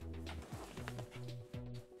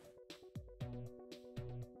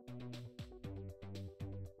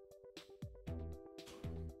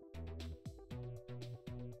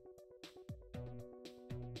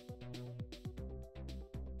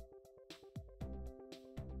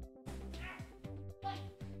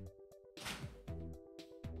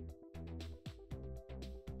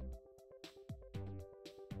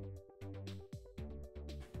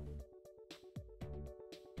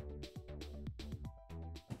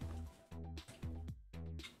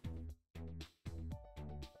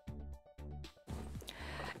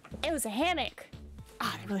 It was a hammock.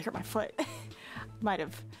 Ah, that really hurt my foot. Might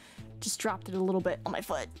have just dropped it a little bit on my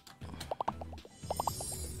foot.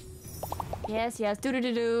 Yes, yes,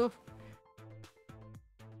 do-do-do-do.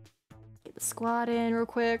 Get the squat in real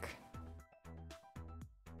quick.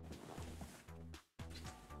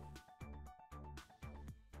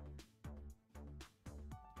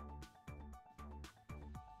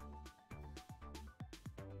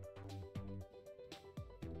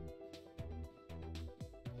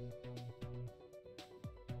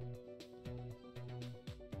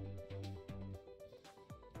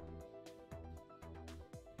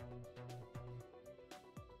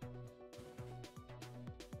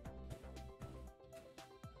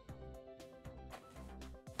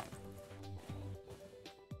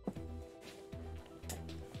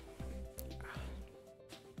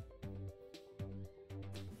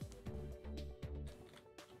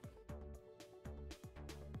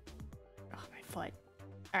 Foot.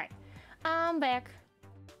 Alright. I'm back.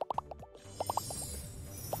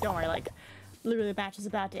 Don't worry, like, literally the match is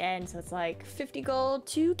about to end, so it's like 50 gold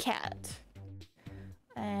to cat.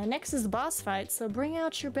 And next is the boss fight, so bring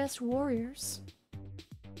out your best warriors.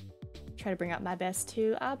 Try to bring out my best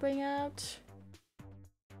too. I'll bring out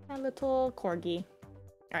my little corgi.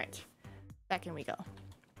 Alright. Back in we go.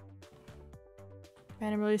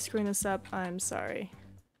 Man, I'm really screwing this up. I'm sorry.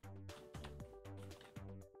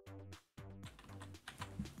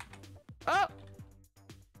 Oh!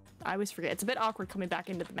 I always forget. It's a bit awkward coming back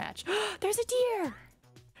into the match. There's a deer!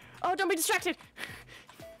 Oh, don't be distracted!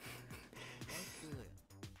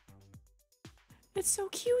 It's so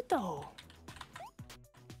cute, though.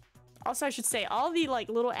 Also, I should say, all the, like,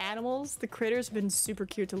 little animals, the critters have been super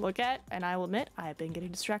cute to look at, and I will admit, I have been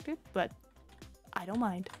getting distracted, but I don't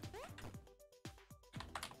mind.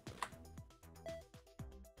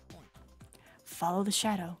 Follow the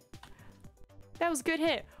shadow. That was a good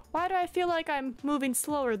hit. Why do I feel like I'm moving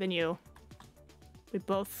slower than you? We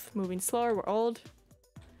both moving slower, we're old.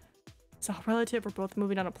 It's all relative, we're both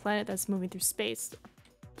moving on a planet that's moving through space.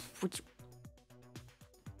 Which...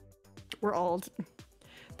 We're old.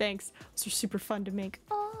 Thanks. Those are super fun to make.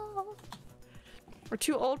 Oh. We're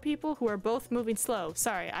two old people who are both moving slow.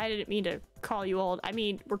 Sorry, I didn't mean to call you old. I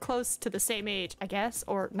mean, we're close to the same age, I guess.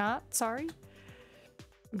 Or not, sorry.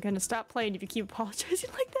 I'm gonna stop playing if you keep apologizing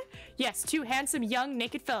like that. Yes, two handsome, young,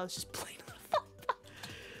 naked fellas just playing a little fun.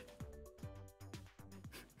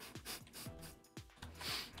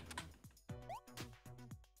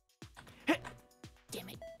 Damn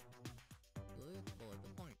it. Julia scored the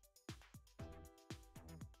point.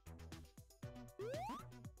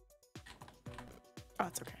 Oh,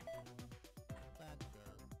 it's okay. Bad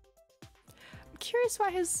serve. I'm curious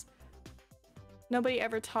why nobody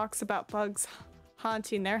ever talks about bugs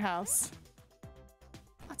haunting their house.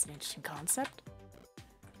 That's an interesting concept.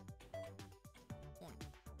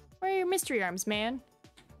 Where are your mystery arms, man?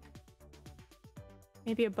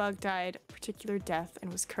 Maybe a bug died a particular death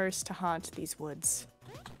and was cursed to haunt these woods.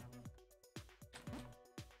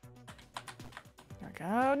 There we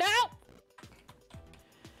go. No!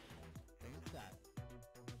 Change that.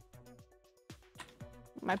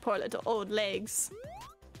 My poor little old legs.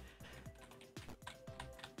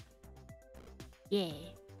 Yeah.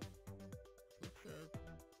 Good serve.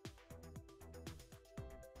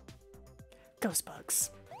 Ghost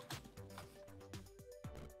bugs.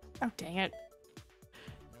 Oh, dang it.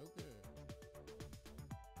 No good.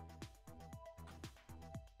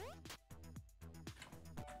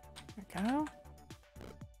 There we go.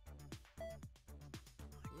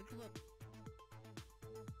 Switch it up.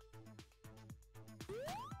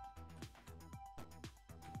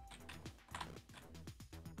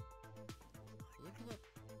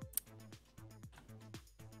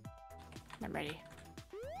 I'm ready.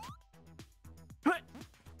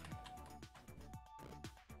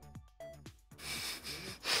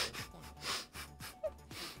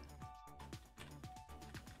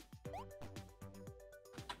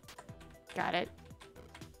 Got it.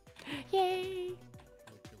 Yay!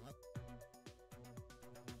 Switch 'em up.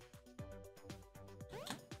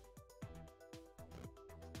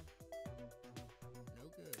 No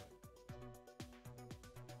good.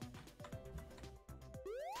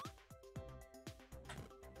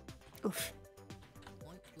 Oof.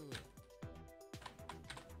 Point good.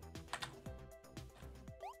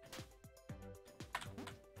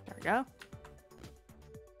 There we go.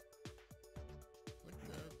 Good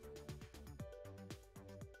serve.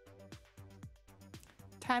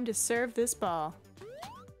 Time to serve this ball.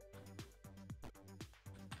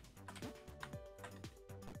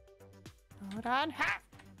 Hold on. Ha!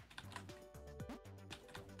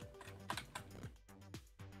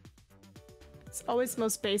 It's always the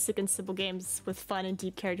most basic and simple games with fun and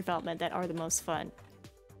deep character development that are the most fun.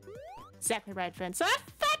 Exactly right, Vince. Ah,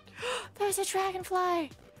 fuck! There's a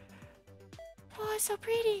dragonfly! Oh, it's so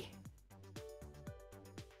pretty.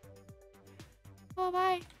 Oh,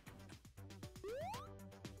 bye.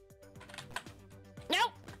 No!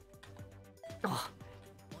 Oh,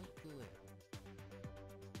 Point good.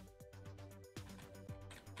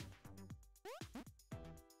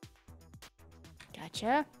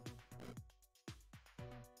 gotcha.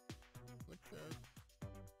 Good serve.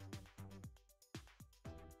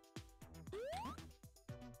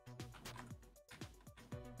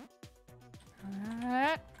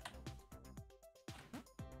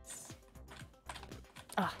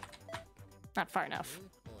 Ah, not far enough. You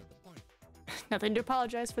scored the point. Nothing to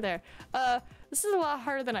apologize for there. This is a lot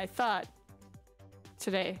harder than I thought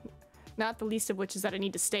today. Not the least of which is that I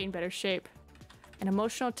need to stay in better shape. And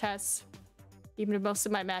emotional tests, even if most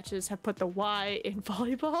of my matches have put the Y in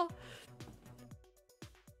volleyball.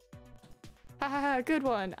 Haha, good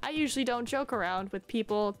one. I usually don't joke around with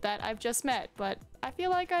people that I've just met, but I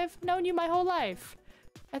feel like I've known you my whole life.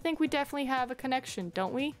 I think we definitely have a connection,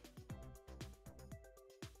 don't we?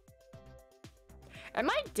 Am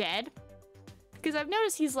I dead? Because I've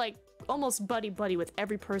noticed he's like almost buddy-buddy with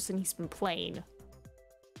every person he's been playing.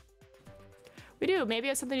 We do. Maybe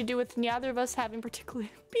it has something to do with neither of us having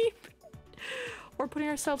particularly beep or putting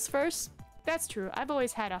ourselves first. That's true. I've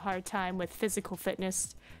always had a hard time with physical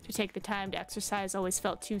fitness. To take the time to exercise always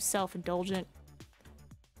felt too self-indulgent.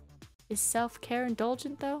 Is self-care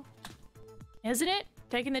indulgent though? Isn't it?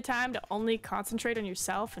 Taking the time to only concentrate on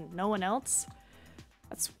yourself and no one else?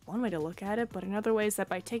 That's one way to look at it, but another way is that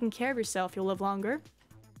by taking care of yourself, you'll live longer.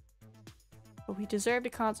 But we deserve to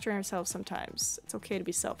concentrate on ourselves sometimes. It's okay to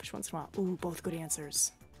be selfish once in a while. Ooh, both good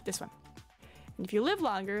answers. This one. And if you live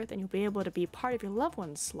longer, then you'll be able to be part of your loved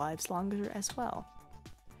ones' lives longer as well.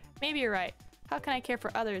 Maybe you're right. How can I care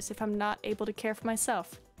for others if I'm not able to care for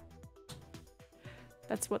myself?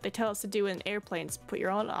 That's what they tell us to do in airplanes. Put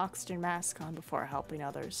your own oxygen mask on before helping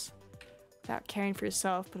others. Without caring for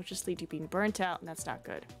yourself, it'll just lead to being burnt out, and that's not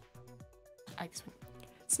good.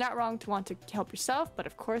 It's not wrong to want to help yourself, but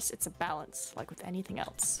of course it's a balance, like with anything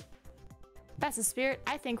else. That's the spirit.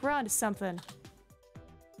 I think we're onto something.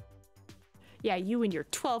 Yeah, you and your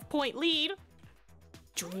 12-point lead.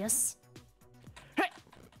 Julius. Hey!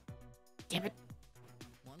 Damn it.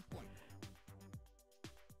 1 point.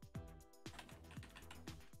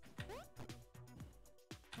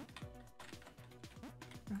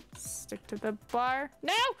 Stick to the bar.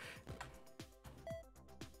 No!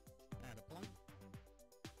 Add a point.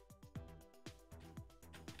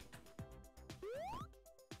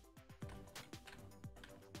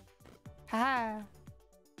 Haha.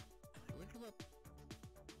 Switch 'em up.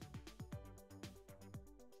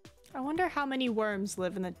 I wonder how many worms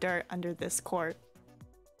live in the dirt under this court.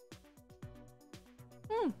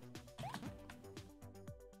 Oh,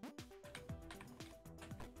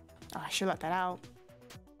 I should let that out.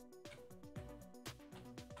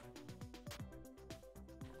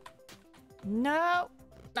 No,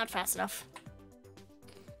 not fast enough.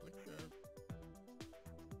 Good serve.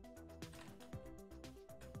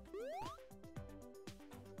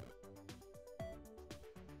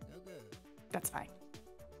 No good. That's fine.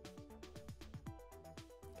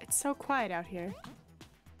 It's so quiet out here.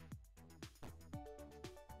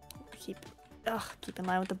 Keep in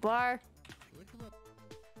line with the bar. Switch 'em up.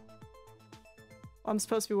 I'm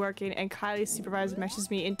supposed to be working, and Kylie's supervisor messages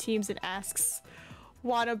me in Teams and asks,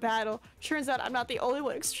 "Wanna battle?" Turns out I'm not the only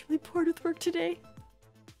one extremely bored with work today.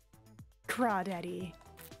 Crawdaddy.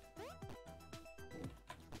 How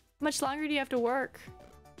much longer do you have to work?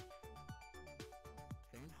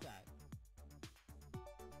 Same side.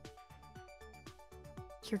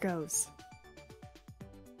 Here goes.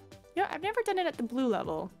 You know, I've never done it at the blue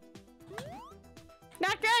level.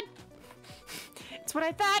 Not good! It's what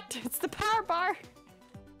I thought! It's the power bar!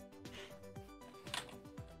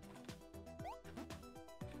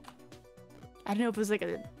 I don't know if it was like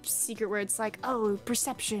a secret where it's like, oh,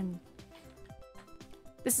 perception.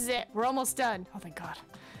 This is it. We're almost done. Oh, thank God.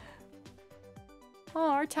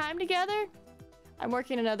 Oh, our time together? I'm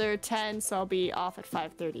working another 10, so I'll be off at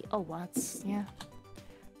 5:30. Oh, what? Yeah.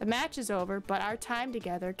 The match is over, but our time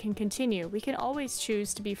together can continue. We can always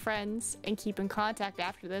choose to be friends and keep in contact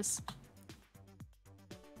after this.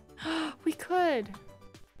 We could.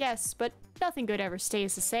 Yes, but nothing good ever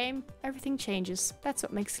stays the same. Everything changes. That's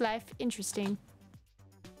what makes life interesting.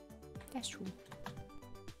 That's true.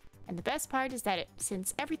 And the best part is that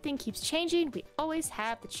since everything keeps changing, we always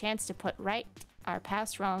have the chance to put right our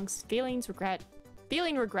past wrongs. Feeling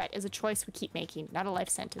regret is a choice we keep making, not a life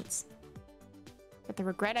sentence. But the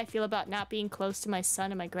regret I feel about not being close to my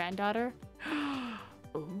son and my granddaughter,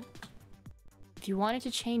 ooh. If you wanted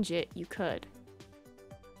to change it, you could.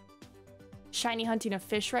 Shiny hunting a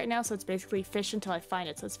fish right now, so it's basically fish until I find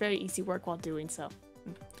it, so it's very easy work while doing so.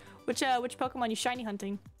 Which Pokemon you shiny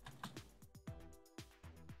hunting?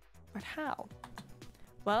 But how?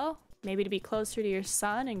 Well, maybe to be closer to your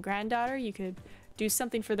son and granddaughter, you could do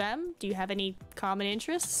something for them. Do you have any common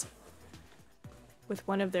interests with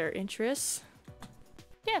one of their interests?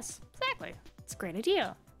 Yes, exactly. It's a great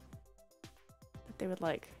idea. But they would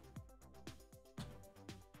like...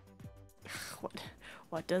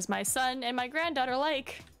 What does my son and my granddaughter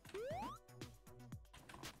like?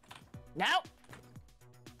 Now!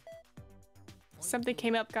 Something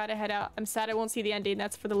came up, gotta head out. I'm sad I won't see the ending.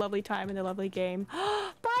 That's for the lovely time and the lovely game.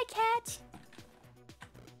 Bye, cat!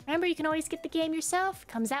 Remember, you can always get the game yourself.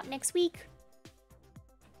 Comes out next week.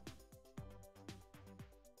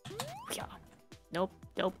 Yeah.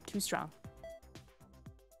 Nope, too strong.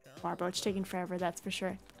 Barboach taking forever, that's for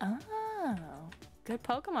sure. Oh, good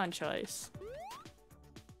Pokemon choice.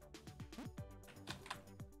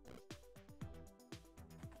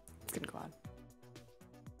 It's gonna go on.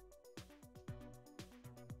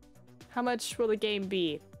 How much will the game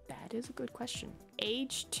be? That is a good question.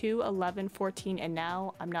 Age 2, 11, 14, and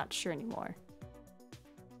now I'm not sure anymore.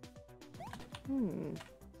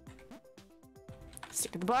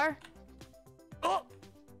 Stick to the bar. Oh!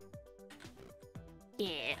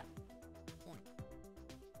 Yeah.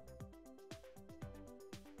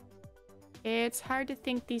 It's hard to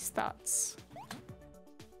think these thoughts.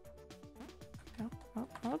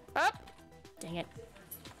 Up! Dang it.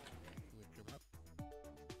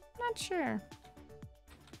 Not sure.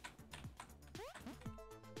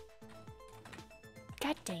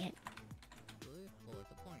 God dang it.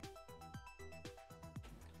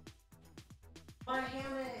 My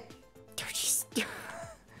hammock!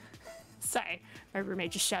 Sorry, my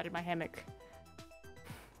roommate just shouted my hammock.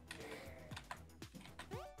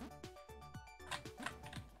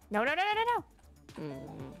 No.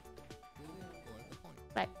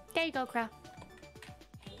 But there you go, Crow.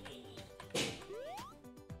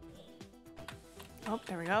 Oh,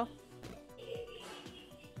 there we go.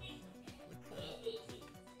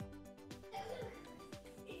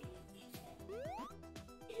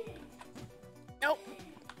 Nope.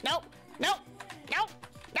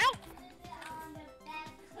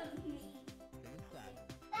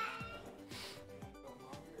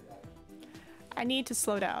 I need to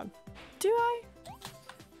slow down. Do I?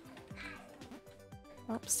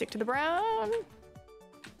 Oh, stick to the brown.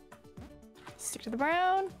 Stick to the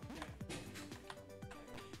brown.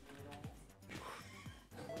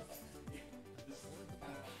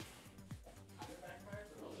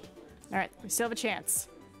 All right, we still have a chance.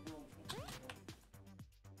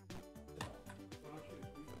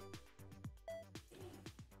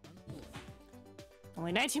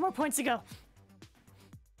 Only 19 more points to go.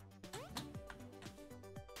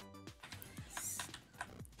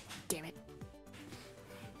 Damn it.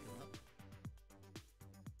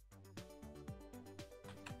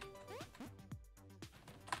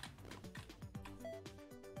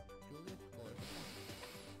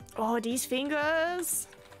 Oh, these fingers.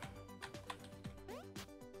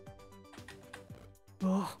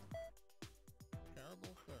 Oh.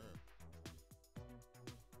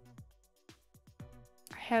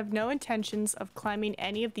 I have no intentions of climbing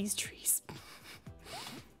any of these trees. I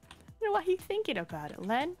don't know why you thinking about it,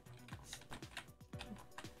 Len.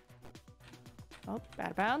 Oh, out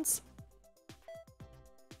of bounds.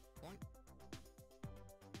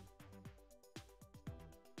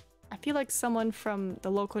 I feel like someone from the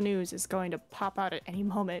local news is going to pop out at any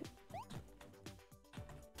moment.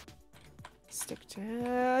 Stick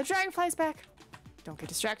to Dragonfly's back. Don't get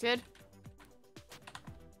distracted.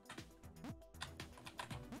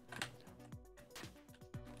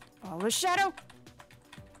 Follow the shadow.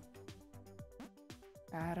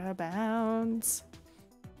 Out of bounds.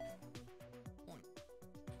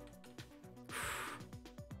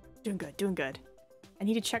 Doing good, doing good. I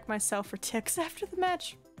need to check myself for ticks after the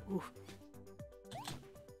match. Ooh.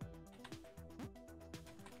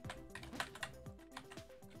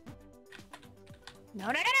 No,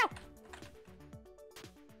 no, no,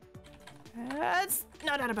 no! It's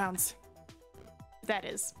not out of bounds. That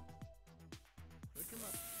is.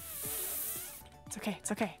 It's okay,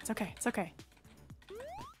 it's okay, it's okay, it's okay.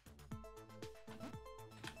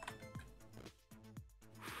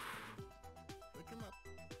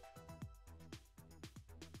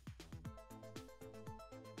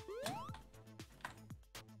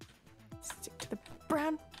 Stick to the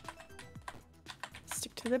brown.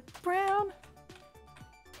 Stick to the brown.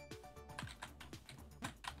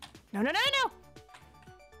 No, no, no, no!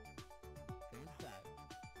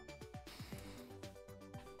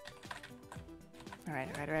 Alright,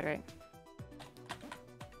 alright, alright, alright.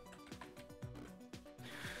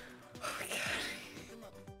 Oh my god.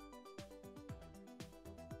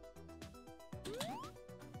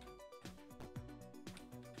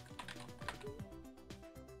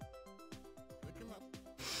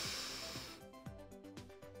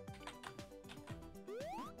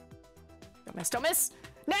 Don't miss, don't miss!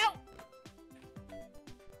 No!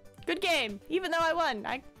 Good game, even though I won.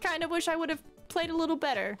 I kind of wish I would have played a little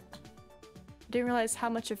better. I didn't realize how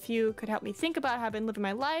much a few could help me think about how I've been living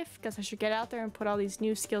my life. Guess I should get out there and put all these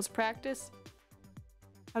new skills practice.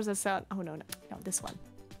 How does that sound? Oh, no, no, no, this one.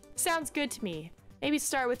 Sounds good to me. Maybe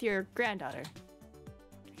start with your granddaughter.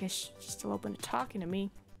 I guess she's still open to talking to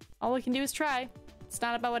me. All we can do is try. It's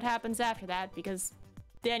not about what happens after that, because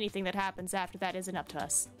anything that happens after that isn't up to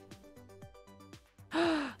us.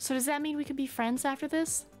 So does that mean we can be friends after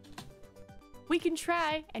this? We can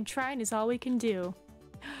try, and trying is all we can do.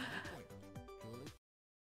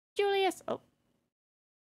 Julius! Oh.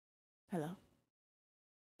 Hello.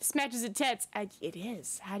 This match is intense. It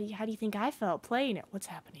is. How do you think I felt playing it? What's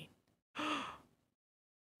happening?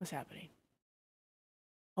 What's happening?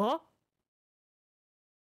 Oh?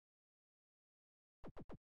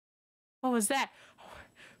 What was that?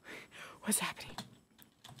 What's happening?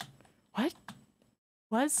 What?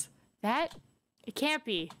 Was that? It can't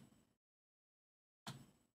be.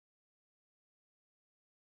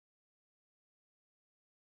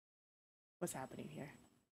 What's happening here?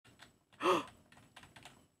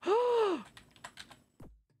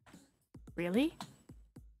 Really?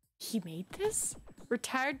 He made this?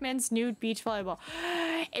 Retired men's nude beach volleyball.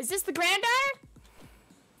 Is this the granddaughter?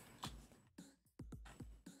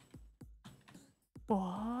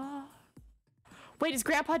 What? Wait, is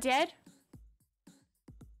Grandpa dead?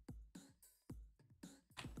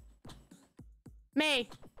 May,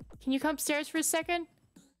 can you come upstairs for a second?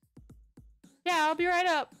 Yeah, I'll be right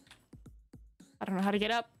up. I don't know how to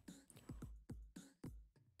get up.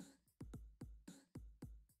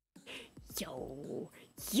 Yo.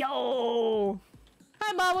 Yo.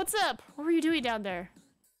 Hi, Mom, what's up? What were you doing down there?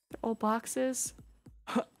 Old boxes?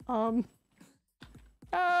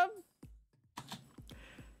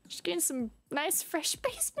 Just getting some nice fresh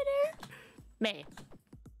basement air. May,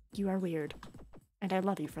 you are weird. And I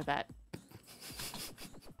love you for that.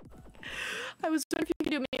 I was wondering if you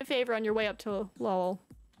could do me a favor on your way up to Lowell.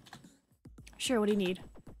 Sure, what do you need?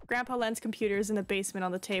 Grandpa Len's computer is in the basement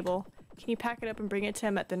on the table. Can you pack it up and bring it to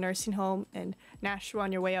him at the nursing home in Nashua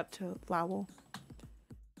on your way up to Lowell?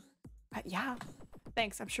 Yeah.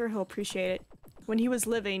 Thanks, I'm sure he'll appreciate it. When he was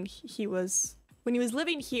living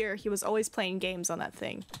here, he was always playing games on that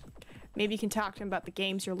thing. Maybe you can talk to him about the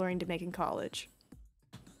games you're learning to make in college.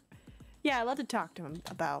 Yeah, I'd love to talk to him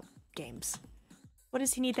about games. What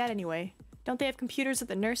does he need that anyway? Don't they have computers at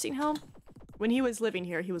the nursing home? When he was living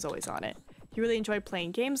here, he was always on it. He really enjoyed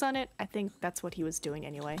playing games on it. I think that's what he was doing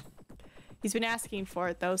anyway. He's been asking for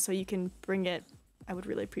it though, so you can bring it. I would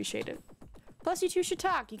really appreciate it. Plus you two should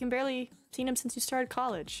talk. You can barely seen him since you started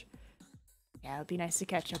college. Yeah, it would be nice to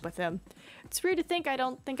catch up with him. It's weird to think I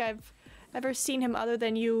don't think I've ever seen him other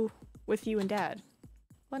than with you and Dad.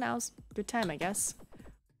 Well, now's a good time, I guess.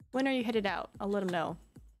 When are you headed out? I'll let him know.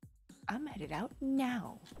 I'm headed out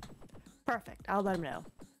now. Perfect, I'll let him know.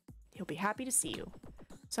 He'll be happy to see you.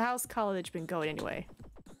 So how's college been going anyway?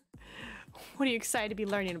 What are you excited to be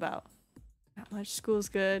learning about? Not much, school's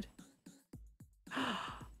good.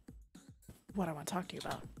 What I want to talk to you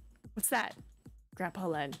about. What's that? Grandpa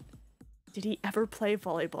Len. Did he ever play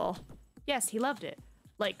volleyball? Yes, he loved it.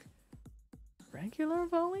 Like, regular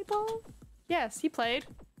volleyball? Yes, he played.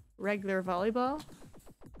 Regular volleyball?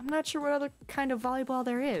 I'm not sure what other kind of volleyball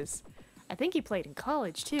there is. I think he played in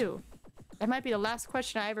college, too. That might be the last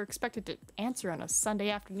question I ever expected to answer on a Sunday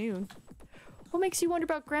afternoon. What makes you wonder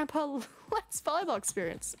about Grandpa Len's volleyball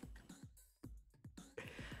experience? I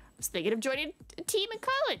was thinking of joining a team in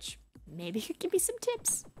college. Maybe he could give me some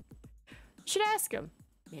tips. Should ask him.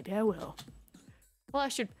 Maybe I will. Well, I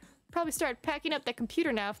should probably start packing up that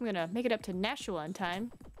computer now if I'm gonna make it up to Nashua in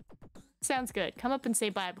time. Sounds good. Come up and say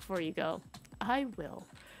bye before you go. I will.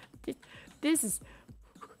 This is...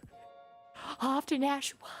 off to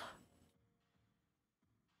Nashua.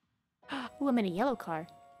 Ooh, I'm in a yellow car.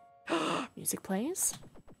 Music plays.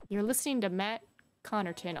 You're listening to Matt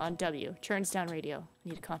Connerton on W. Churns Down Radio. I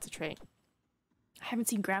need to concentrate. I haven't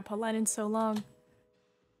seen Grandpa Len in so long.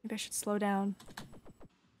 Maybe I should slow down.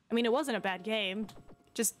 I mean, it wasn't a bad game.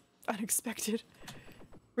 Just unexpected.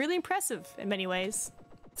 Really impressive in many ways.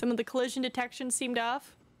 Some of the collision detection seemed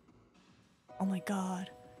off. Oh my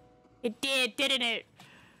god. It did, didn't it?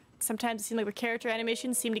 Sometimes it seemed like the character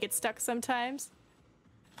animations seemed to get stuck sometimes.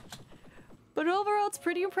 But overall, it's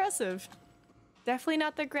pretty impressive. Definitely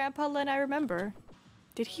not the Grandpa Len I remember.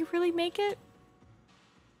 Did he really make it?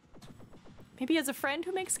 Maybe he has a friend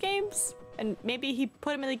who makes games? And maybe he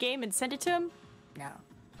put him in the game and sent it to him? No.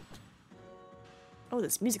 Oh,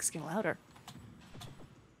 this music's getting louder.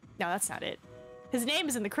 No, that's not it. His name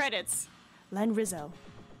is in the credits. Len Rizzo.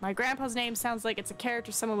 My grandpa's name sounds like it's a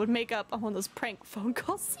character someone would make up on one of those prank phone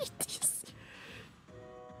call CDs.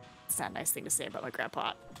 It's not a nice thing to say about my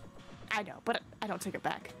grandpa. I know, but I don't take it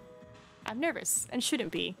back. I'm nervous, and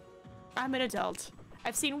shouldn't be. I'm an adult.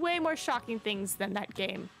 I've seen way more shocking things than that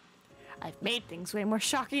game. I've made things way more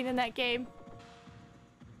shocking than that game.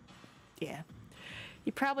 Yeah.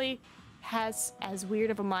 He probably has as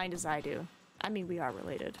weird of a mind as I do. I mean, we are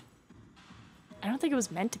related. I don't think it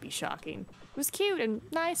was meant to be shocking. It was cute and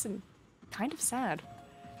nice and kind of sad.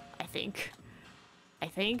 I think.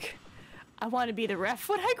 I want to be the ref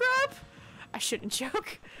when I grow up. I shouldn't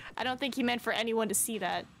joke. I don't think he meant for anyone to see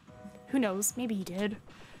that. Who knows? Maybe he did.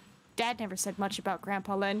 Dad never said much about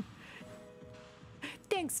Grandpa Len.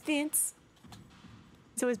 Thanks, Vince.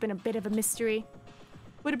 He's always been a bit of a mystery.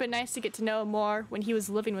 Would have been nice to get to know him more when he was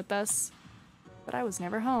living with us. But I was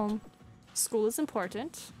never home. School is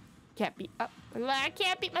important. I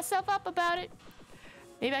can't beat myself up about it.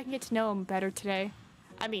 Maybe I can get to know him better today.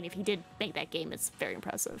 I mean, if he did make that game, it's very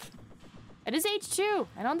impressive. At his age, too,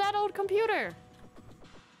 and on that old computer.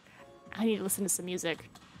 I need to listen to some music.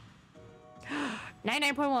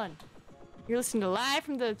 99.1. You're listening to Live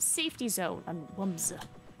from the Safety Zone on Wumza.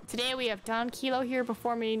 Today we have Don Kilo here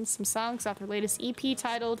performing some songs off their latest EP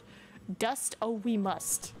titled Dust Oh We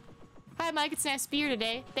Must. Hi Mike, it's nice to be here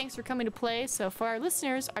today. Thanks for coming to play. So for our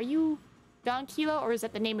listeners, are you Don Kilo or is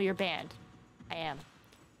that the name of your band? I am.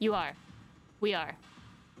 You are. We are.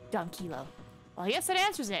 Don Kilo. Well, I guess that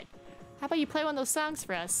answers it. How about you play one of those songs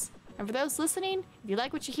for us? And for those listening, if you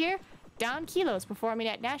like what you hear, Don Kilo is performing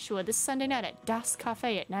at Nashua this Sunday night at Das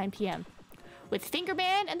Cafe at 9 p.m. with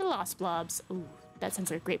Fingerman and the Lost Blobs. Ooh, that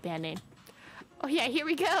sounds like a great band name. Oh yeah, here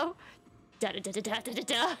we go.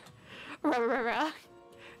 Da-da-da-da-da-da-da-da. Rah-rah-rah-rah.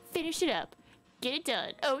 Finish it up. Get it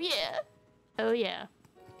done. Oh yeah. Oh yeah.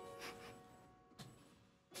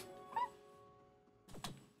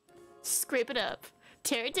 Scrape it up.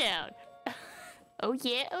 Tear it down. Oh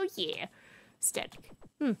yeah, oh yeah. Static.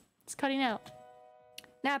 It's cutting out.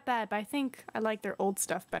 Not bad, but I think I like their old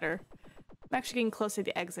stuff better. I'm actually getting close to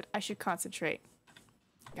the exit. I should concentrate.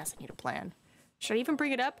 Guess I need a plan. Should I even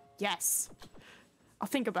bring it up? Yes. I'll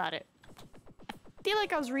think about it. I feel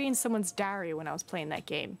like I was reading someone's diary when I was playing that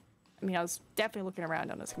game. I mean, I was definitely looking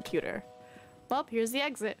around on his computer. Well, here's the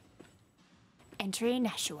exit. Entering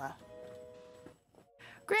Nashua.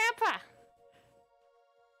 Grandpa!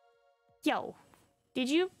 Yo, did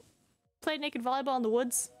you play naked volleyball in the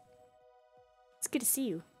woods? It's good to see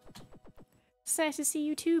you. It's nice to see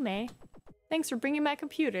you too, May. Thanks for bringing my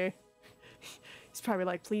computer. He's probably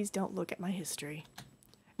like, please don't look at my history.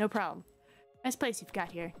 No problem. Nice place you've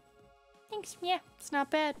got here. Thanks, yeah, it's not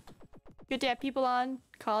bad. Good to have people on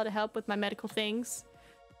call to help with my medical things.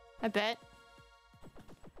 I bet.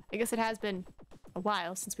 I guess it has been a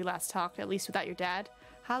while since we last talked, at least without your dad.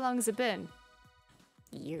 How long has it been?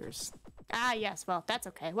 Years. Ah, yes, well, that's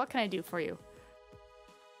okay. What can I do for you?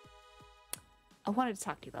 I wanted to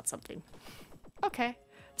talk to you about something. Okay.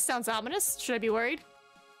 Sounds ominous. Should I be worried?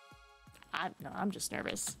 No, I'm just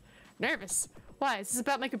nervous. Nervous? Why? Is this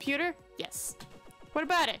about my computer? Yes. What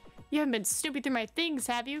about it? You haven't been snooping through my things,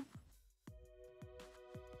 have you?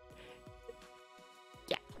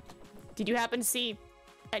 Yeah. Did you happen to see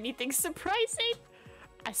anything surprising?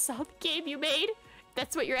 I saw the game you made.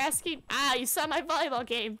 That's what you're asking? Ah, you saw my volleyball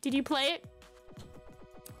game. Did you play it?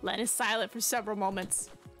 Len is silent for several moments.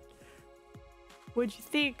 What'd you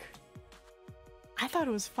think? I thought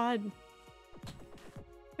it was fun. It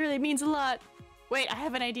really means a lot. Wait, I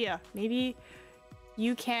have an idea. Maybe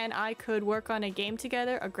I could work on a game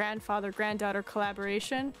together, a grandfather-granddaughter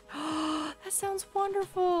collaboration. That sounds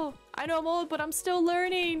wonderful. I know I'm old, but I'm still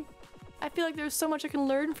learning. I feel like there's so much I can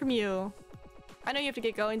learn from you. I know you have to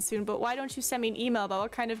get going soon, but why don't you send me an email about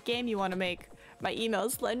what kind of game you want to make? My email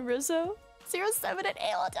is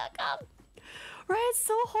lenrizzo07@aol.com. Right,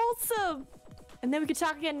 so wholesome. And then we could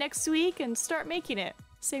talk again next week and start making it.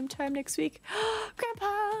 Same time next week.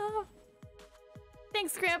 Grandpa!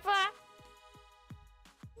 Thanks, Grandpa!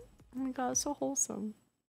 Oh my god, so wholesome.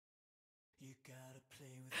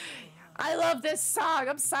 I love this song.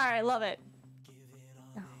 I'm sorry, I love it.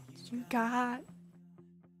 Oh, you got...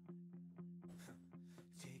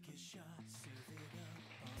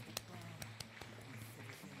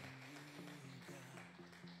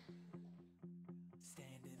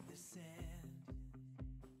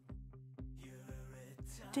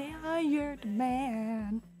 tired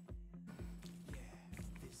man.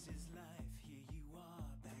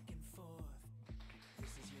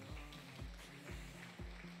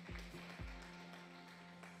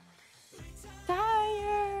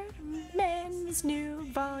 Tired men's new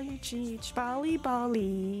volleyball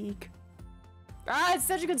league. Ah, it's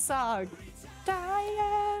such a good song.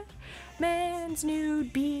 Tired men's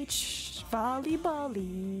nude beach volleyball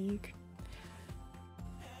league.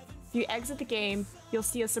 You exit the game, you'll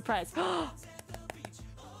see a surprise.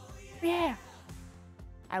 Yeah.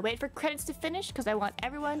 I wait for credits to finish because I want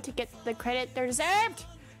everyone to get the credit they're deserved.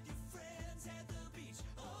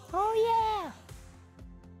 Oh yeah.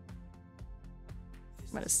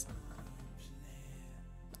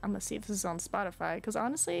 I'm gonna see if this is on Spotify because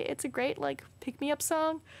honestly, it's a great like pick-me-up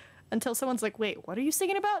song until someone's like, wait, what are you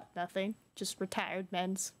singing about? Nothing. Just retired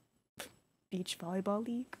men's beach volleyball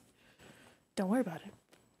league. Don't worry about it.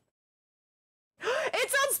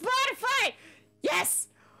 It's on Spotify! Yes!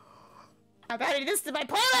 I'm adding this to my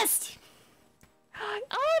playlist! Oh, I'm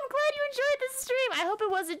glad you enjoyed this stream. I hope it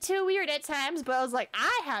wasn't too weird at times, but I was like,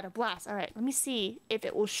 I had a blast. All right, let me see if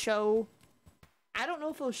it will show. I don't know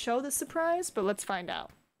if it'll show the surprise, but let's find out.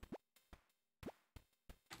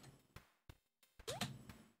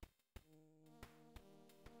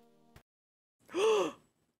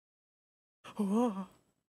 Oh.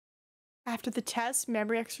 After the test,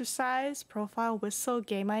 memory exercise, profile, whistle,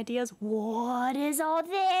 game ideas. What is all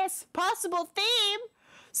this? Possible theme?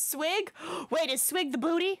 Swig? Wait, is Swig the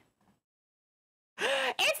booty?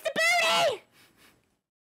 It's the booty!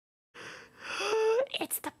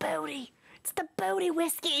 It's the booty. It's the booty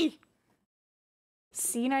whiskey.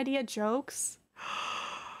 Scene idea jokes?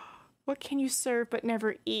 What can you serve but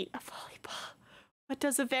never eat? A volleyball. What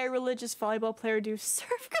does a very religious volleyball player do?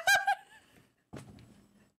 Serve God?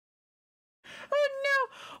 Oh no!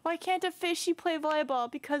 Why can't a fishy play volleyball?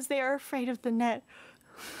 Because they are afraid of the net.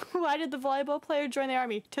 Why did the volleyball player join the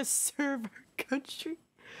army? To serve our country.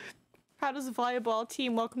 How does a volleyball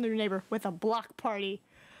team welcome their neighbor? With a block party.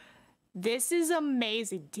 This is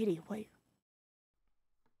amazing. Diddy, wait.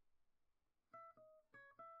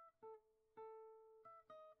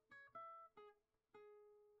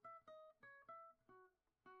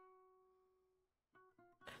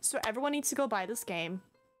 So everyone needs to go buy this game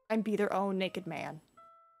and be their own naked man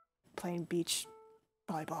playing beach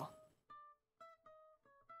volleyball.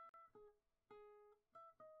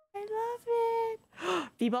 I love it.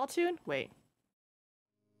 V-ball tune? Wait.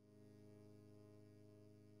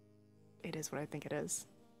 It is what I think it is.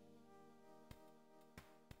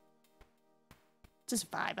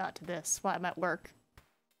 Just vibe out to this while I'm at work.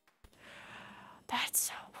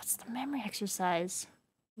 What's the memory exercise?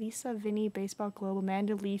 Lisa, Vinny, Baseball Globe,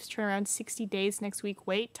 Amanda Leafs, turn around 60 days next week.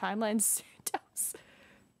 Wait, timeline, Santos.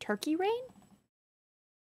 Turkey rain?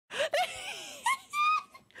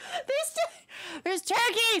 There's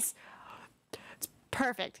turkeys! It's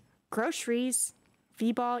perfect. Groceries,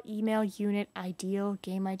 V-ball, email, unit, ideal,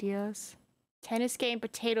 game ideas. Tennis game,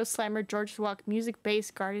 potato slammer, George's Walk, music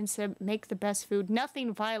based, garden sim, make the best food,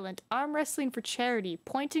 nothing violent, arm wrestling for charity,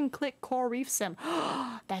 point and click coral reef sim.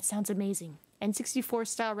 That sounds amazing. N64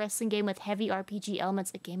 style wrestling game with heavy RPG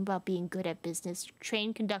elements, a game about being good at business,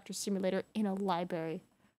 train conductor simulator in a library.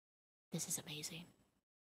 This is amazing.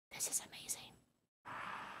 This is amazing.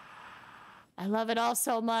 I love it all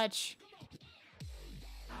so much.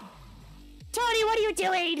 Tony, what are you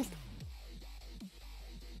doing?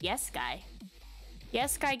 Yes, guy.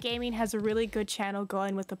 Yes, Sky Gaming has a really good channel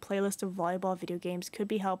going with a playlist of volleyball video games. Could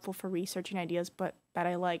be helpful for researching ideas but that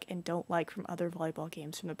I like and don't like from other volleyball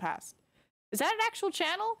games from the past. Is that an actual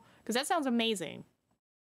channel? Because that sounds amazing.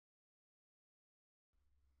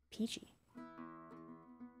 Peachy.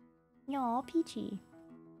 Y'all, Peachy.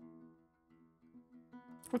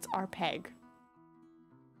 What's RPEG?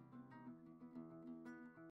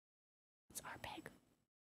 What's RPEG?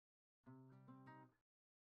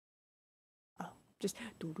 Oh, just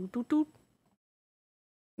doo doo doo doo.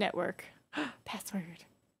 Network. Password.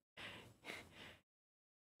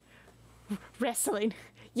 Wrestling.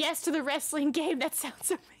 Yes to the wrestling game. That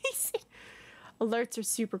sounds amazing. Alerts are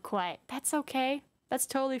super quiet. That's okay. That's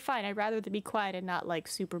totally fine. I'd rather they be quiet and not like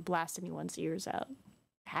super blast anyone's ears out.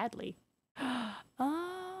 Hadley.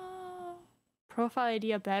 Oh. Profile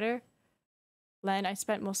idea better. Len, I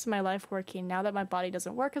spent most of my life working. Now that my body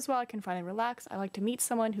doesn't work as well, I can finally relax. I like to meet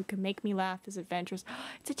someone who can make me laugh, is adventurous.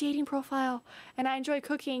 It's a dating profile. And I enjoy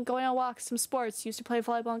cooking, going on walks, some sports. Used to play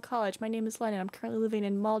volleyball in college. My name is Len, and I'm currently living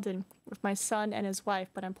in Malden with my son and his wife,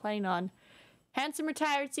 but I'm planning on handsome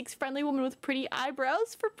retired, seeks friendly woman with pretty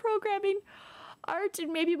eyebrows for programming, art,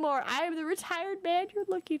 and maybe more. I am the retired man you're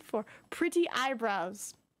looking for. Pretty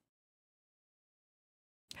eyebrows.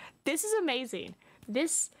 This is amazing.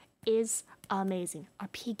 This is amazing.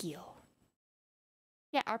 Arpeggio.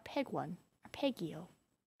 Yeah, Arpeg one. Arpeggio.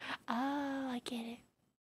 Oh, I get it.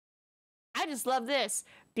 I just love this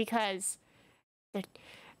because the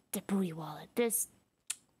booty wallet. This,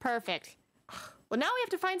 perfect. Well, now we have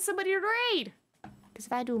to find somebody to raid. Because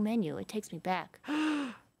if I do a menu, it takes me back.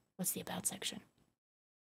 What's the about section?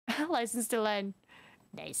 License to lend.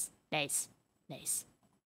 Nice, nice, nice,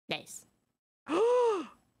 nice.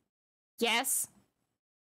 Yes.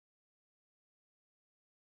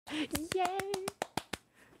 Yay!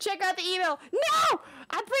 Check out the email. No!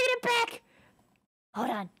 I'm bringing it back! Hold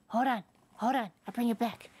on, hold on, hold on. I bring it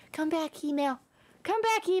back. Come back, email. Come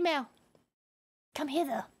back, email. Come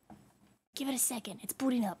hither. Give it a second. It's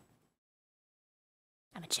booting up.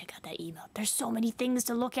 I'm gonna check out that email. There's so many things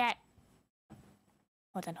to look at.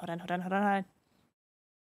 Hold on, hold on, hold on, hold on, hold on.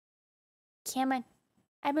 Cameron,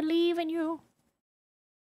 I believe in you.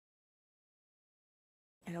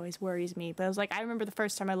 It always worries me, but I was like, I remember the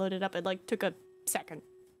first time I loaded up, it like took a second.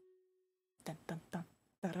 Dun dun dun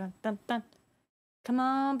dun dun dun dun. Come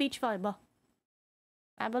on, beach volleyball.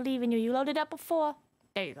 I believe in you. You loaded up before.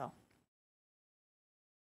 There you go.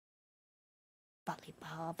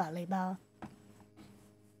 Volleyball, volleyball.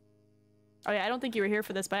 Oh yeah, I don't think you were here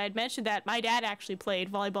for this, but I had mentioned that my dad actually played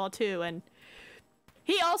volleyball too, and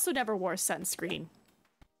he also never wore sunscreen.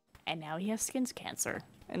 And now he has skin cancer.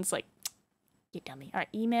 And it's like, you dummy. Alright,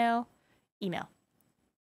 email. Email.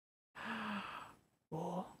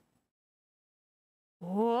 Whoa.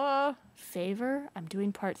 Whoa. Favor. I'm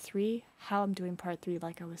doing part 3. How I'm doing part 3,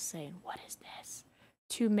 like I was saying. What is this?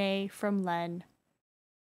 To May from Len.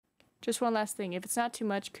 Just one last thing. If it's not too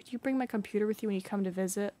much, could you bring my computer with you when you come to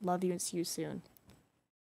visit? Love you and see you soon.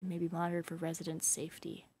 Maybe monitored for resident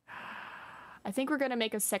safety. I think we're going to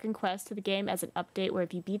make a second quest to the game as an update where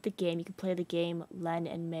if you beat the game, you can play the game Len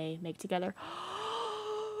and May make together.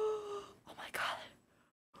 Oh my god.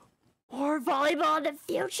 More volleyball in the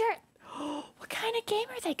future? What kind of game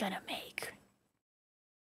are they going to make?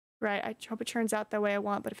 Right, I hope it turns out the way I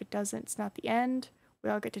want, but if it doesn't, it's not the end.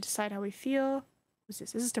 We all get to decide how we feel. What's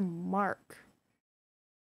this? This is to Mark.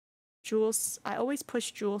 Jules, I always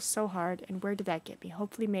push Jules so hard, and where did that get me?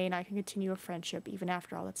 Hopefully May and I can continue a friendship even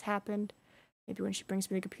after all that's happened. Maybe when she brings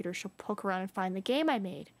me the computer, she'll poke around and find the game I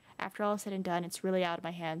made. After all is said and done, it's really out of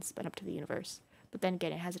my hands, but up to the universe. But then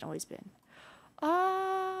again, it hasn't always been.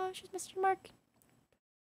 She's Mr. Mark.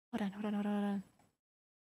 Hold on, hold on, hold on, hold on.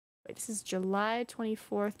 Wait, this is July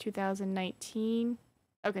 24th, 2019.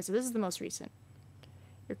 Okay, so this is the most recent.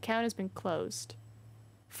 Your account has been closed.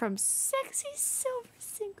 From Sexy Silver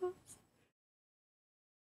Singles.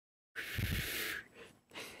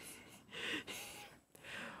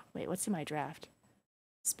 Wait, what's in my draft?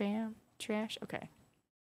 Spam? Trash? Okay.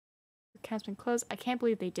 Your account's been closed. I can't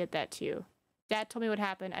believe they did that to you. Dad told me what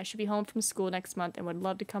happened. I should be home from school next month and would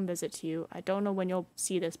love to come visit to you. I don't know when you'll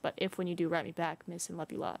see this, but if when you do, write me back. Miss and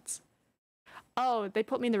love you lots. Oh, they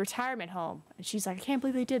put me in the retirement home. And she's like, I can't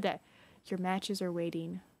believe they did that. Your matches are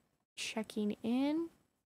waiting. Checking in.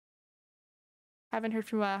 Haven't heard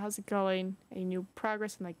from you. How's it going? Any new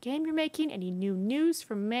progress on the game you're making? Any new news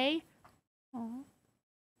from May? Aww.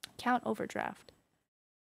 Account overdraft.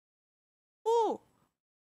 Ooh!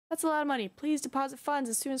 That's a lot of money. Please deposit funds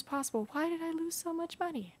as soon as possible. Why did I lose so much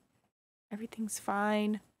money? Everything's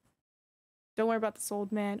fine. Don't worry about this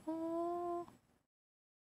old man. Oh.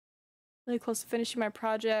 Really close to finishing my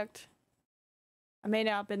project. I may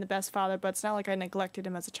not have been the best father, but it's not like I neglected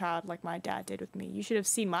him as a child like my dad did with me. You should have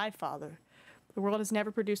seen my father. The world has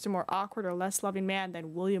never produced a more awkward or less loving man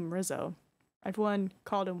than William Rizzo. Everyone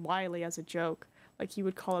called him Wiley as a joke, like he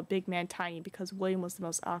would call a big man tiny because William was the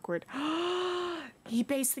most awkward. He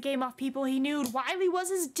based the game off people he knew. Wiley was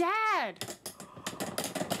his dad!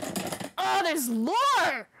 Oh, there's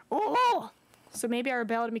lore! Oh! So maybe I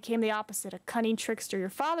rebelled and became the opposite, a cunning trickster. Your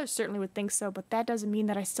father certainly would think so, but that doesn't mean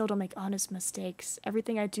that I still don't make honest mistakes.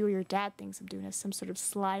 Everything I do or your dad thinks I'm doing is some sort of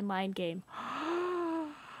sly mind game.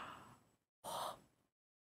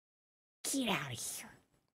 Get out of here.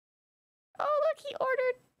 Oh, look, he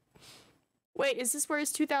ordered. Wait, is this where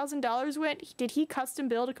his $2,000 went? Did he custom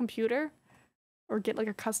build a computer? Or get like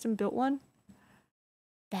a custom built one?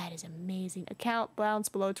 That is amazing. Account balance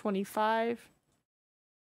below 25.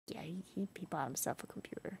 Yeah, he bought himself a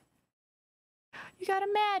computer. You got a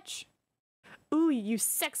match. Ooh, you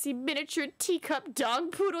sexy miniature teacup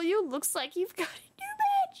dog poodle. You looks like you've got a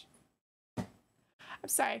new match. I'm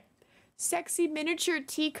sorry. Sexy miniature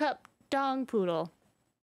teacup dog poodle.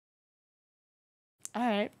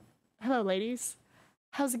 Alright. Hello, ladies.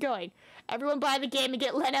 How's it going? Everyone buy the game and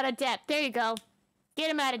get Len out of debt. There you go. Get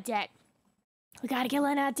him out of debt. We gotta get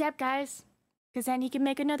Len out of debt, guys. Because then he can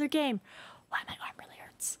make another game. Why, my arm really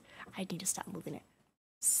hurts. I need to stop moving it.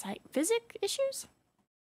 Physic issues?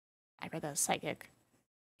 I'd rather psychic.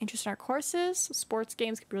 Interest in our courses. Sports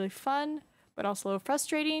games can be really fun, but also a little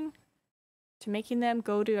frustrating. To making them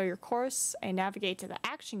go to your course and navigate to the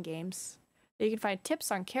action games. You can find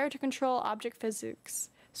tips on character control, object physics,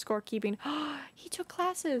 scorekeeping. He took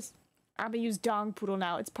classes. I'm gonna use dong poodle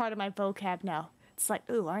now. It's part of my vocab now. It's like,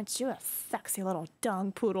 ooh, aren't you a sexy little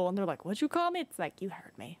dong poodle? And they're like, what'd you call me? It's like, you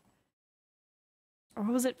heard me. Or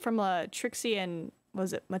was it from Trixie and,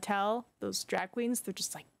 was it Mattel? Those drag queens? They're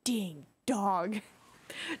just like, ding dog.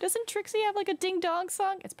 Doesn't Trixie have like a ding dong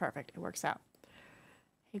song? It's perfect. It works out.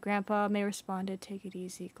 Hey, Grandpa, May responded. Take it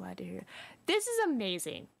easy. Glad to hear you. This is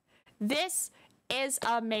amazing. This is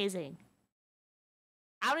amazing.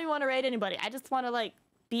 I don't even want to raid anybody. I just want to, like,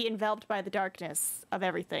 be enveloped by the darkness of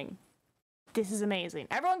everything. This is amazing.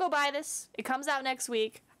 Everyone go buy this. It comes out next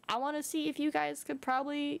week. I want to see if you guys could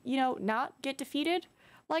probably, you know, not get defeated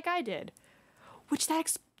like I did. Which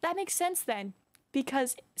that makes sense then.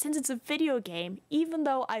 Because since it's a video game, even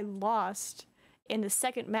though I lost in the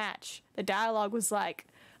second match, the dialogue was like,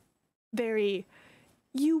 very,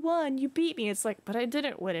 you won, you beat me. It's like, but I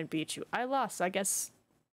didn't win and beat you. I lost. I guess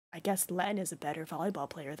Len is a better volleyball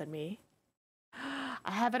player than me.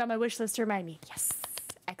 I have it on my wish list to remind me. Yes.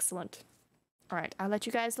 Excellent. Alright, I'll let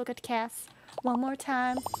you guys look at Cass one more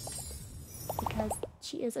time. Because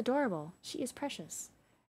she is adorable. She is precious.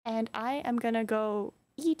 And I am gonna go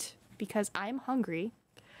eat because I'm hungry.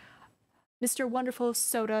 Mr. Wonderful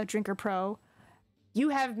Soda Drinker Pro, you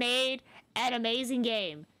have made an amazing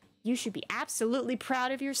game. You should be absolutely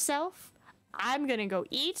proud of yourself. I'm gonna go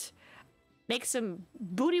eat, make some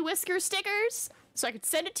booty whisker stickers so I can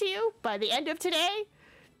send it to you by the end of today.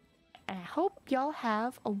 And I hope y'all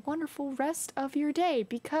have a wonderful rest of your day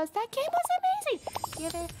because that game was amazing.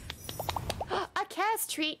 Give it a Cass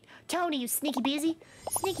treat. Tony, you sneaky busy.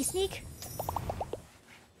 Sneaky sneak.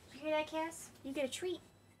 You hear that, Cass? You get a treat.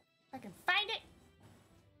 If I can find it.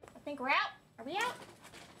 I think we're out. Are we out?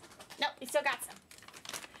 Nope, we still got some.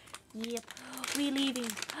 Yep, we leaving.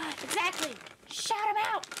 Exactly. Shout him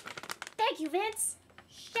out. Thank you, Vince.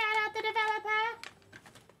 Shout out the developer.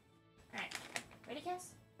 All right, ready,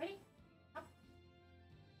 Cass? Ready? Up.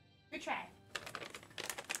 Good try.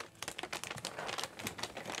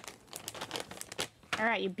 All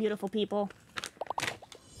right, you beautiful people.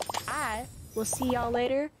 I will see y'all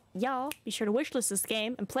later. Y'all, be sure to wishlist this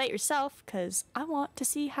game and play it yourself, because I want to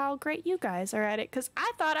see how great you guys are at it, because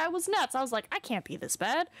I thought I was nuts. I was like, I can't be this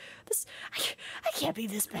bad. I can't be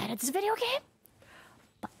this bad at this video game.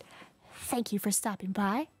 But thank you for stopping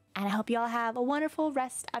by, and I hope y'all have a wonderful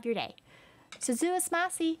rest of your day. Suzu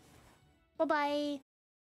Smasi. Bye-bye.